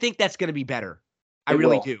actually think that's going to be better. I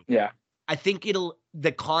really do. Yeah. I think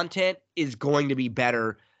the content is going to be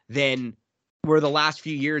better than where the last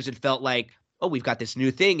few years it felt like, oh, we've got this new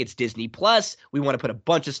thing. It's Disney Plus. We want to put a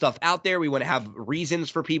bunch of stuff out there. We want to have reasons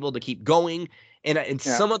for people to keep going. And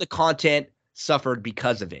some of the content suffered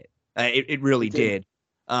because of it. It really did.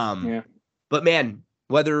 But man,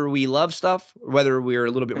 whether we love stuff, whether we're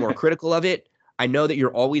a little bit more critical of it, I know that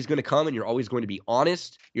you're always going to come and you're always going to be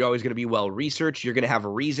honest. You're always going to be well-researched. You're going to have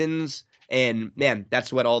reasons. And man,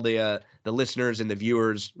 that's what all the listeners and the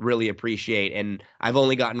viewers really appreciate. And I've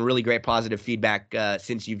only gotten really great positive feedback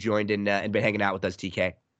since you've joined and been hanging out with us,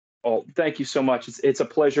 TK. Well, thank you so much. It's a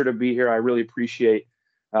pleasure to be here. I really appreciate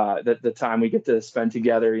the time we get to spend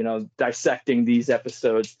together, dissecting these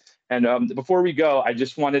episodes. And before we go, I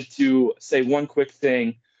just wanted to say one quick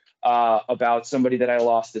thing about somebody that I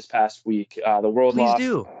lost this past week. The world Please lost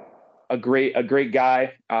do. a great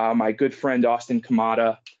guy. My good friend Austin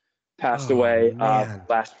Kamada passed away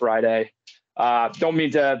last Friday. Don't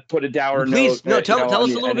mean to put a dour Please, note. Tell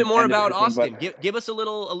us a little bit more about everything, Austin. Give us a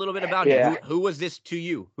little bit about him. Who was this to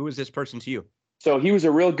you? Who was this person to you? So he was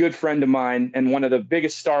a real good friend of mine and one of the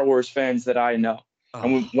biggest Star Wars fans that I know.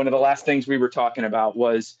 And one of the last things we were talking about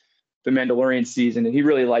was the Mandalorian season, and he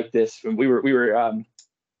really liked this. And we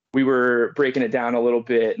were breaking it down a little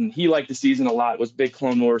bit, and he liked the season a lot. Was a big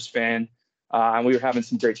Clone Wars fan, and we were having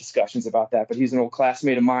some great discussions about that. But he's an old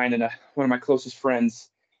classmate of mine and one of my closest friends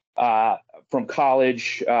from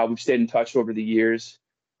college. We've stayed in touch over the years,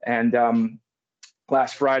 and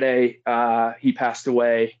last Friday he passed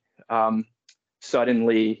away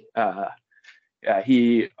suddenly.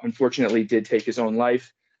 He unfortunately did take his own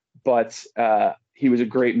life, but he was a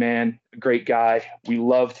great man, a great guy. We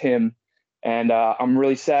loved him. And I'm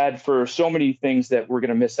really sad for so many things that we're going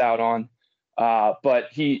to miss out on. But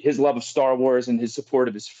his love of Star Wars and his support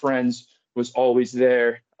of his friends was always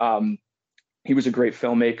there. He was a great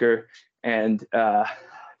filmmaker, and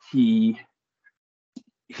he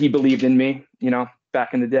believed in me,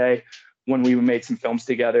 back in the day when we made some films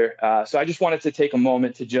together. So I just wanted to take a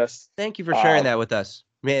moment to just thank you for sharing that with us.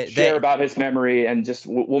 Man, share about his memory, and just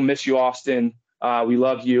we'll miss you, Austin. We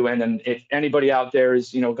love you. And then if anybody out there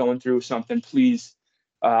is, going through something, please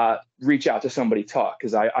reach out to somebody, talk.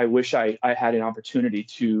 Cause I wish I had an opportunity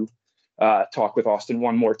to talk with Austin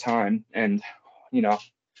one more time. And,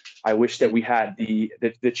 I wish that we had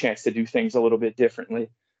the chance to do things a little bit differently.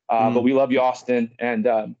 But we love you, Austin. And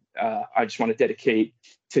I just want to dedicate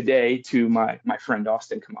today to my friend,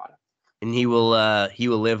 Austin Kamada. And he will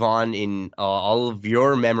live on in all of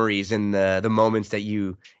your memories and the moments that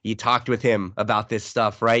you talked with him about this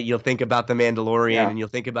stuff, right? You'll think about the Mandalorian and you'll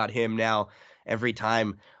think about him now every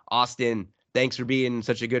time. Austin, thanks for being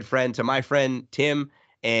such a good friend to my friend Tim,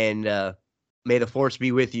 and may the force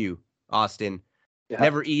be with you, Austin. Yeah.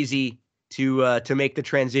 Never easy to make the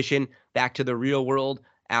transition back to the real world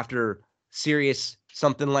after serious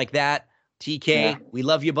something like that. TK, we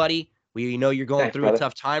love you, buddy. We know you're going through a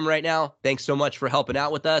tough time right now. Thanks so much for helping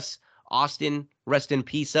out with us. Austin, rest in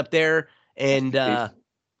peace up there. And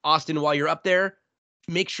Austin, while you're up there,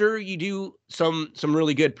 make sure you do some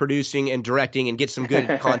really good producing and directing and get some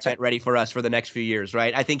good content ready for us for the next few years,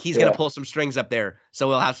 right? I think he's going to pull some strings up there. So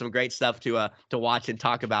we'll have some great stuff to watch and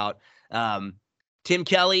talk about. Tim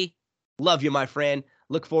Kelly, love you, my friend.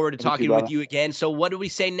 Look forward to talking with you again. So what do we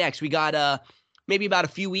say next? We got maybe about a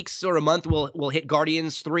few weeks or a month. We'll hit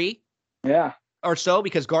Guardians 3. Yeah. Or so,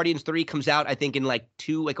 because Guardians 3 comes out, I think, in like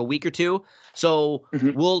a week or two. So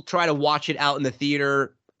we'll try to watch it out in the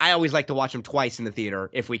theater. I always like to watch them twice in the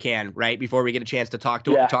theater if we can, right? Before we get a chance to talk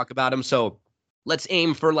about them. So let's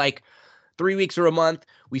aim for like 3 weeks or a month.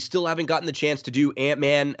 We still haven't gotten the chance to do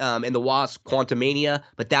Ant-Man and the Wasp: Quantumania,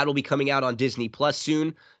 but that'll be coming out on Disney Plus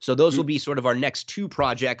soon. So those will be sort of our next two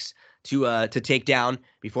projects to take down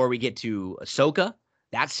before we get to Ahsoka.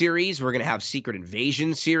 That series, we're going to have Secret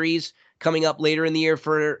Invasion series coming up later in the year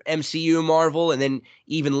for MCU Marvel. And then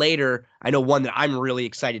even later, I know one that I'm really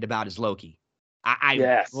excited about is Loki.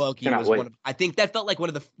 Loki was I think that felt like one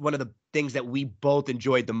of the things that we both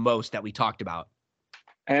enjoyed the most that we talked about.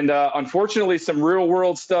 And unfortunately, some real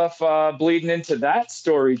world stuff bleeding into that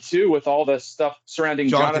story too, with all the stuff surrounding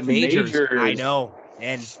Jonathan Majors. I know.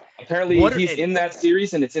 And apparently he's in that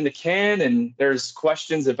series and it's in the can. And there's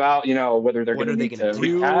questions about, whether they're going to need to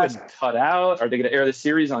recast, cut out. Are they going to air the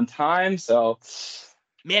series on time? So,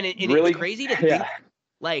 man, it's crazy to think,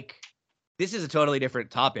 like, this is a totally different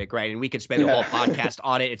topic, right? And we could spend a whole podcast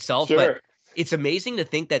on it itself. Sure. But it's amazing to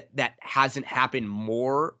think that hasn't happened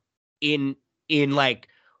more in like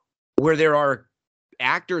where there are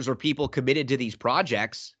actors or people committed to these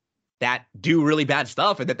projects that do really bad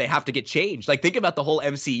stuff and that they have to get changed. Like, think about the whole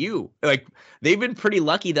MCU. Like, they've been pretty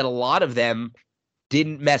lucky that a lot of them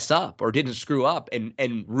didn't mess up or didn't screw up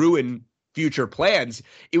and ruin future plans.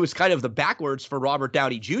 It was kind of the backwards for Robert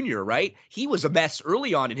Downey Jr., right? He was a mess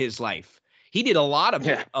early on in his life. He did a lot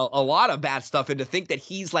of bad stuff, and to think that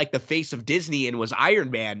he's like the face of Disney and was Iron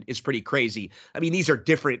Man is pretty crazy. I mean, these are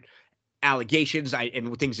different allegations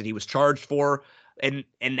and things that he was charged for, and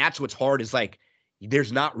that's what's hard is like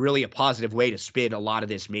there's not really a positive way to spin a lot of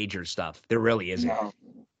this major stuff. There really isn't. No.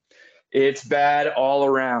 It's bad all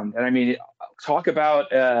around, and I mean, talk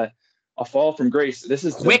about a fall from grace. This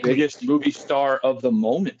is the biggest movie star of the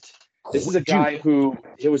moment. This is a guy who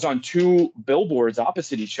was on 2 billboards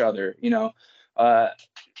opposite each other.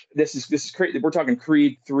 This is crazy. We're talking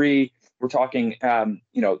Creed 3. We're talking,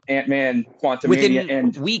 Ant-Man, Quantumania,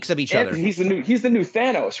 and weeks of each other. He's the new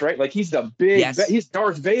Thanos, right? Like he's the big, he's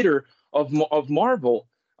Darth Vader of Marvel,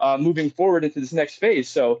 moving forward into this next phase.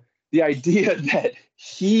 So the idea that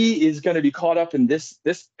he is going to be caught up in this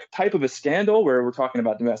type of a scandal, where we're talking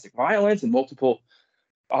about domestic violence and multiple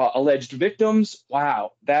alleged victims.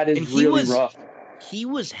 Wow, that is really rough. He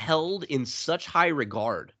was held in such high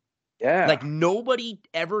regard. Yeah. Like nobody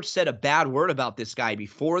ever said a bad word about this guy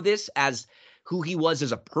before this, as who he was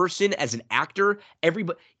as a person, as an actor.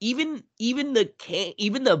 Everybody, even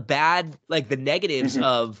the bad, like the negatives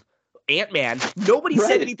of Ant-Man, nobody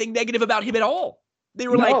said anything negative about him at all. They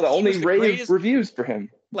were the only rave reviews for him.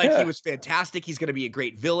 Like he was fantastic. He's going to be a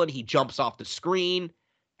great villain. He jumps off the screen,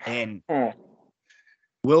 and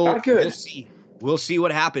We'll see. We'll see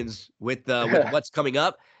what happens with what's coming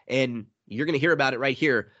up, and you're going to hear about it right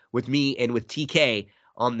here with me and with TK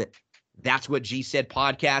on the That's What G Said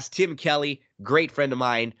podcast. Tim Kelly, great friend of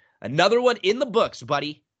mine. Another one in the books,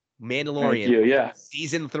 buddy. Mandalorian. Thank you,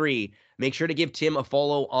 Season 3. Make sure to give Tim a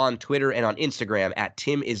follow on Twitter and on Instagram at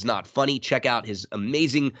TimIsNotFunny. Check out his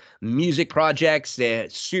amazing music projects.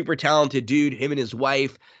 Super talented dude, him and his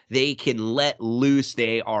wife. They can let loose.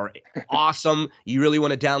 They are awesome. You really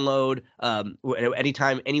want to download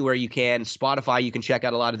anytime, anywhere you can. Spotify, you can check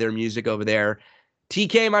out a lot of their music over there.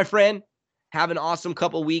 TK, my friend, have an awesome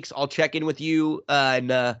couple weeks. I'll check in with you, and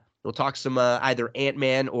we'll talk some either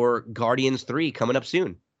Ant-Man or Guardians 3 coming up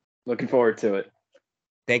soon. Looking forward to it.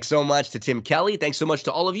 Thanks so much to Tim Kelly. Thanks so much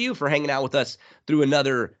to all of you for hanging out with us through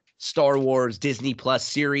another Star Wars Disney Plus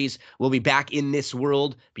series. We'll be back in this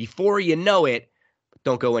world before you know it.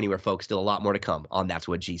 Don't go anywhere, folks. Still a lot more to come on That's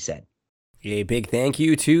What G Said. A big thank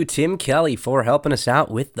you to Tim Kelly for helping us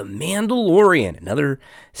out with The Mandalorian, another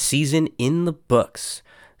season in the books.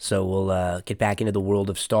 So we'll get back into the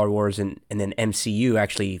world of Star Wars and then MCU.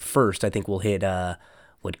 Actually, first, I think we'll hit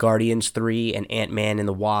Guardians 3 and Ant-Man and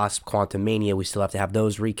the Wasp, Quantumania. We still have to have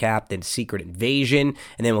those recapped, and Secret Invasion,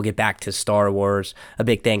 and then we'll get back to Star Wars. A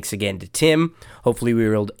big thanks again to Tim. Hopefully we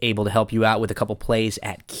were able to help you out with a couple plays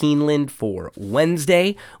at Keeneland for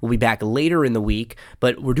Wednesday. We'll be back later in the week,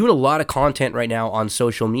 but we're doing a lot of content right now on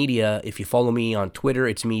social media. If you follow me on Twitter,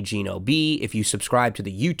 it's me, Gino B. If you subscribe to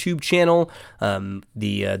the YouTube channel, the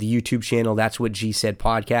YouTube channel, That's What G Said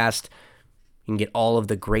podcast, you can get all of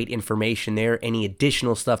the great information there, any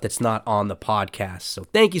additional stuff that's not on the podcast. So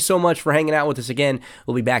thank you so much for hanging out with us again.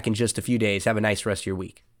 We'll be back in just a few days. Have a nice rest of your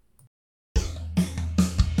week.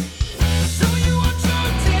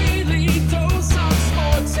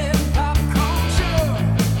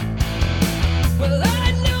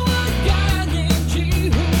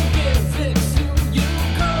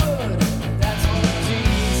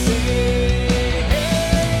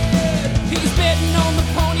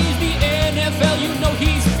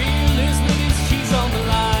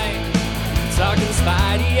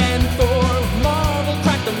 Spidey and Thor.